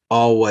not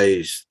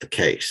always the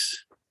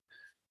case.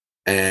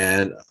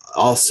 And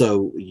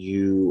also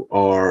you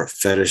are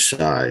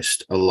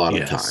fetishized a lot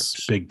of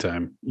times. Big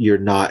time. You're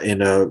not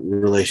in a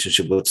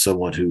relationship with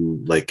someone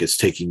who like is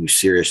taking you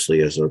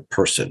seriously as a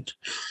person.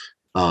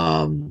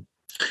 And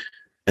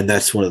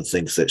that's one of the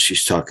things that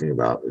she's talking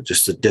about,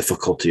 just the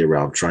difficulty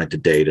around trying to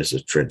date as a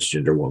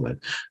transgender woman.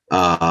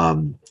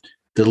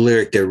 The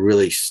lyric that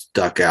really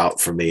stuck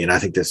out for me, and I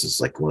think this is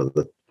like one of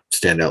the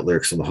standout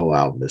lyrics on the whole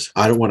album, is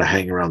I don't want to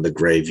hang around the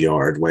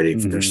graveyard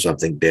waiting for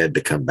something dead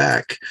to come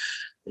back.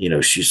 You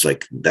know, she's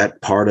like,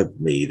 that part of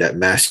me, that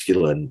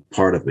masculine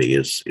part of me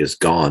is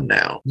gone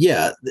now.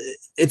 Yeah,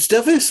 it's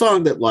definitely a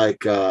song that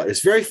like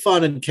is very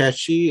fun and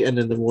catchy. And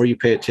then the more you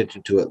pay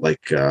attention to it,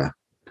 like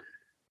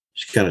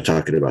she's kind of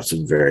talking about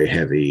some very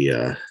heavy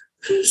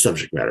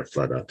subject matter.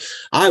 But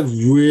I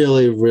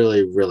really,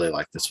 really, really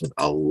like this one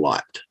a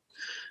lot.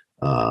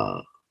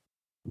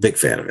 Big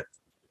fan of it.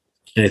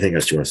 Anything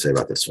else you want to say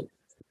about this one?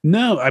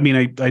 No, I mean,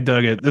 I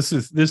dug it. This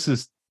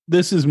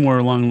is more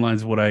along the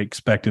lines of what I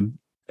expected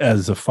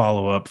as a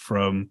follow-up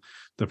from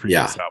the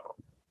previous album.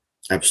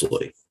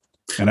 Absolutely.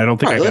 And I don't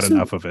think I got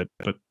enough of it,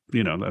 but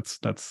you know,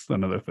 that's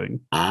another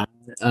thing. I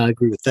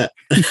agree with that.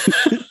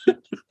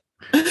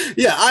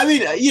 Yeah, I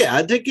mean,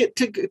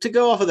 to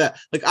go off of that,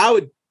 like I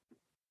would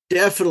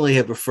definitely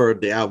have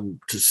preferred the album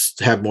to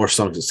have more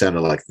songs that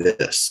sounded like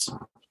this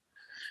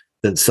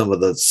than some of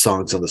the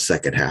songs on the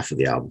second half of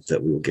the album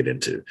that we will get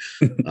into.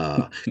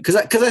 Because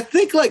I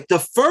think like the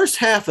first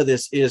half of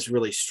this is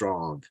really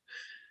strong.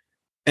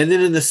 And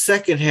then in the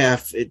second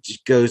half, it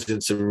just goes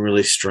in some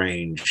really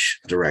strange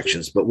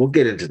directions, but we'll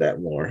get into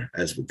that more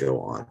as we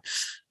go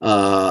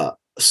on.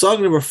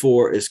 Song number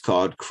 4 is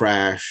called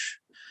Crash.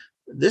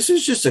 This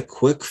is just a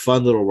quick,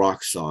 fun little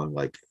rock song,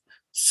 like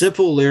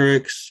simple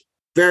lyrics,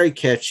 very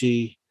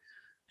catchy,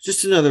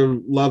 just another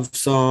love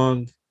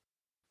song.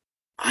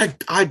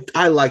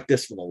 I like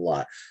this one a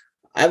lot.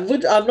 I'm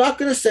not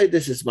going to say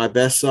this is my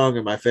best song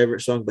or my favorite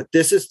song, but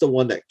this is the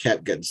one that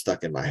kept getting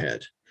stuck in my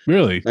head.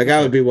 Really? Like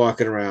I would be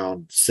walking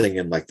around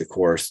singing like the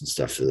chorus and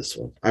stuff to this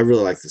one. I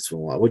really like this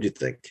one a lot. What do you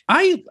think?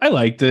 I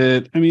liked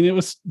it. I mean, it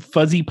was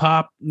fuzzy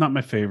pop, not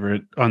my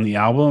favorite on the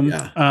album.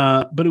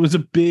 Yeah. But it was a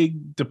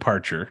big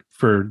departure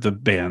for the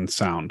band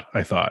sound,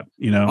 I thought,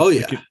 you know. Oh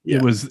yeah. Like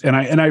it was, and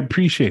I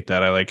appreciate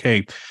that. I like,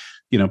 hey,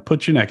 you know,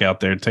 put your neck out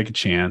there, take a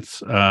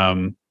chance.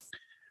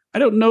 I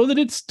don't know that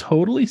it's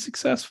totally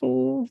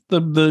successful.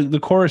 The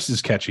chorus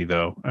is catchy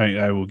though.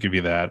 I will give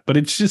you that. But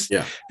it's just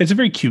it's a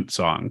very cute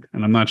song.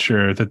 And I'm not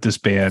sure that this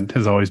band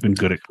has always been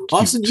good at cute.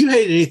 Austin, you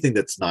hate anything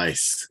that's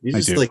nice. You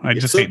just like I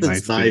just hate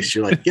nice.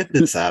 You're like, get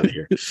this out of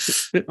here.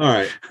 All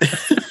right.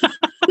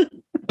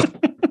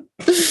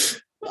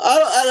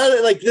 I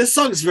like this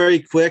song's very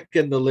quick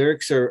and the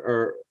lyrics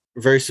are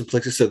very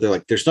simplistic. So they're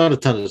like, there's not a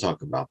ton to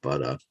talk about,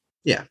 but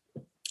yeah.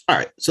 All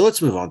right. So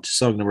let's move on to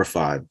song number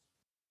 5.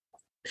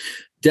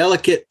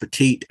 Delicate,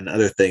 Petite, and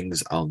Other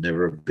Things I'll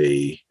Never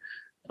Be.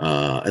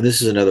 And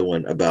this is another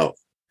one about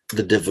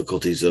the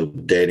difficulties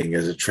of dating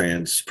as a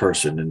trans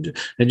person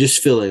and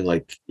just feeling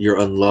like you're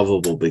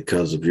unlovable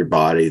because of your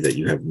body that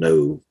you have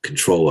no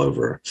control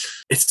over.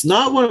 It's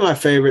not one of my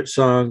favorite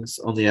songs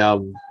on the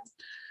album,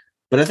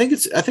 but I think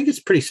it's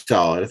pretty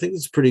solid. I think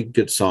it's a pretty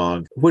good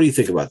song. What do you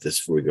think about this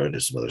before we go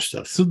into some other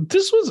stuff? So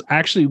this was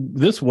actually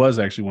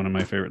one of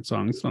my favorite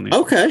songs on the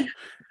album. Okay.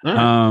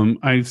 Right.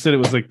 I said it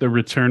was like the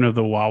return of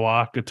the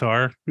wah-wah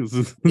guitar.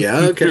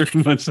 Yeah, okay.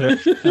 Much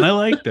that. And I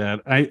like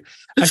that. I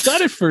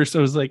thought at first I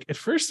was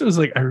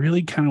like, I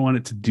really kind of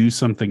wanted to do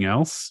something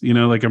else. You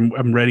know, like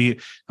I'm ready.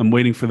 I'm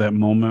waiting for that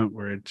moment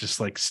where it just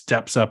like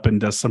steps up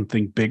and does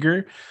something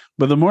bigger.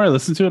 But the more I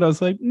listened to it, I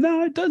was like,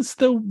 no, it does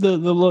still the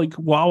like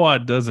wah-wah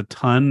does a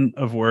ton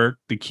of work.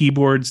 The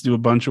keyboards do a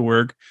bunch of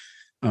work.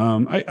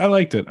 I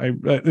liked it.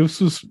 This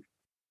was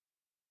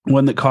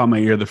one that caught my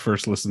ear the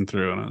first listen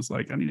through, and I was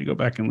like, I need to go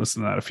back and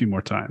listen to that a few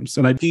more times.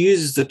 And he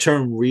uses the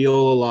term real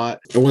a lot.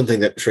 And one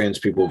thing that trans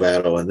people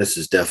battle, and this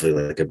is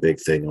definitely like a big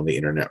thing on the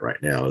internet right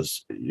now,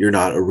 is you're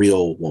not a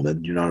real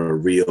woman. You're not a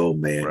real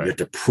man. Right. You have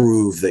to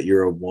prove that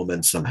you're a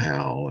woman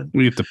somehow. And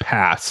we have to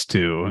pass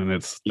too. And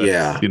it's, you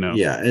know,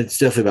 it's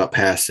definitely about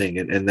passing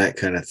and that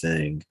kind of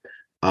thing.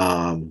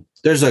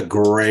 There's a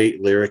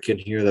great lyric in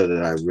here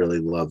that I really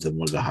loved and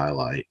wanted to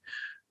highlight.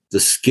 The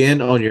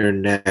skin on your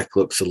neck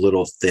looks a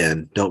little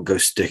thin. Don't go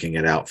sticking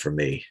it out for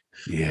me.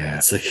 Yeah.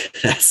 It's like,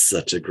 that's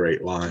such a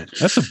great line.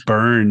 That's a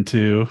burn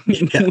too.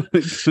 Yeah.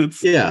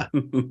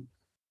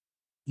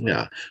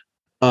 Yeah.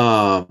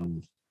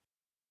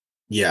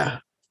 Yeah.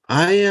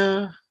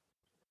 Yeah.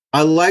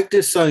 I like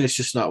this song. It's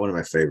just not one of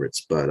my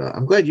favorites, but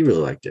I'm glad you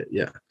really liked it.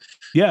 Yeah.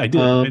 Yeah, I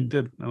did. I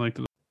did. I liked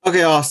it.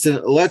 Okay,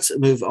 Austin, let's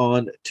move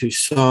on to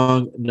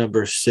song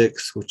number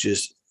 6, which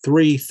is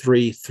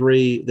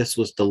 333. This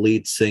was the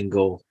lead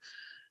single.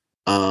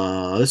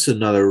 This is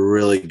another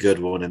really good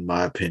one, in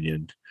my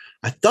opinion.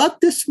 I thought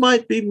this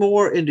might be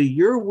more into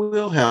your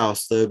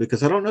wheelhouse, though,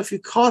 because I don't know if you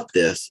caught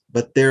this,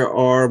 but there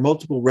are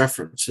multiple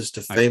references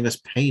to famous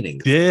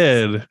paintings.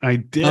 I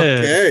did.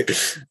 Okay.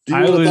 Do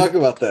you want to talk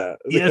about that?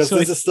 Because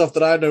this is stuff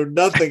that I know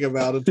nothing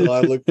about until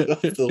I looked up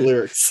the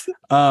lyrics.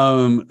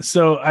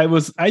 So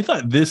I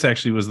thought this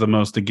actually was the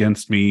most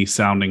against me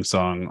sounding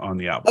song on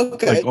the album.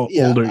 Okay.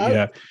 Older,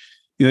 yeah.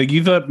 Like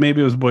you thought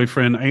maybe it was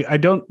Boyfriend. I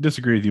don't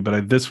disagree with you,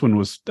 but this one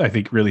was, I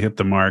think, really hit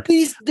the mark.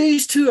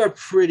 These two are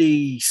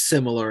pretty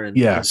similar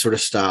in sort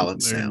of style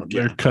and sound.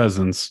 They're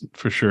cousins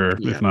for sure,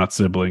 if not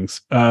siblings.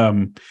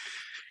 I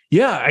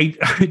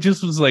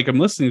just was like, I'm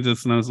listening to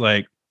this and I was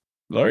like,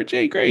 Laura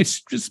J.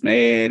 Grace just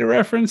made a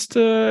reference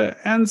to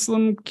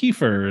Anselm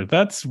Kiefer.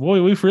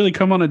 We've really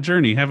come on a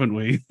journey, haven't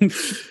we?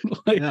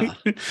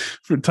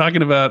 For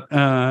talking about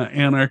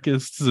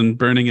anarchists and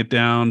burning it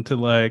down to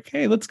like,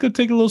 hey, let's go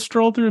take a little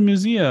stroll through a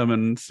museum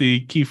and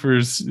see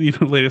Kiefer's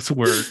latest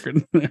work.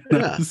 And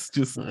that's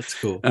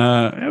cool.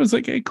 I was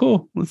like, hey,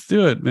 cool, let's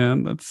do it,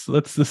 man.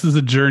 This is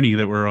a journey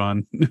that we're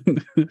on.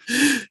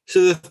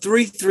 So the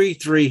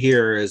 333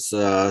 here is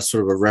sort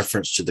of a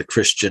reference to the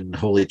Christian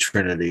Holy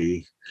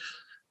Trinity.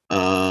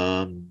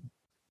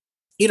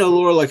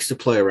 Laura likes to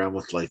play around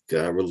with like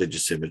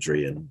religious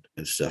imagery and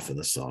stuff in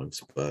the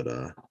songs, but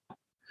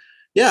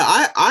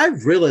I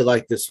really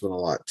like this one a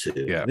lot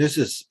too. Yeah,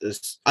 this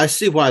I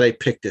see why they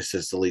picked this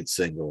as the lead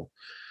single.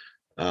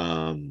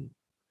 And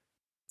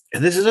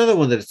there's another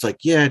one that it's like,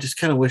 I just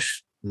kind of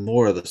wish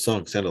more of the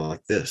song sounded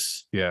like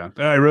this. Yeah,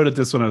 I wrote it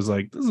this one. I was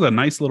like, this is a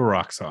nice little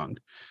rock song.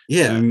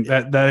 Yeah, and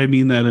that I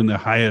mean that in the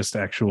highest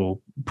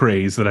actual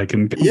praise that I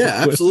can.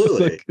 Yeah,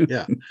 absolutely.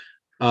 Yeah.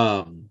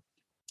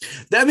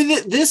 I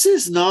mean, this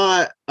is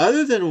not,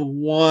 other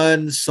than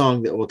one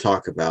song that we'll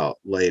talk about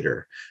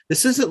later,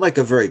 this isn't like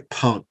a very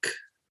punk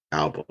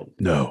album.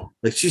 No.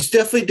 Like she's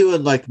definitely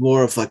doing like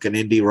more of like an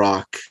indie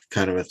rock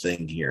kind of a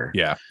thing here.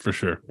 Yeah, for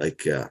sure.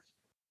 Like,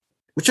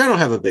 which I don't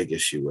have a big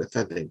issue with.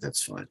 I think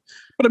that's fine.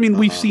 But I mean,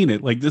 we've seen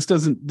it. Like this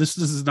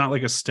is not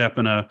like a step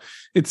in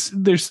it's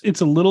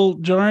a little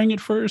jarring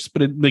at first,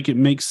 but it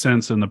makes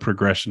sense in the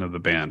progression of the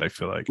band, I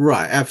feel like.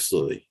 Right.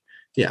 Absolutely.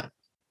 Yeah.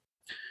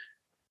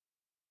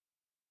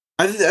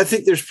 I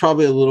think there's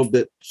probably a little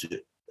bit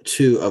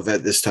too of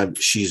at this time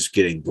she's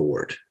getting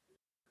bored.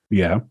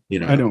 Yeah,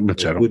 I don't.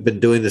 We've been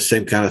doing the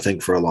same kind of thing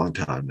for a long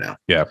time now.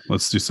 Yeah,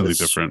 let's do something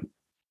different.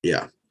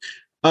 Yeah.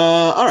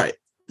 All right.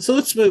 So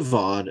let's move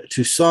on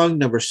to song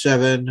number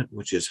 7,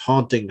 which is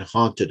 "Haunting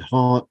Haunted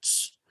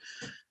Haunts."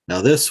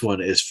 Now this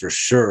one is for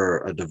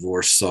sure a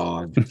divorce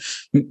song.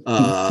 This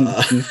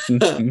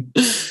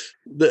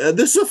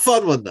is a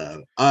fun one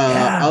though.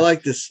 I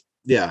like this.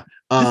 Yeah.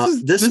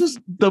 This is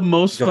the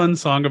most fun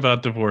song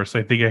about divorce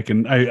I think I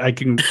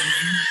can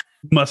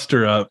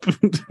muster up.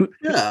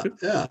 Yeah.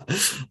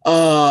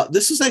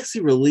 This was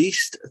actually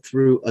released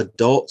through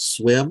Adult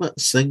Swim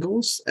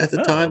singles at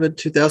the time in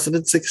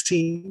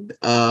 2016.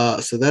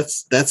 So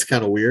that's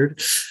kind of weird.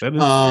 That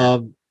is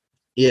weird.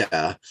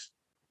 Yeah.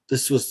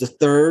 This was the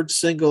 3rd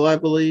single, I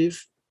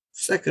believe,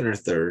 2nd or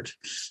 3rd.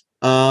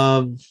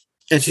 And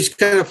she's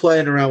kind of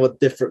playing around with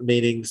different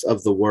meanings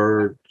of the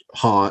word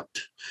haunt.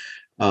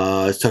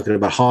 It's talking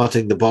about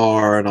haunting the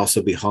bar and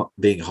also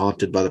being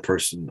haunted by the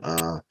person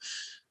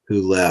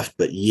who left.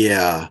 But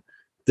yeah,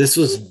 this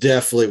was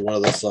definitely one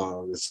of the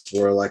songs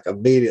where like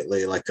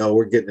immediately like, oh,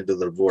 we're getting into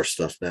the divorce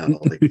stuff now.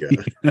 Like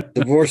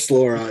divorce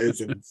Laura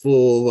is in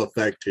full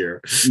effect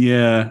here.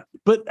 Yeah,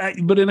 but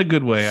in a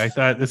good way. I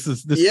thought this.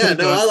 Yeah,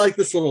 no, I like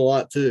this one a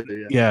lot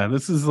too. Yeah,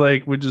 this is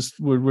like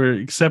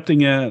we're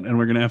accepting it and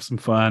we're gonna have some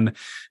fun.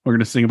 We're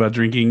gonna sing about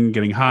drinking,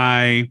 getting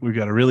high. We've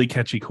got a really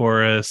catchy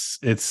chorus.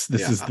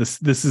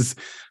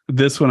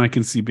 This one I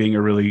can see being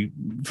a really,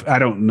 I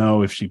don't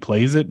know if she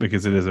plays it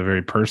because it is a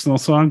very personal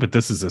song, but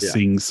this is a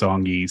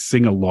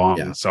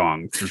sing-along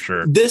song for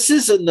sure. This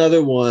is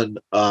another one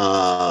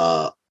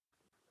of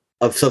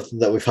something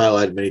that we've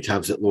highlighted many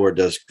times that Laura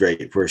does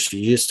great, where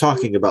she is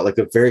talking about like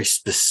a very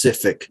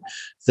specific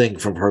thing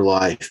from her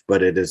life,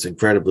 but it is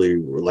incredibly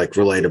like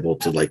relatable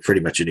to like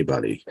pretty much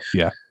anybody.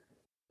 Yeah.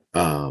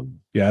 I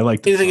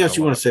like anything else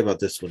you want to say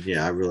about this one?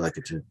 Yeah, I really like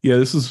it too. Yeah,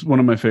 this is one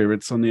of my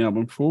favorites on the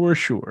album for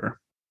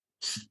sure.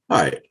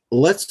 All right,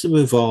 let's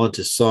move on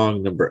to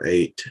song number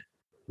 8,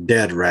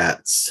 Dead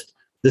Rats.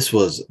 This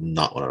was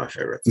not one of my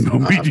favorites. No,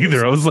 me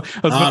neither. I was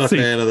about to say,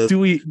 fan of this. do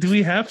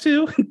we have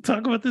to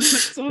talk about this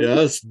next song? Yeah, I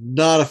was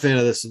not a fan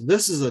of this one.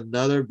 This is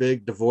another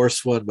big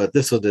divorce one, but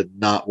this one did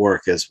not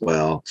work as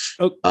well.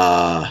 Oh,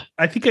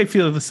 I think I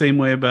feel the same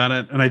way about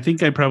it, and I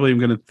think I probably am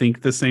going to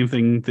think the same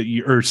thing that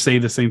you, or say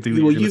the same thing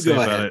that you're going to say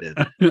about it.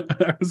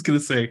 I was going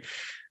to say,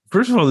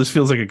 first of all, this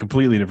feels like a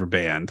completely different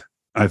band.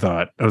 I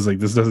was like,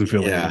 this doesn't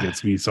feel like a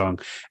Gets Me song,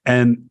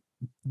 and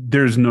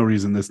there's no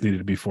reason this needed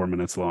to be 4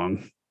 minutes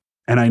long.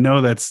 And I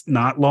know that's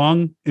not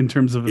long in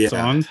terms of a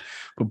song,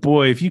 but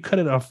boy, if you cut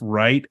it off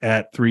right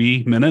at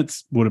 3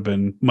 minutes, would have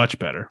been much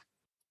better.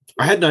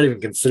 I had not even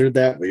considered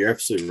that, but you're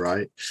absolutely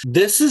right.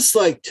 This is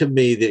like, to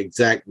me, the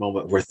exact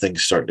moment where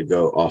things start to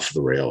go off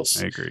the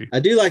rails. I agree. I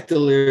do like the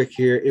lyric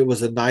here. It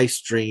was a nice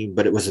dream,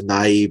 but it was a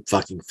naive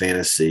fucking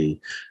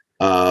fantasy.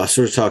 Sort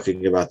of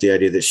talking about the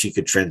idea that she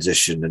could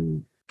transition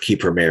and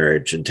keep her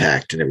marriage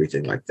intact and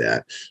everything like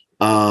that.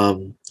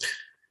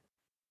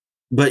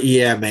 But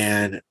yeah,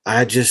 man,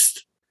 I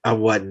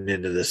wasn't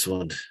into this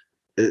one.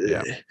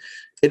 Yeah.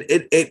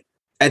 It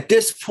at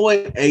this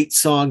point, 8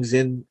 songs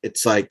in,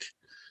 it's like,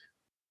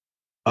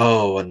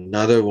 oh,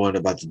 another one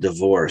about the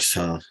divorce,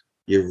 huh?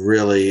 You're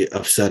really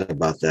upset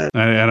about that.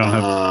 I don't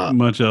have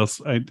much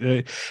else. It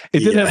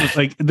did have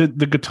like the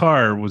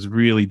guitar was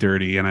really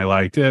dirty and I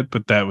liked it,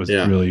 but that was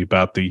really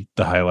about the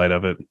highlight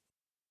of it.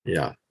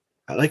 Yeah.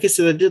 Like I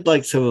said, I did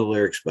like some of the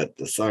lyrics, but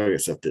the song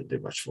itself didn't do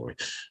much for me.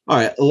 All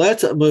right,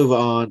 let's move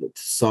on to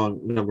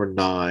song number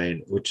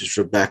 9, which is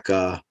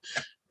Rebecca.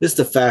 This is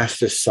the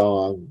fastest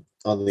song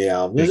on the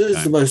album. This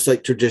is the most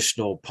like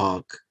traditional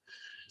punk.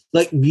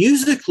 Like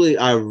musically,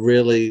 I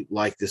really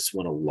like this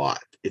one a lot.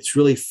 It's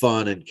really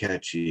fun and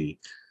catchy.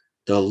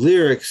 The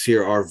lyrics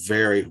here are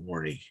very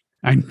horny.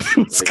 I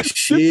knew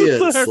she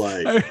is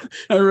like.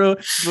 I wrote,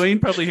 Dwayne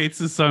probably hates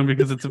this song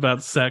because it's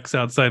about sex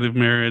outside of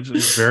marriage.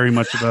 It's very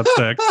much about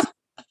sex.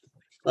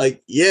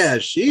 Like, yeah,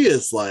 she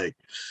is like,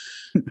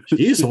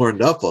 she's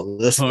horned up on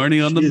this.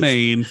 Horny on the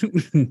main.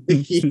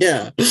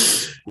 Yeah.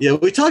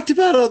 We talked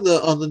about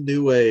on the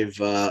New Wave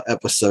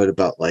episode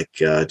about like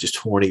just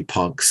horny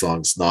punk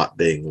songs not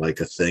being like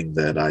a thing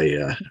that I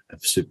am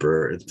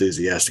super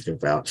enthusiastic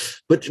about.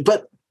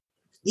 But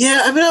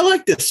yeah, I mean, I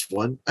like this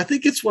one. I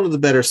think it's one of the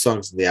better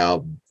songs in the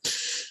album.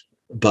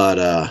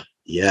 But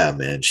yeah,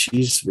 man,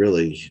 she's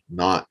really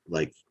not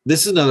like.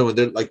 This is another one.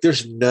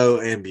 There's no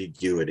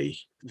ambiguity.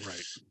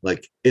 Right.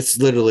 Like it's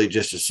literally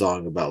just a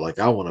song about like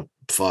I want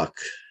to fuck.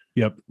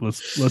 Yep.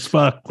 Let's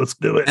fuck. Let's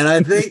do it. And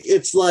I think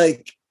it's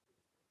like,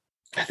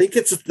 I think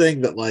it's a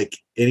thing that like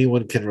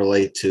anyone can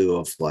relate to.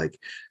 Of like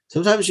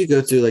sometimes you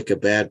go through like a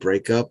bad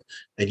breakup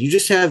and you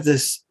just have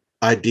this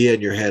idea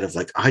in your head of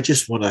like I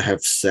just want to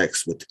have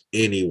sex with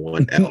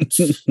anyone else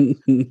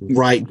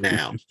right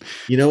now.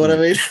 You know what I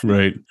mean?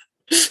 Right.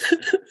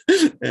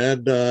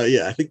 And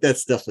yeah, I think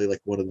that's definitely like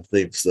one of the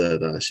themes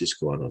that she's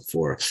going on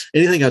for.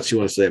 Anything else you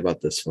want to say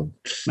about this one?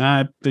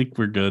 I think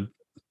we're good.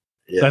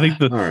 Yeah, I think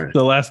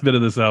the last bit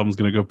of this album is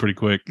going to go pretty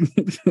quick.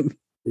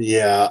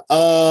 Yeah.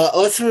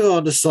 Let's move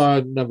on to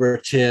song number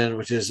 10,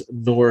 which is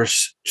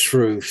Norse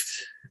Truth.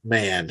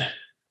 Man,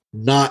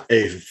 not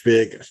a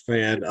big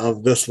fan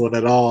of this one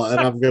at all, and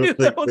I'm going to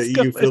think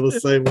that you feel the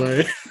same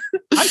way.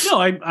 I know.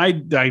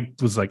 I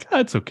was like,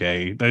 it's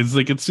okay. It's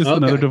just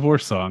another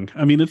divorce song.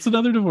 I mean, it's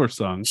another divorce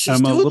song.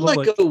 She's doing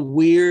like a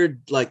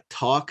weird like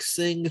talk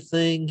sing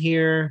thing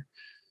here.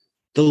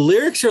 The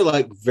lyrics are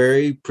like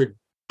very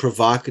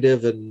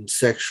provocative and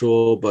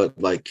sexual, but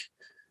like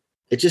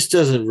it just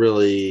doesn't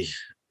really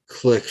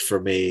click for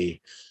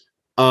me.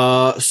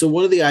 So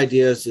one of the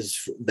ideas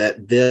is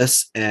that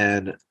this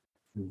and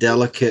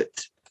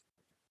Delicate,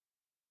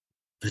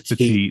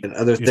 Petite and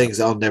other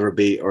things I'll never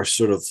be are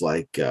sort of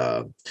like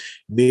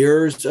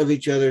mirrors of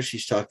each other.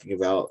 She's talking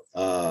about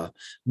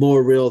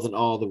more real than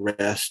all the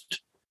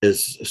rest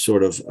is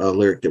sort of a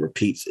lyric that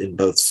repeats in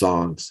both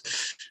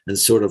songs, and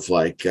sort of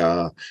like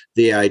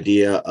the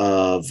idea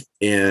of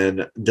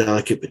in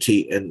Delicate,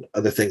 Petite and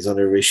other things on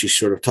her, she's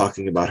sort of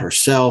talking about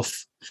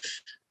herself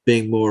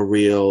being more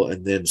real,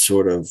 and then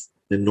sort of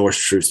in Norse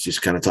Truth she's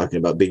kind of talking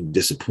about being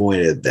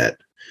disappointed that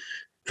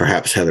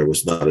perhaps Heather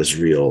was not as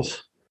real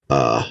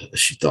as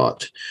she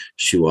thought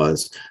she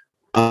was.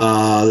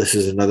 This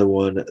is another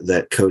one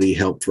that Cody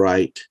helped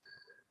write.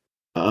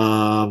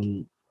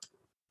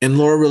 And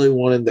Laura really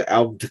wanted the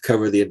album to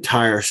cover the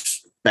entire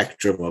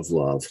spectrum of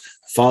love.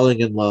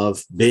 Falling in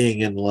love, being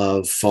in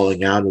love,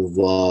 falling out of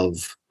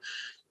love.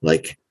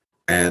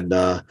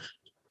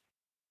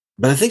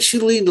 But I think she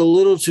leaned a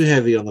little too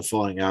heavy on the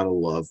falling out of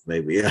love,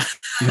 maybe.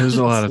 There's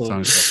a lot of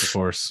songs about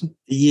divorce.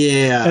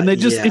 Yeah. And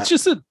it's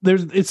just that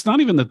it's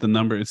not even that the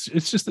number,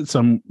 it's just that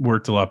some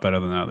worked a lot better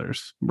than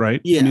others,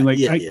 right? Yeah. I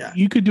mean,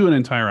 you could do an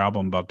entire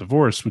album about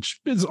divorce, which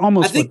is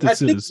almost what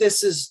this is. I think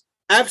this is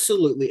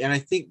absolutely. And I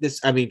think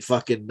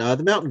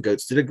the Mountain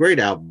Goats did a great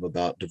album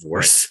about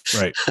divorce.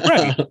 Right.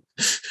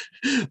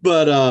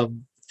 But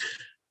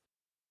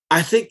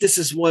I think this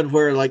is one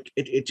where like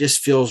it just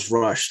feels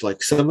rushed.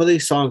 Like some of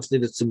these songs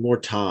needed some more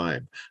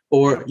time.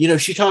 Or,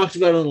 she talked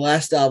about on the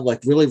last album,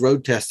 like really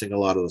road testing a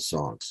lot of the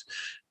songs.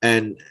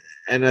 and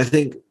I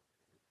think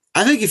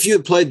if you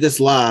had played this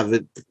live,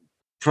 it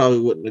probably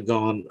wouldn't have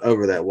gone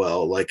over that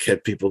well. Like,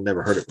 had people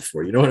never heard it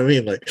before, you know what I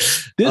mean? Like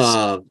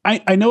this,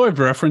 I know I've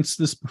referenced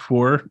this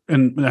before,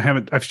 and I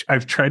haven't.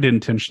 I've tried to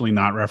intentionally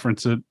not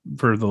reference it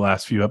for the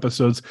last few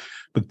episodes,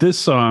 but this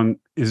song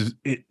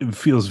it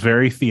feels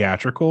very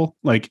theatrical.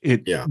 Like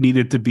it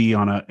needed to be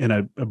on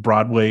a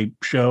Broadway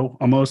show,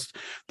 almost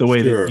the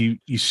way that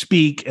you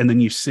speak and then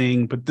you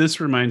sing. But this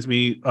reminds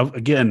me of,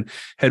 again,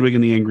 Hedwig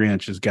and the Angry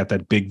Inch has got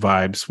that big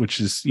vibes, which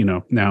is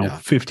now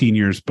 15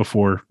 years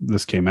before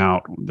this came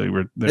out.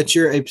 That's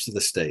your Apes of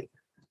the State.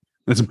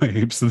 That's my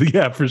Apes.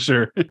 Yeah, for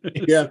sure.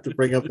 You have to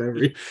bring up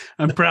every.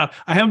 I'm proud.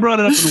 I haven't brought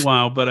it up in a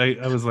while, but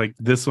I was like,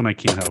 this one I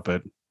can't help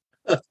it.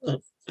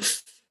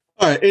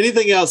 All right.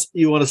 Anything else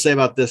you want to say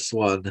about this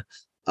one?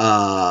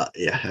 I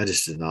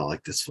just did not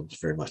like this one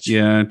very much.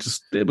 Yeah,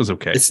 it was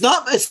okay. It's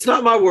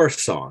not my worst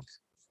song.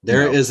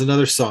 There is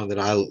another song that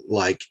I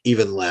like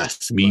even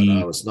less. Me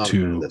but I was not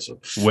too. This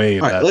one. Way.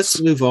 All right,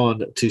 let's move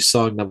on to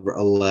song number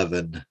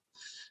 11,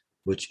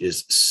 which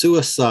is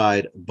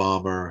 "Suicide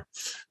Bomber."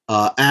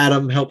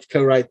 Adam helped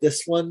co-write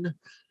this one.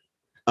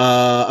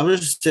 I'm going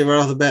to say right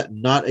off the bat,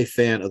 not a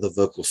fan of the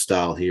vocal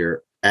style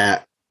here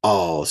at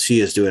all. She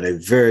is doing a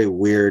very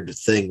weird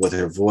thing with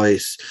her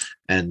voice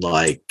and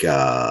like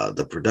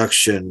the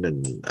production,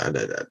 and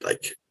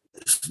like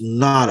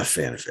not a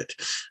fan of it.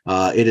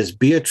 It is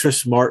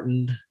Beatrice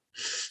Martin,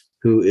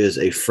 who is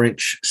a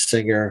French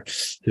singer,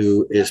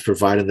 who is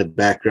providing the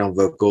background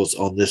vocals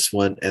on this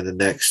one and the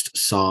next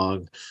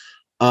song.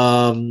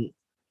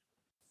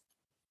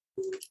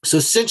 So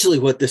essentially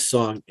what this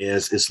song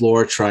is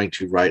Laura trying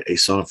to write a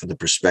song from the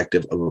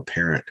perspective of a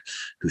parent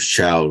whose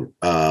child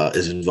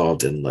is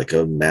involved in like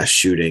a mass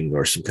shooting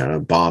or some kind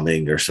of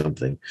bombing or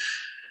something.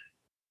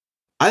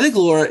 I think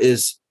Laura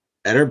is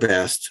at her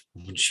best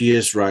when she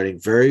is writing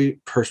very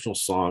personal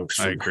songs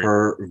from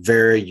her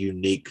very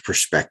unique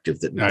perspective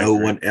that no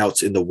one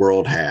else in the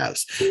world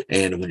has.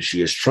 And when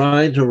she is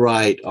trying to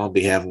write on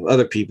behalf of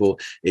other people,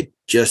 it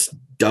just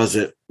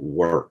doesn't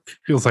work.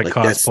 Feels like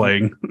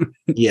cosplaying.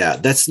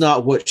 That's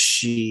not what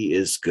she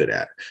is good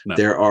at. No.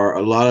 There are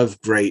a lot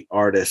of great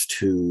artists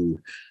who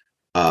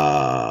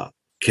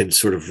can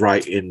sort of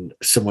write in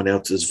someone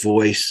else's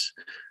voice,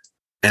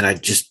 and I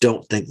just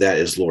don't think that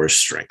is Laura's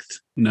strength.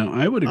 No,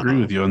 I would agree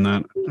with you on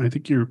that. I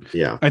think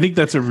I think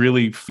that's a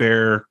really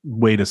fair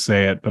way to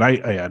say it, but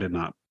I did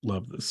not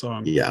love this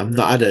song. Yeah,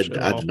 I did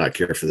not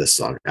care for this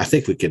song. I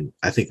think we can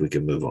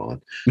move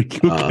on.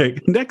 Okay,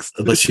 next.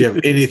 Unless you have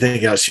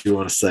anything else you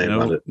want to say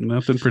about it.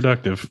 Nothing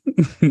productive.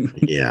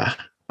 Yeah.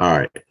 All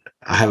right.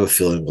 I have a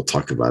feeling we'll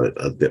talk about it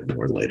a bit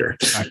more later.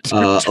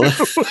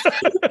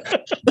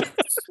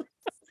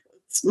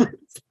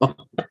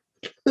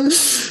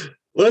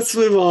 Let's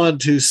move on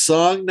to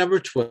song number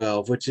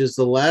 12, which is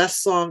the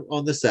last song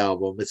on this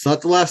album. It's not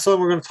the last song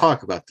we're going to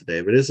talk about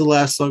today, but it is the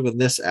last song on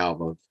this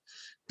album,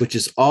 which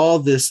is All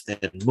This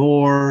and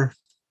More.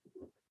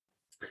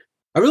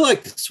 I really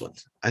like this one.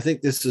 I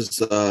think this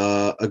is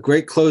a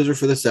great closer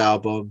for this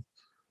album.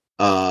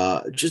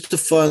 Just a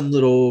fun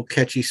little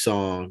catchy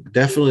song.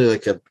 Definitely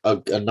like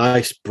a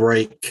nice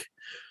break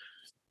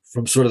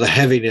from sort of the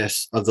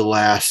heaviness of the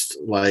last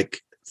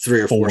like 3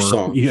 or 4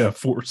 songs. Yeah,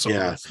 4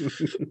 songs.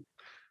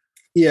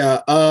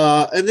 Yeah.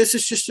 And this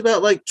is just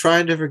about like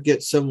trying to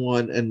forget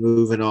someone and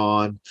moving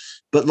on.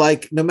 But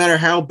like no matter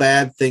how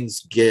bad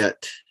things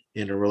get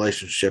in a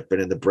relationship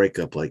and in the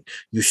breakup, like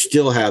you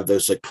still have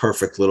those like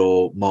perfect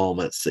little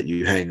moments that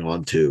you hang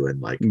on to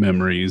and like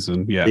memories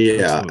and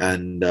absolutely.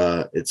 And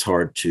it's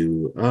hard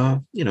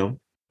to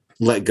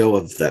let go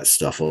of that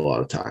stuff a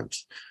lot of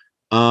times.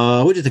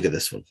 What do you think of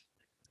this one?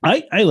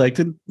 I liked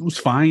it. It was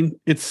fine.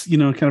 It's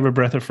kind of a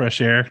breath of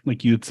fresh air,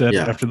 like you had said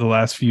after the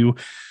last few.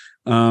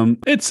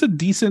 It's a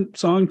decent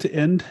song to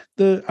end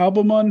the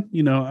album on.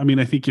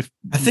 I think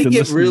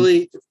it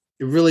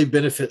really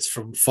benefits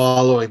from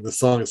following the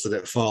songs that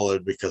it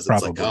followed, because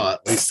it's like, at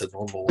least a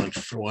normal one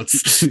for once.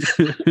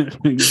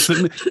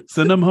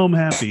 Send them home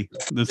happy.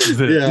 This is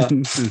it. Yeah.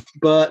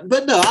 But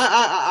no,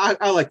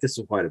 I like this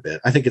one quite a bit.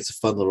 I think it's a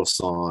fun little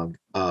song.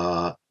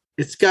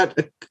 It's got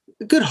a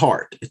good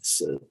heart.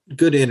 It's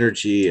good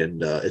energy,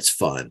 and it's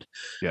fun.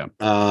 Yeah.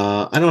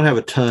 I don't have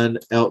a ton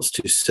else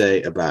to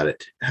say about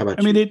it. How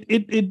about you?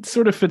 It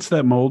sort of fits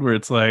that mold where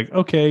it's like,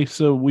 okay,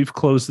 so we've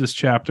closed this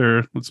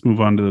chapter. Let's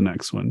move on to the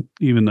next one,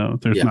 even though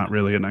there's not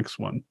really a next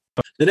one.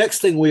 The next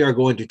thing we are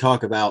going to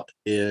talk about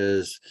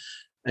is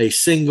a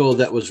single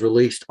that was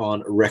released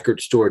on Record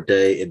Store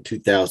Day in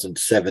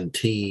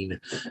 2017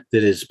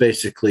 that is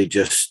basically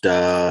just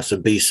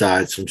some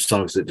B-sides from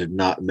songs that did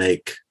not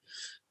make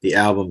the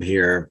album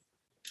here.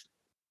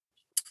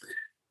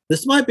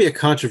 This might be a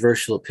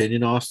controversial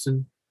opinion,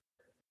 Austin,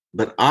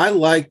 but I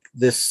like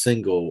this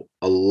single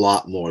a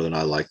lot more than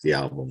I like the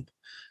album.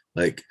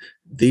 Like,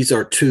 these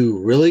are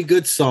 2 really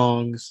good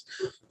songs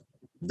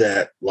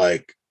that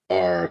like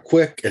are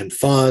quick and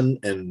fun,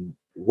 and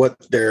what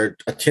they're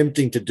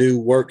attempting to do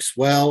works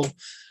well.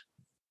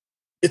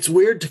 it's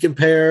weird to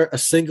compare a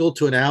single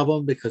to an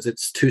album because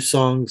it's 2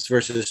 songs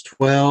versus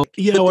 12.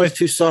 Yeah, Put these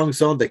 2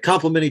 songs on, they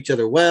complement each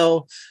other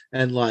well,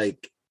 and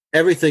like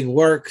everything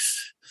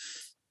works.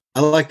 I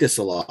like this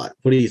a lot.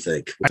 What do you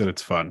think? That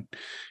it's fun.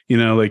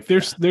 Like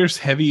there's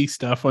heavy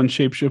stuff on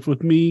Shapeshift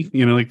with me.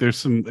 Like there's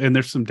some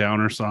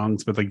downer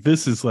songs, but like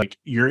this is like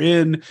you're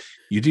in,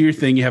 you do your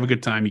thing, you have a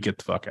good time, you get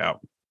the fuck out.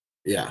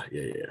 Yeah.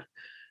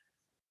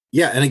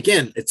 And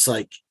again, it's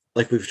like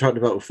we've talked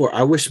about before.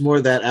 I wish more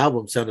of that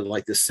album sounded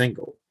like this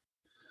single.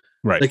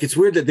 Right. Like it's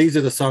weird that these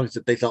are the songs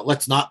that they thought,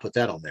 let's not put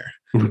that on there.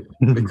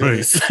 Because Right.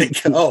 It's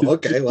like, oh,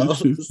 okay, well,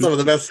 some of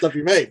the best stuff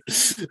you made.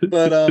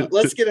 But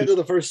let's get into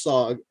the first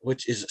song,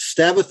 which is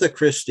Stabitha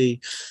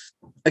Christie.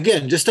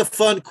 Again, just a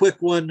fun,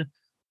 quick one.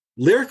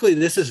 Lyrically,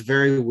 this is a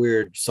very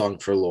weird song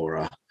for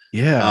Laura.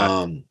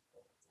 Yeah.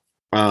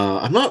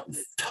 I'm not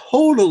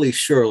totally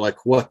sure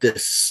like what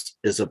this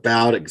is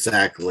about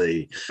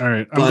exactly. All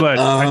right. I'm glad.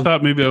 I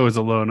thought maybe I was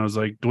alone. I was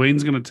like,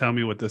 Dwayne's going to tell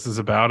me what this is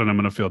about and I'm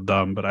going to feel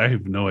dumb, but I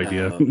have no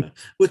idea.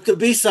 With the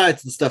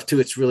B-sides and stuff too,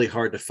 it's really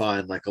hard to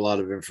find like a lot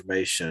of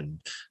information.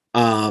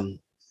 And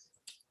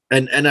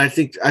I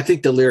think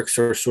the lyrics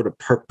are sort of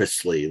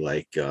purposely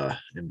like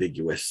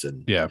ambiguous,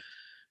 and yeah,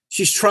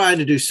 she's trying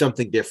to do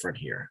something different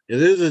here.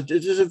 It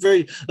is a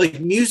very like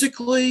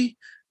musically,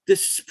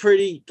 this is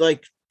pretty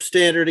like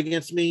standard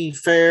against me,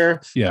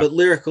 fair. Yeah. But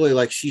lyrically,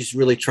 like she's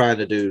really trying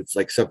to do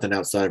like something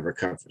outside of her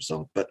comfort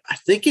zone. But I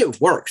think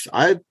it works.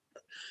 I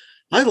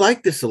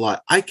like this a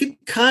lot. I can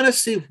kind of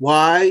see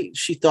why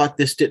she thought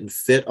this didn't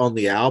fit on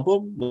the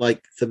album.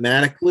 Like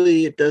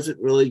thematically, it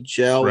doesn't really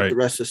gel with the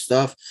rest of the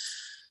stuff.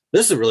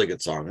 This is a really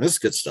good song. This is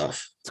good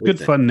stuff. It's a good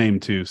fun name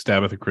too,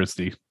 Stabitha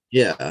Christie.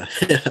 Yeah.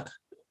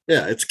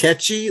 Yeah. It's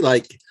catchy.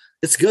 Like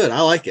it's good.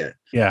 I like it.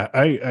 Yeah,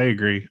 I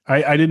agree.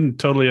 I didn't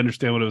totally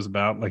understand what it was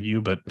about like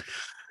you, but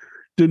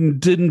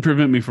didn't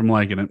prevent me from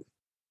liking it.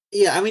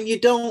 Yeah,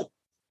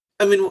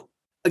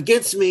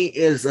 Against Me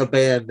is a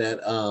band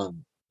that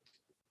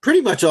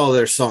pretty much all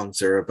their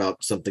songs are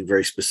about something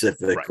very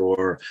specific,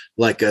 or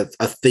like a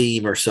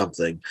theme or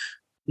something.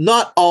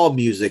 Not all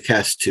music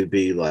has to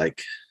be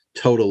like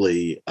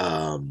totally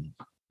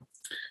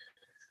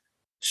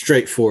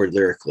straightforward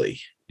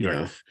lyrically.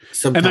 And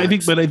I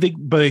think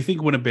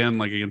when a band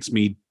like Against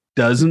Me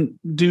doesn't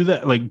do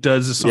that, like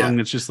does a song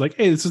that's just like,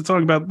 hey, it's a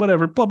song about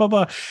whatever, blah blah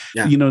blah.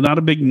 Yeah.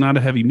 Not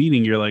a heavy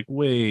meaning. You're like,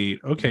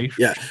 wait, okay.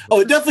 Yeah. Oh,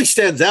 it definitely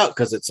stands out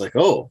because it's like,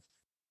 oh,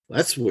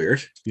 that's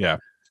weird. Yeah.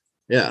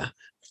 Yeah.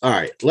 All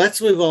right.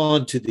 Let's move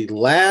on to the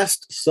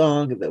last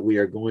song that we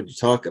are going to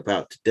talk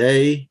about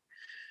today.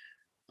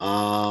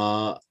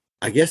 I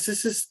guess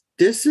this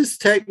is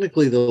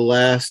technically the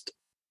last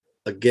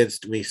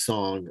Against Me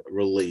song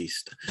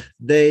released.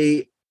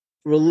 They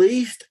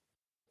released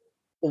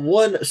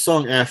one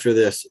song after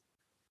this,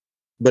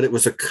 but it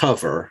was a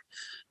cover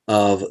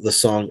of the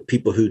song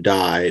People Who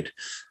Died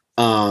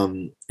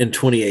in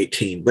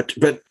 2018.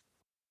 But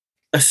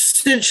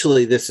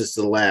essentially this is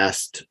the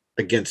last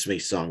Against Me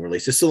song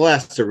release. It's the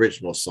last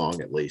original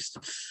song, at least.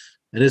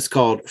 And it's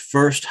called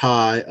First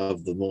High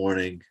of the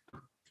Morning.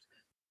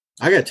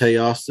 I gotta tell you,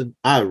 Austin,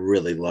 I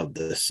really love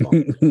this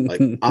song.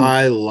 Like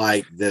I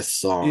like this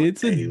song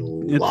a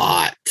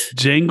lot.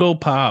 Jangle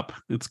pop.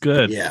 It's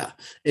good. Yeah.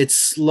 It's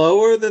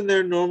slower than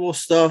their normal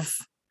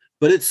stuff,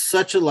 but it's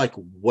such a like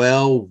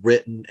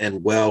well-written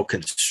and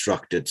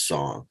well-constructed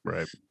song.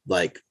 Right.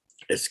 Like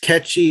it's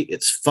catchy,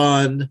 it's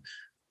fun.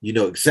 You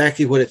know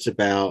exactly what it's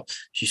about.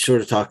 She's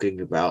sort of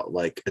talking about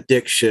like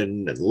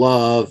addiction and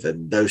love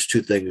and those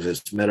two things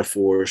as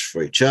metaphors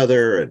for each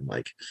other. And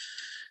like,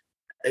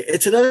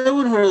 it's another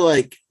one where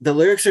like the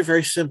lyrics are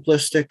very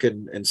simplistic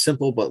and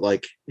simple, but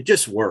like it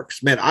just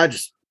works. Man,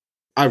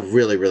 I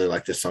really, really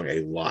like this song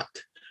a lot.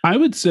 I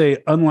would say,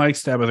 unlike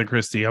Stabitha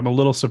Christie, I'm a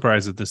little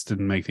surprised that this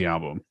didn't make the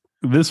album.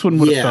 This one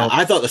would have felt...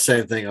 I thought the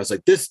same thing. I was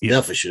like, this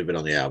definitely should have been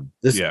on the album.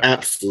 This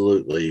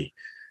absolutely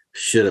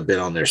should have been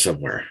on there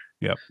somewhere.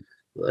 Yep.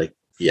 Like,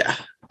 yeah,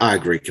 I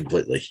agree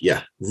completely.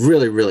 Yeah,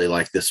 really, really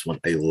like this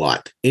one a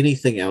lot.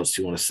 Anything else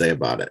you want to say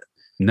about it?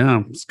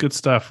 No, it's good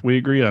stuff. We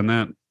agree on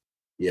that.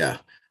 Yeah.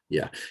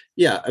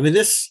 I mean,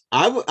 this,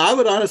 I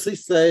would honestly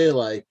say,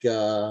 like, if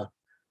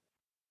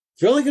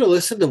you're only going to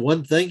listen to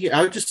one thing here,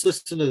 I would just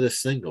listen to this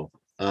single.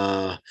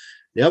 The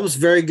album's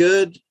very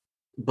good,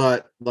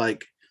 but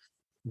like,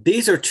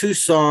 these are two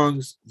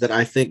songs that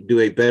I think do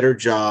a better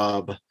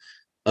job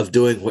of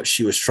doing what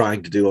she was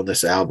trying to do on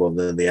this album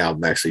than the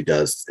album actually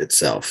does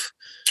itself.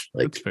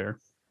 Like, that's fair.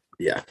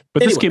 Yeah.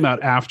 But anyway, this came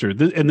out after,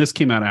 and this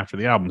came out after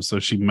the album, so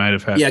she might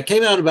have had... Yeah, it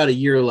came out about a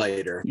year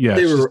later. Yeah.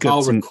 They were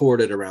all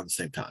recorded around the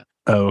same time.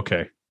 Oh,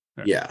 okay.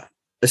 Right. Yeah.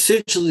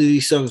 Essentially,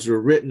 these songs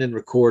were written and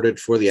recorded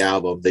for the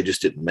album. They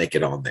just didn't make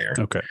it on there.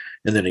 Okay.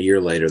 And then a year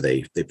later,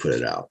 they put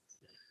it out.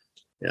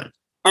 Yeah.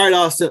 All right,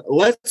 Austin,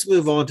 let's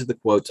move on to the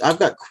quotes. I've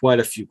got quite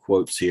a few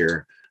quotes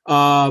here.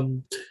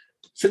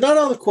 So not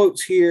all the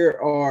quotes here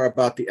are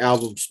about the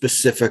album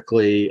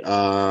specifically.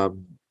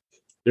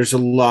 There's a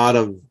lot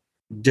of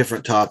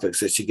different topics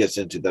that she gets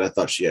into that I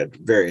thought she had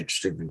very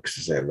interesting things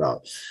to say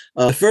about.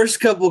 The first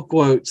couple of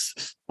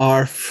quotes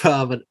are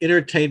from an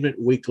Entertainment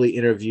Weekly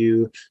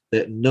interview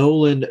that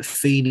Nolan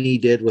Feeney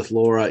did with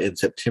Laura in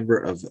September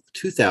of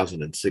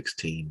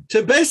 2016.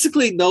 So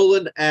basically,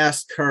 Nolan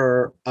asked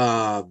her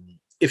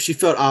if she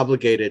felt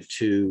obligated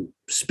to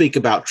speak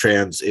about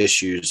trans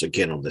issues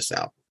again on this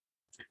album.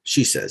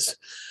 She says,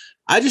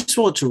 "I just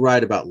want to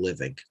write about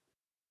living.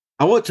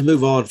 I want to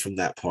move on from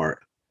that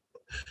part,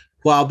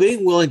 while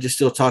being willing to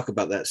still talk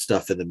about that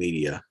stuff in the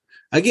media.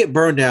 I get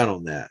burned out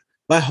on that.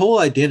 My whole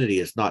identity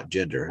is not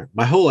gender.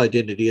 My whole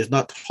identity is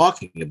not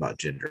talking about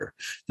gender.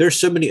 There are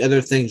so many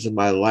other things in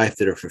my life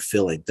that are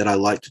fulfilling that I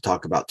like to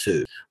talk about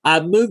too.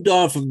 I've moved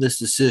on from this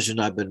decision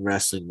I've been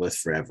wrestling with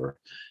forever.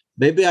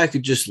 Maybe I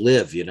could just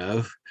live,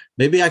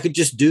 Maybe I could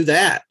just do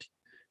that.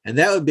 And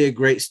that would be a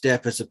great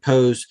step as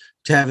opposed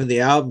to having the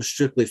album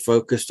strictly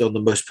focused on the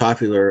most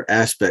popular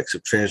aspects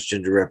of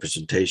transgender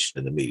representation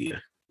in the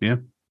media." Yeah.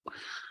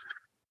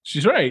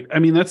 She's right. I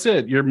mean, that's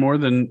it. You're more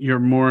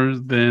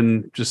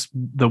than just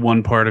the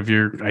one part of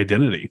your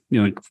identity,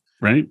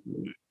 right?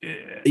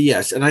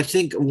 Yes. And I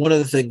think one of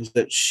the things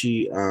that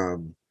she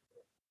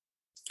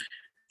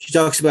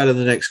talks about in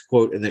the next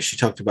quote, and that she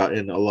talked about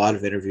in a lot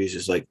of interviews,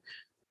 is like,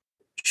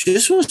 she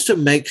just wants to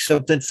make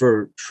something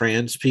for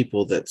trans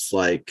people that's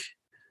like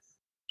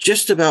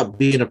just about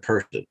being a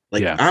person.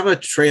 Like, yeah. I'm a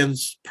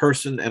trans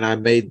person and I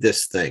made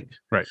this thing.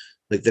 Right.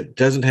 Like, that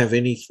doesn't have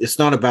it's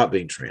not about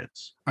being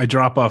trans. I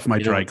drop off my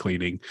dry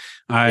cleaning.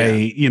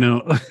 I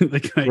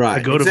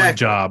go to my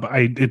job.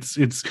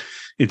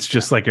 It's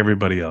just like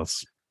everybody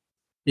else.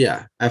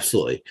 Yeah,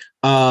 absolutely.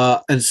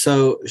 And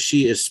so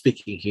she is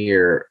speaking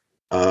here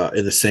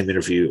in the same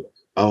interview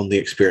on the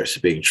experience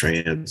of being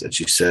trans. And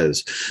she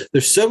says,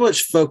 "There's so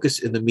much focus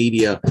in the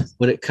media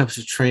when it comes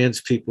to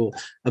trans people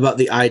about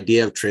the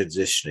idea of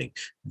transitioning.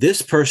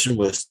 This person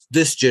was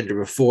this gender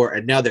before,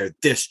 and now they're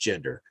this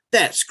gender.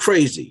 That's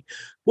crazy.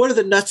 What are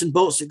the nuts and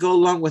bolts that go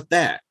along with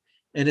that?"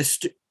 And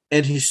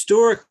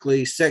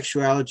historically,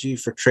 sexuality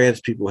for trans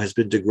people has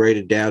been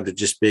degraded down to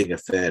just being a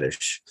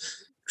fetish.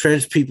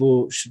 Trans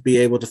people should be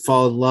able to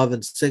fall in love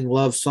and sing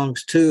love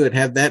songs too, and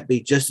have that be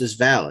just as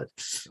valid.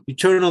 You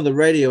turn on the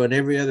radio and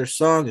every other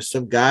song is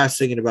some guy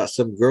singing about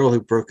some girl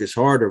who broke his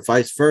heart, or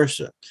vice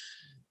versa.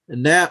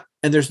 And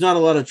there's not a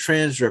lot of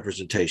trans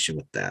representation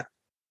with that.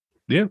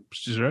 Yeah,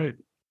 she's right.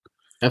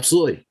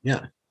 Absolutely.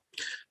 Yeah.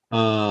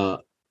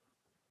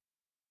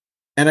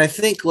 And I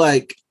think,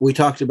 like we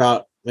talked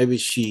about, maybe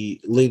she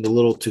leaned a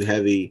little too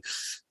heavy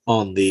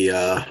on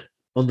the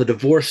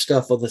divorce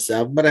stuff on this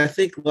album. But I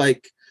think,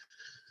 like,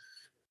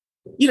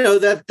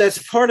 that's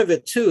part of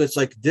it too. It's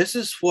like, this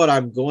is what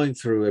I'm going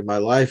through in my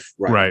life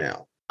right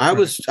now. I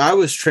was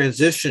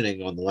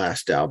transitioning on the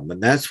last album,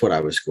 and that's what I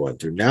was going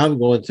through. Now I'm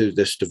going through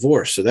this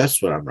divorce, so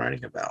that's what I'm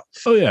writing about.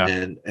 Oh yeah,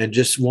 and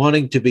just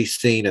wanting to be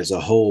seen as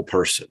a whole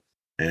person.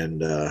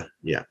 And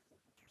yeah.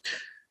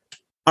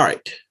 All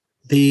right.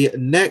 The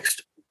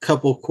next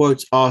couple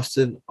quotes,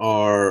 Austin,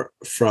 are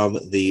from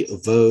the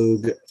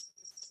Vogue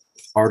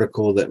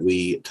article that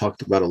we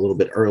talked about a little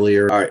bit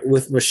earlier. All right,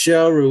 with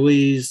Michelle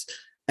Ruiz.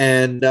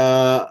 And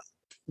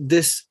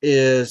this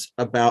is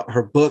about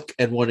her book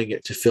and wanting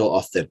it to feel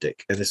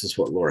authentic. And this is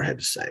what Laura had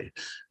to say.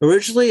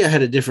 "Originally, I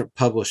had a different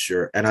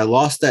publisher, and I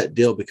lost that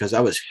deal because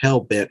I was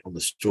hell-bent on the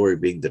story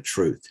being the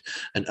truth.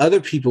 And other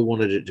people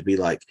wanted it to be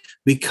like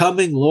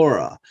Becoming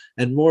Laura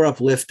and more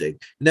uplifting.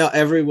 Now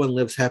everyone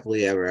lives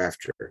happily ever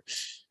after.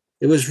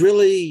 It was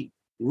really,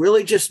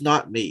 really just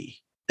not me.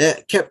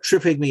 It kept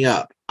tripping me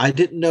up. I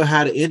didn't know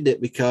how to end it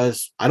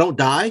because I don't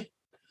die.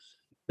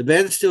 The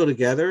band's still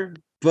together.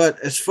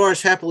 But as far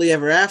as happily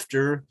ever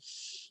after,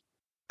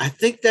 I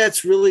think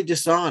that's really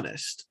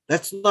dishonest.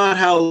 That's not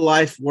how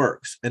life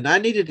works. And I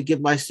needed to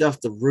give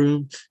myself the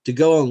room to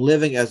go on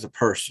living as a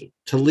person,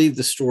 to leave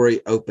the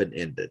story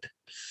open-ended."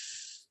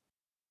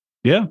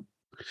 Yeah.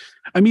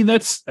 I mean,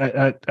 I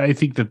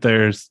think that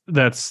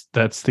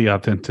that's the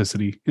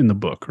authenticity in the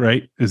book,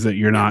 right? Is that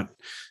you're not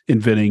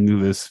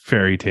inventing this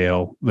fairy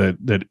tale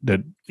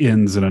that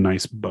ends in a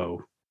nice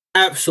bow.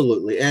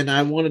 Absolutely. And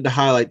I wanted to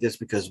highlight this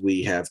because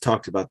we have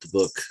talked about the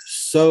book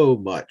so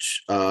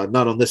much,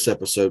 not on this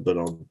episode, but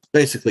on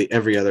basically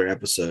every other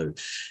episode.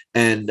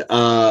 And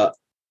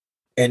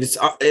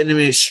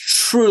it's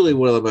truly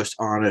one of the most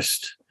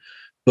honest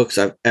books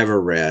I've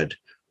ever read.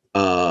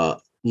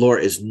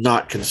 Laura is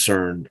not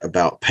concerned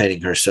about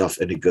painting herself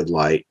in a good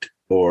light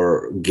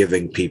or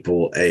giving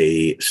people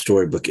a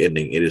storybook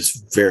ending. It is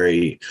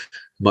very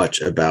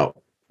much about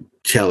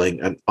telling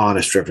an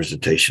honest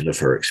representation of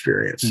her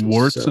experience.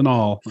 Warts and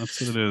all.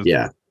 That's what it is.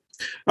 Yeah.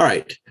 All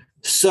right.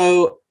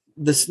 So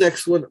this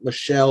next one,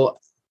 Michelle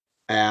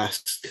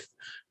asked,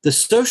 "The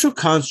social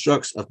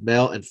constructs of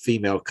male and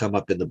female come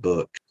up in the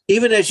book.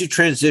 Even as you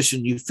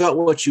transition, you felt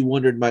what you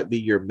wondered might be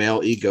your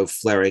male ego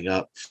flaring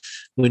up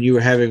when you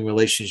were having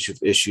relationship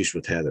issues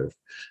with Heather.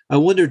 I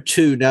wondered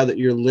too, now that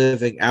you're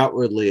living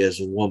outwardly as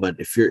a woman,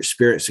 if you're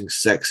experiencing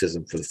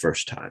sexism for the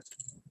first time."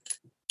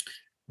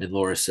 And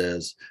Laura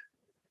says,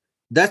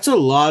 that's a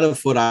lot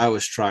of what I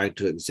was trying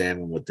to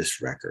examine with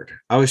this record.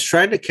 I was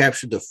trying to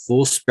capture the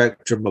full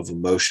spectrum of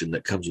emotion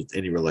that comes with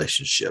any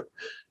relationship.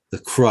 The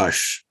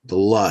crush, the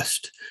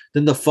lust,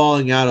 then the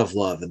falling out of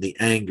love and the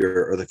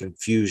anger or the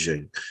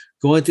confusion.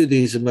 Going through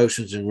these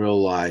emotions in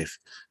real life,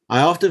 I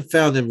often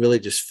found them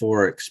really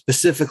dysphoric,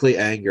 specifically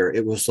anger.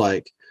 It was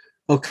like,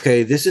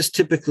 okay, this is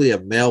typically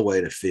a male way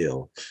to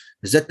feel.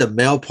 Is that the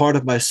male part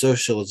of my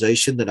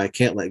socialization that I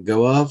can't let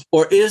go of?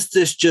 Or is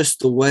this just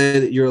the way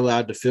that you're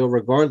allowed to feel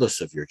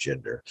regardless of your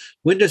gender?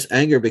 When does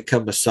anger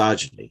become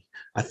misogyny?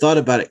 I thought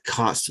about it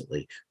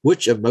constantly.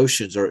 Which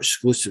emotions are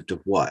exclusive to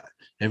what?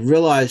 And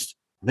realized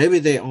maybe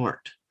they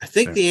aren't. I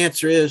think the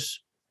answer is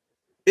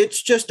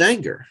it's just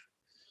anger.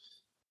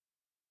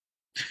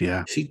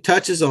 Yeah. She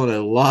touches on a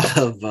lot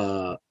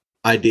of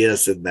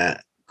ideas in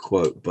that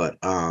quote, but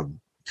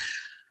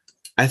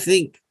I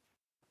think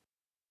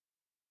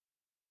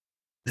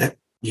that,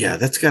 yeah,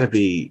 that's got to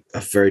be a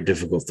very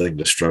difficult thing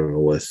to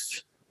struggle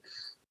with.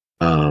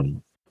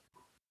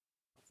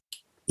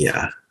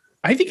 Yeah.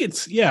 I think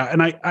it's,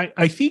 and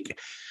I think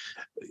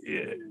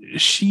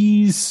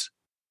she's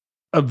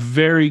a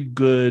very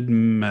good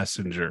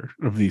messenger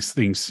of these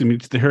things. I mean,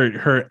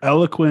 her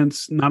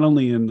eloquence, not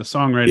only in the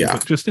songwriting,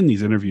 but just in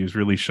these interviews,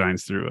 really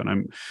shines through.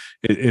 And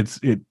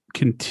it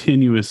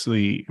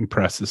continuously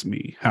impresses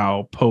me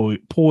how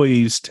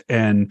poised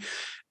and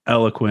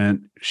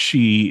eloquent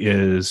she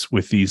is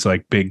with these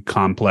like big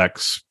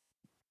complex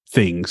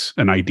things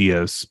and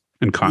ideas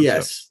and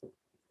concepts. Yes.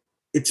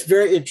 It's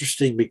very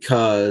interesting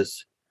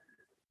because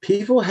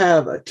people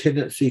have a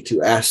tendency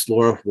to ask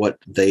Laura what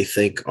they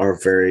think are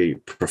very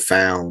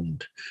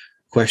profound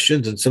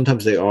questions, and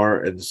sometimes they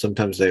are, and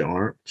sometimes they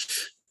aren't.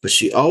 But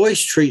she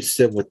always treats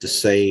them with the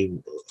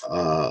same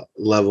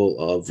level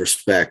of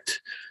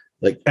respect.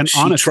 Like, and she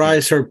honesty.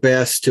 Tries her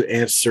best to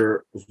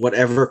answer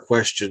whatever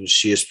questions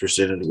she is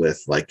presented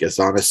with, like as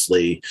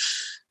honestly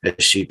as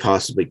she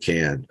possibly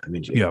can. I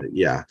mean,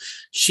 yeah.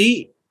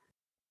 She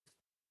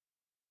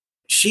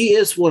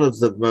is one of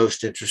the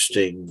most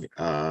interesting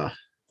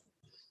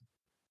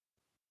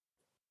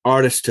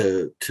artists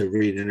to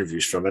read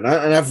interviews from, and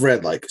I've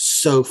read like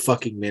so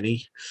fucking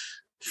many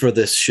for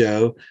this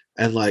show,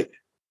 and like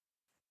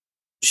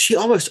she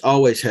almost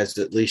always has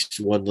at least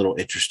one little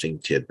interesting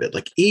tidbit.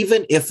 Like,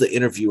 even if the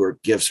interviewer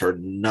gives her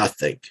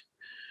nothing,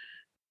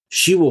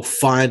 she will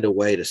find a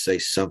way to say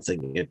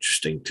something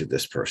interesting to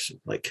this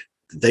person. Like,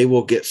 they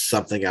will get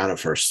something out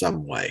of her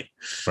some way.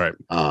 Right.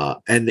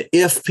 And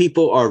if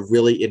people are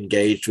really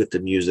engaged with the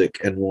music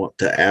and want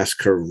to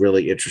ask her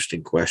really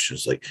interesting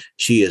questions, like,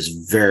 she is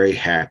very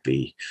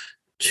happy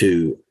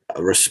to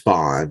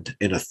respond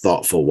in a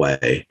thoughtful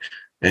way.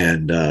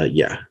 And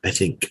I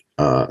think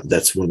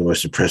that's one of the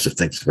most impressive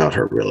things about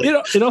her, really.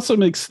 It also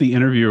makes the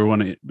interviewer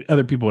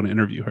other people want to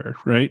interview her,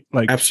 right?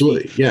 Like,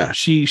 absolutely.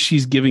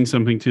 She's giving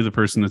something to the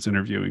person that's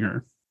interviewing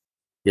her.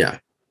 Yeah.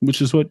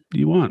 Which is what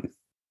you want.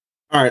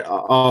 All right,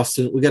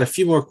 Austin, we got a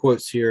few more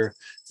quotes here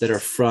that are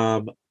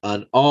from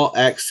an All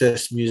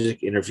Access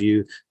Music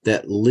interview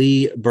that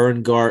Lee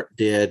Berngart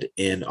did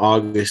in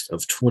August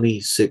of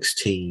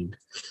 2016.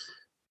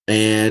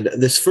 And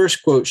this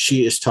first quote,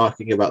 she is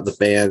talking about the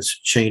band's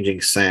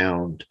changing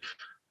sound.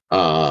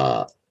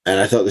 And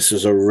I thought this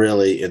was a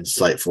really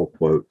insightful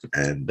quote.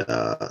 And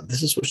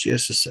this is what she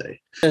has to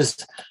say.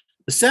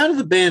 The sound of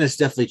the band has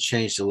definitely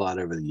changed a lot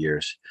over the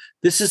years.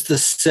 This is the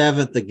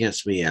 7th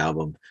Against Me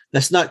album.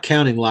 That's not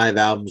counting live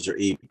albums or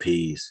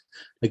EPs.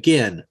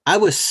 Again, I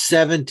was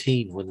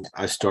 17 when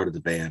I started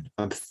the band.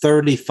 I'm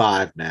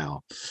 35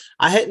 now.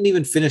 I hadn't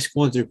even finished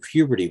going through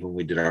puberty when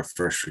we did our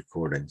first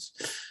recordings.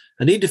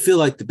 I need to feel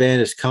like the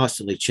band is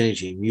constantly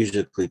changing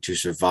musically to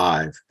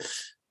survive.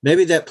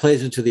 Maybe that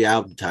plays into the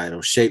album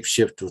title, Shape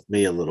Shift with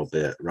Me, a little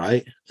bit,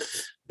 right?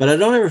 But I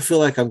don't ever feel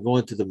like I'm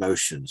going through the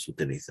motions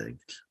with anything.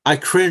 I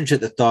cringe at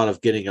the thought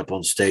of getting up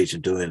on stage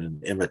and doing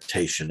an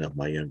imitation of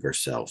my younger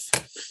self.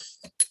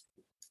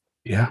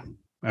 Yeah,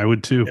 I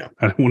would too. Yeah.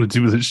 I don't want to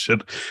do this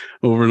shit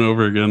over and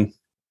over again.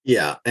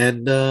 Yeah.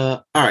 And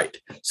all right.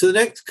 So the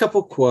next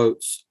couple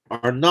quotes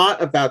are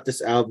not about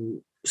this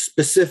album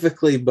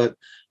specifically, but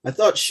I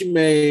thought she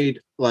made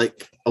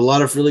like a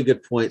lot of really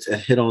good points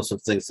and hit on some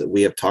things that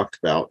we have talked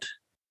about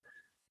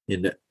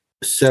in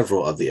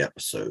several of the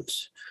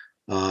episodes.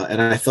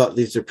 And I thought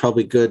these are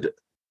probably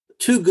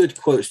two good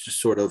quotes to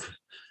sort of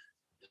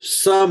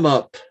sum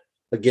up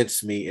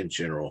Against Me in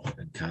general,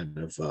 and kind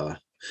of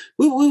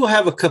we will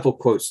have a couple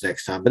quotes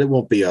next time, but it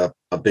won't be a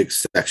big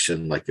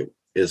section like it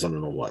is on a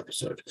normal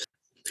episode.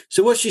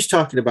 So what she's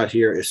talking about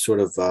here is sort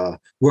of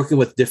working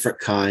with different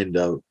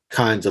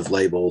kinds of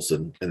labels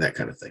and that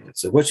kind of thing. And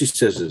so what she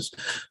says is,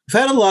 we've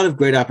had a lot of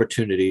great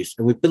opportunities,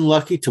 and we've been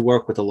lucky to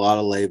work with a lot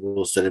of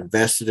labels that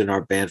invested in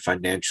our band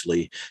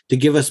financially to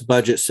give us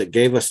budgets that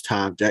gave us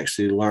time to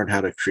actually learn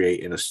how to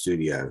create in a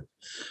studio.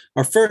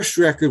 Our first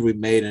record we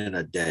made in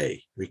a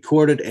day,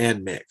 recorded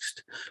and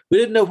mixed. We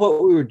didn't know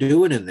what we were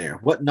doing in there,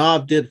 what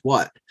knob did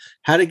what,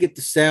 how to get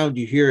the sound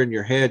you hear in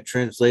your head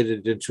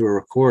translated into a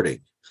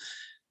recording.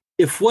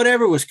 If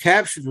whatever was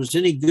captured was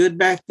any good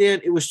back then,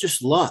 it was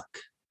just luck.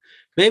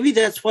 Maybe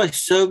that's why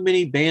so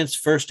many bands'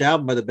 first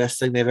album are the best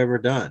thing they've ever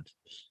done.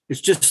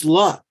 It's just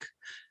luck.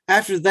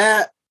 After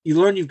that, you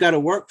learn you've got to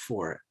work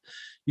for it.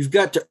 You've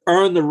got to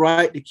earn the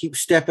right to keep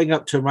stepping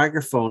up to a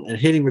microphone and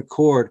hitting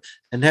record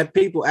and have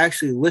people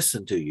actually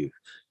listen to you.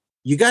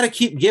 You got to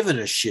keep giving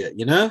a shit,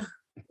 you know?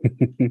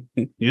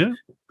 Yeah.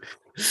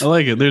 I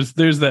like it.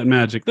 There's that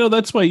magic. No,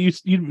 that's why you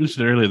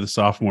mentioned earlier the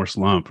sophomore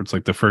slump. It's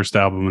like the first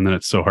album, and then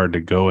it's so hard to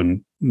go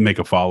and make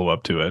a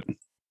follow-up to it.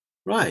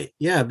 Right.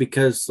 Yeah,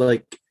 because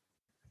like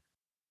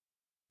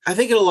I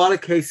think in a lot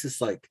of cases,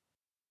 like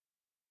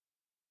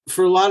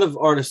for a lot of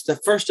artists,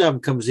 that first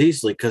album comes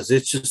easily because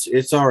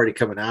it's already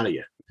coming out of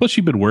you. Plus,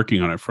 you've been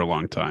working on it for a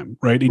long time,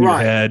 right? In your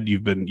head,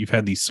 you've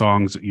had these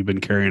songs that you've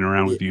been carrying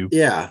around with you.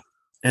 Yeah.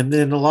 And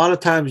then a lot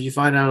of times you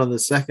find out on the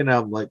second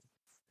album, like,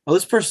 oh,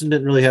 this person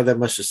didn't really have that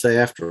much to say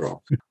after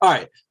all. All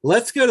right,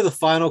 let's go to the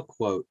final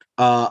quote.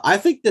 I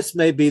think this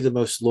may be the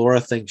most Laura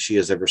thing she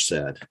has ever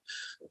said.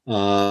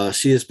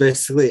 She has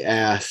basically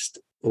asked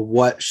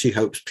what she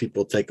hopes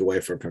people take away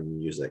from her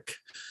music.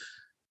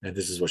 And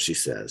this is what she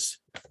says.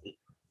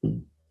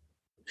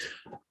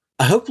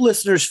 I hope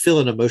listeners feel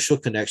an emotional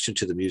connection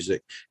to the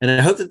music, and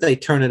I hope that they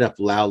turn it up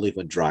loudly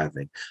when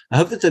driving. I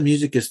hope that the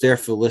music is there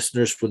for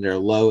listeners when they're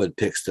low and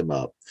picks them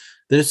up,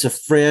 that it's a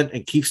friend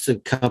and keeps them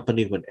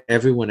company when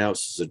everyone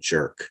else is a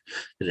jerk,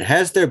 that it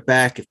has their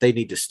back if they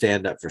need to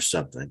stand up for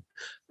something.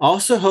 I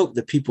also hope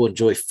that people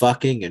enjoy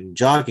fucking and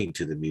jogging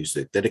to the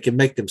music, that it can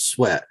make them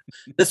sweat.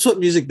 That's what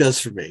music does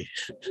for me.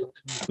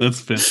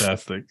 That's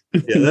fantastic.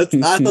 Yeah,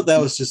 I thought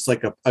that was just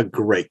like a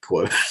great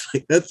quote.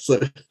 Like it's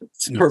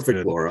perfect,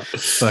 good. Laura.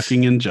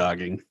 Fucking and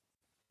jogging.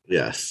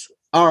 Yes.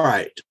 All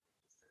right.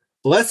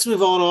 Let's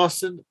move on,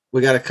 Austin.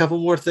 We got a couple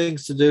more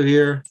things to do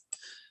here.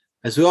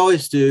 As we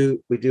always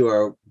do, we do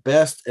our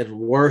best and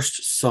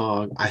worst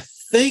song. I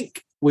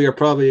think we are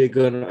probably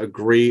going to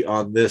agree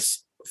on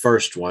this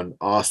first one,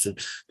 Austin.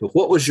 But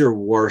what was your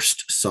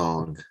worst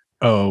song?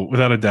 Oh,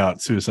 without a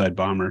doubt, Suicide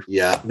Bomber.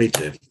 Yeah, me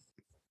too.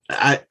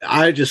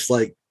 I just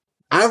like,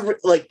 I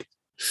really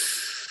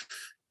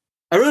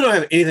don't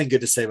have anything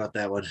good to say about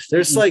that one.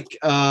 There's like,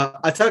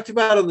 I talked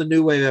about on the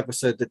New Wave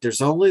episode that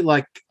there's only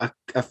like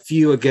a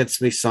few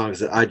Against Me songs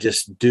that I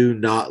just do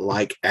not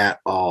like at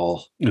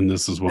all. And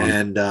this is one.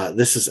 And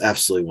this is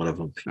absolutely one of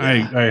them.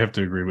 Yeah. I have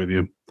to agree with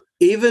you.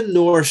 Even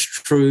Norse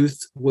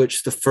Truth,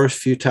 which the first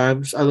few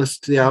times I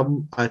listened to the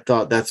album, I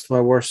thought that's my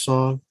worst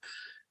song.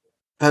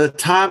 By the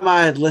time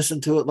I had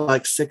listened to it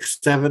like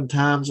 6-7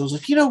 times, I was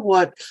like, you know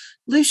what? At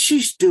least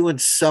she's doing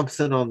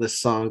something on this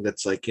song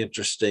that's like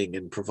interesting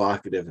and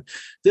provocative.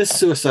 This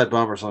Suicide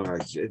Bomber song,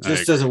 it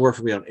just doesn't work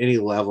for me on any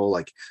level.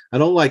 Like, I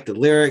don't like the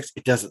lyrics.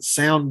 It doesn't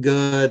sound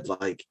good.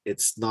 Like,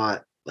 it's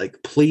not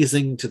like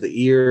pleasing to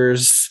the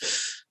ears.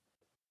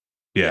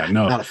 Yeah,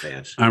 no, not a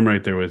fan. I'm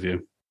right there with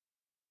you.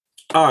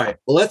 All right,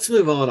 well, let's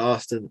move on,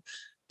 Austin,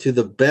 to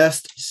the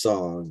best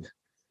song.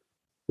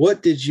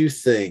 What did you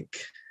think?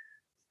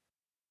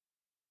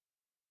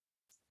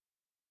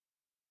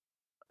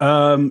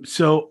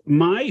 So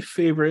my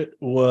favorite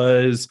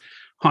was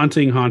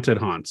Haunting Haunted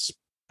Haunts.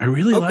 I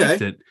really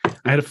liked it.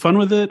 I had fun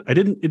with it.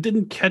 It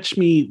didn't catch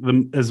me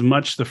as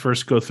much the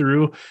first go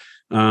through.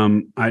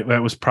 That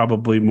was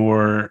probably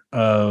more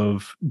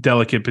of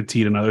Delicate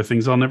Petite and Other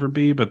Things I'll Never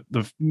Be. But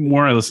the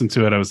more I listened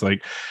to it, I was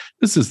like,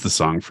 this is the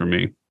song for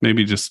me.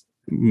 Maybe just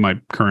my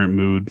current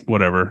mood,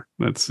 whatever.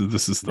 This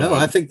is the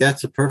one. I think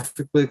that's a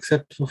perfectly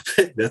acceptable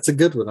pick. That's a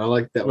good one. I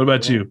like that one. What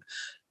about you?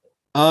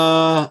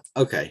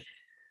 Okay.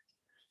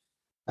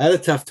 I had a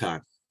tough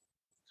time.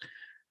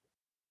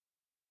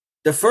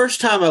 The first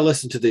time I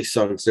listened to these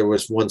songs, there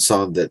was one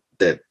song that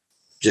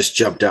just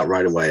jumped out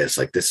right away. It's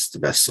like, this is the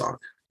best song.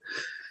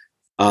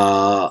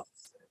 And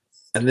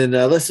then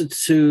I listened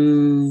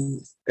to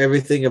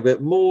everything a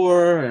bit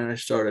more, and I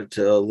started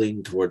to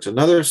lean towards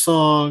another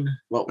song.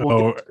 Well,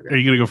 are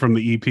you going to go from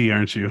the EP,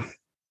 aren't you?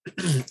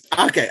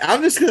 Okay,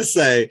 I'm just going to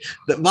say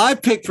that my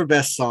pick for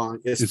best song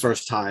is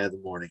First High of the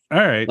Morning. All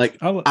right. Like,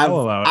 I'll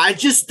allow it. I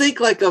just think,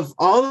 like, of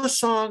all the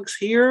songs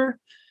here,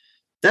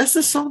 that's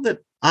the song that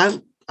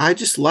I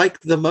just like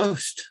the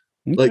most.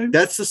 Okay. Like,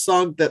 that's the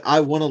song that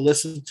I want to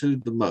listen to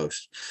the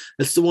most.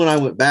 That's the one I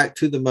went back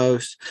to the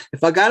most.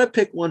 If I got to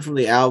pick one from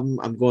the album,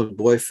 I'm going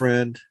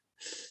Boyfriend.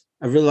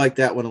 I really like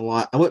that one a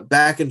lot. I went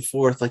back and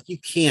forth. Like, you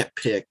can't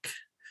pick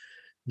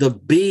the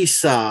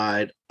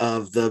B-side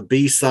of the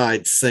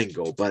B-side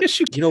single, but yes,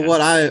 you know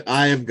what?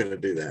 I am going to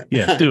do that.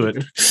 Yeah, do it.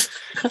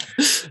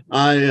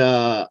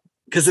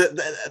 Because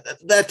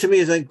that to me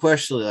is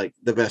unquestionably like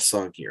the best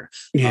song here.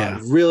 Yeah. I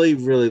really,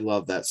 really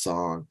love that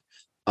song.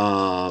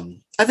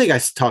 I think I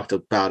talked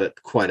about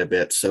it quite a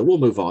bit, so we'll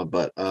move on.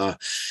 But all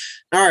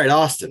right,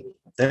 Austin,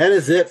 that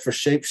is it for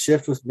Shape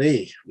Shift with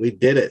me. We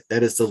did it.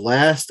 That is the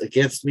last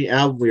Against Me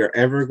album we are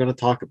ever going to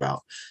talk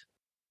about,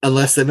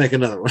 unless they make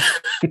another one.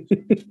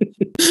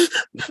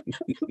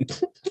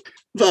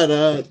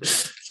 But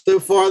so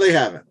far they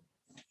haven't.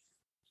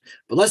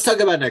 But let's talk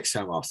about next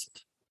time,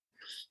 Austin.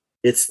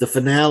 It's the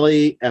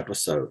finale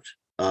episode.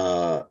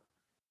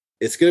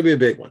 It's going to be a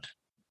big one.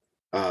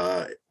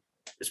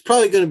 It's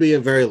probably going to be a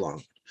very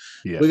long.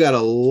 We got a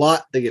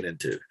lot to get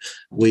into.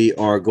 We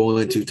are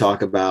going to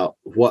talk about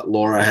what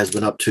Laura has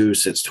been up to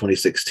since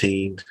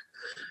 2016.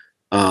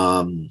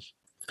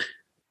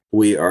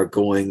 We are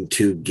going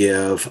to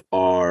give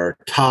our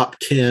top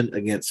 10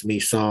 Against Me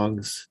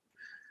songs.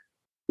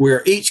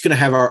 We're each going to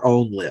have our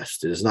own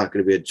list. It is not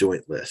going to be a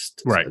joint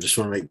list. Right. So I just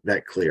want to make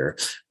that clear.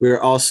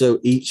 We're also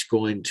each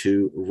going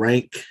to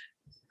rank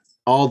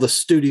all the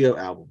studio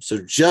albums. So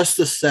just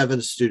the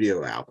 7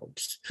 studio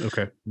albums.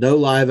 Okay. No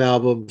live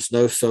albums,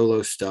 no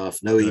solo stuff,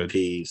 no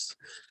EPs,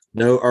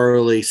 no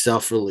early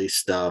self-release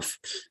stuff.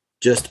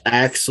 Just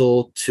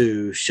Axl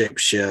to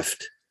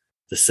Shapeshift,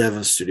 the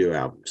 7 studio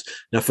albums.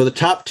 Now, for the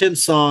top 10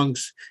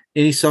 songs,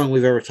 any song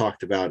we've ever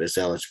talked about is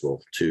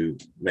eligible to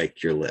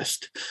make your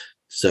list.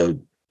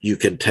 So you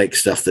can take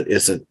stuff that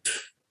isn't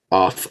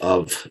off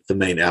of the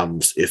main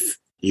albums if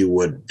you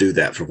would do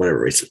that for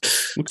whatever reason.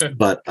 Okay.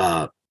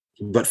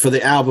 But for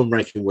the album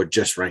ranking, we're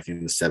just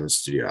ranking the 7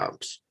 studio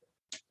albums.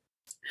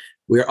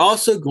 We're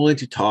also going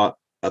to talk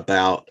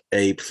about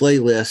a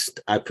playlist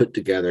I put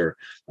together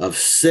of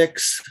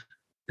 6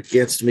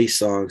 Against Me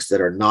songs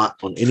that are not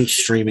on any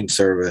streaming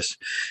service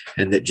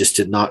and that just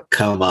did not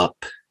come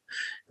up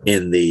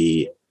in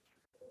the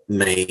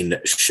main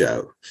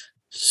show.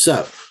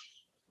 So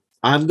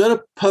I'm going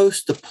to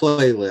post the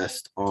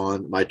playlist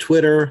on my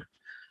Twitter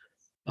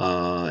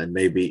and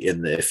maybe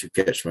if you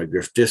catch my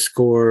Griff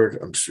Discord.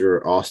 I'm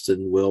sure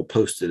Austin will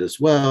post it as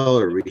well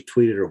or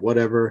retweet it or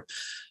whatever.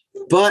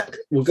 But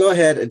we'll go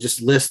ahead and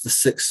just list the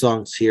 6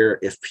 songs here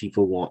if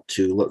people want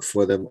to look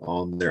for them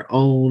on their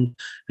own,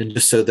 and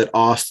just so that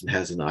Austin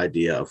has an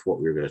idea of what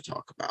we're going to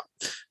talk about.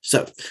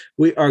 So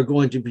we are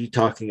going to be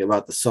talking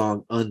about the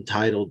song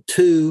Untitled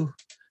 2,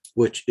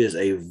 which is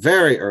a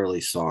very early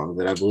song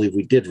that I believe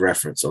we did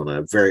reference on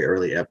a very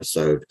early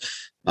episode.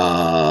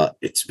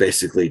 It's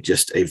basically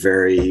just a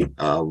very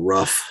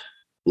rough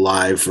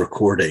live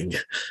recording,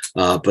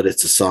 but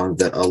it's a song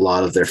that a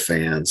lot of their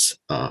fans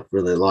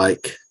really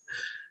like.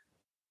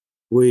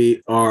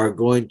 We are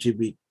going to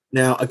be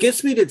now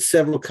Against Me did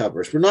several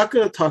covers. We're not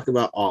going to talk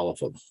about all of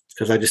them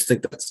because I just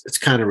think it's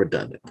kind of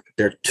redundant.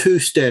 There are 2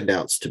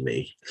 standouts to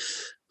me.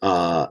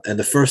 And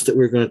the first that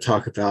we're going to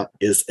talk about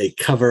is a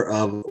cover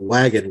of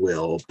Wagon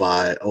Wheel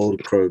by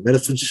Old Crow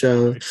Medicine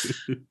Show.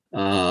 We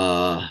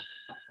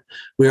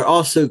are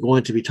also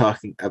going to be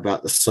talking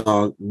about the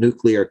song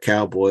Nuclear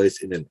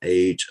Cowboys in an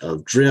Age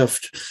of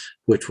Drift,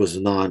 which was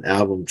a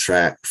non-album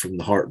track from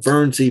the Heart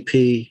Burns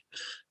EP.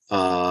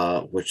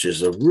 Which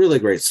is a really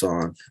great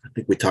song. I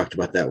think we talked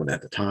about that one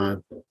at the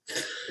time.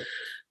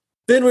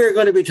 Then we're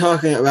going to be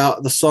talking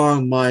about the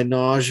song My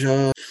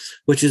Nausea,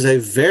 which is a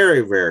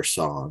very rare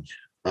song.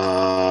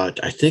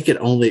 I think it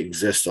only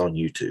exists on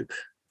YouTube.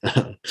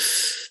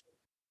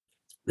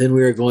 Then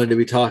we are going to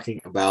be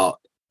talking about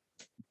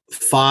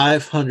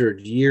 500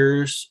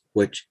 Years,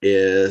 which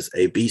is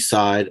a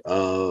B-side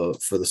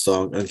for the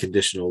song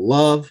Unconditional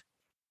Love.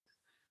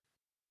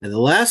 And the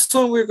last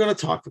song we're going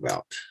to talk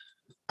about,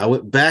 I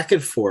went back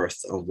and forth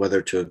on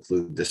whether to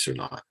include this or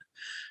not,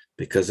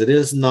 because it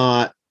is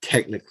not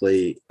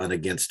technically an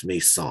Against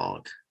Me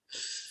song,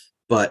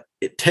 but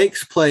it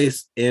takes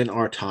place in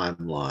our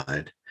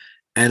timeline.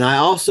 And I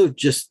also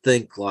just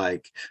think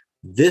like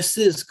this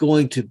is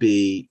going to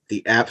be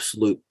the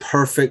absolute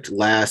perfect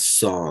last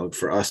song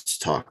for us to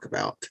talk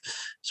about.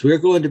 So we're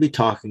going to be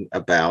talking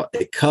about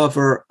a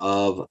cover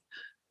of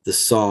the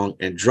song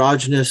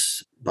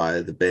Androgynous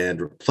by the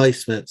band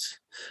Replacements,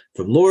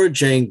 from Laura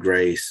Jane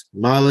Grace,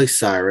 Miley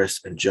Cyrus,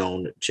 and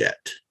Joan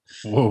Jett.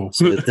 Whoa.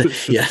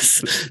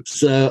 Yes.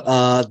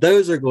 So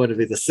those are going to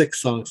be the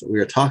 6 songs that we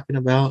are talking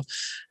about.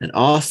 And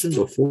Austin,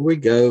 before we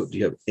go, do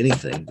you have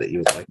anything that you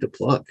would like to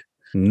plug?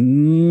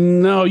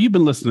 No, you've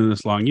been listening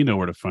this long. You know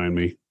where to find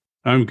me.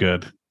 I'm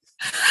good.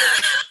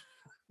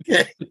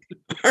 Okay.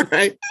 All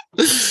right.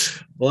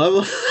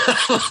 Well,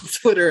 I'm on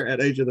Twitter at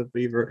Age of the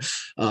Fever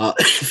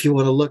if you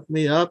want to look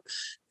me up.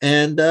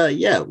 And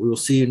we will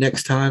see you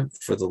next time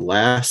for the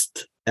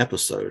last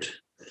episode.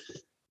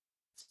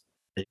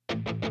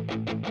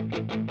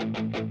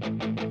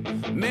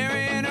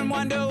 Marianne and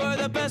Wanda were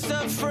the best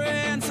of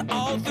friends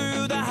all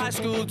through the high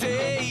school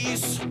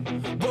days.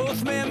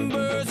 Both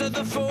members of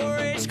the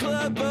 4-H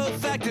club,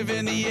 both active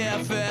in the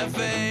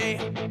FFA.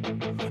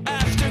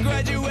 After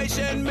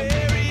graduation,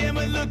 Marianne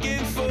was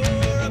looking for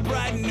a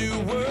bright new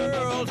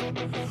world.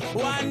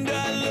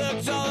 Wanda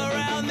looked all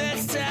around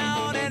this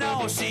town and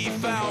all she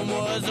found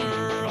was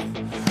Earl. Well,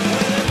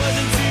 it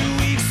wasn't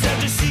 2 weeks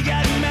after she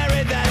got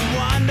married that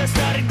Wanda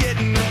started getting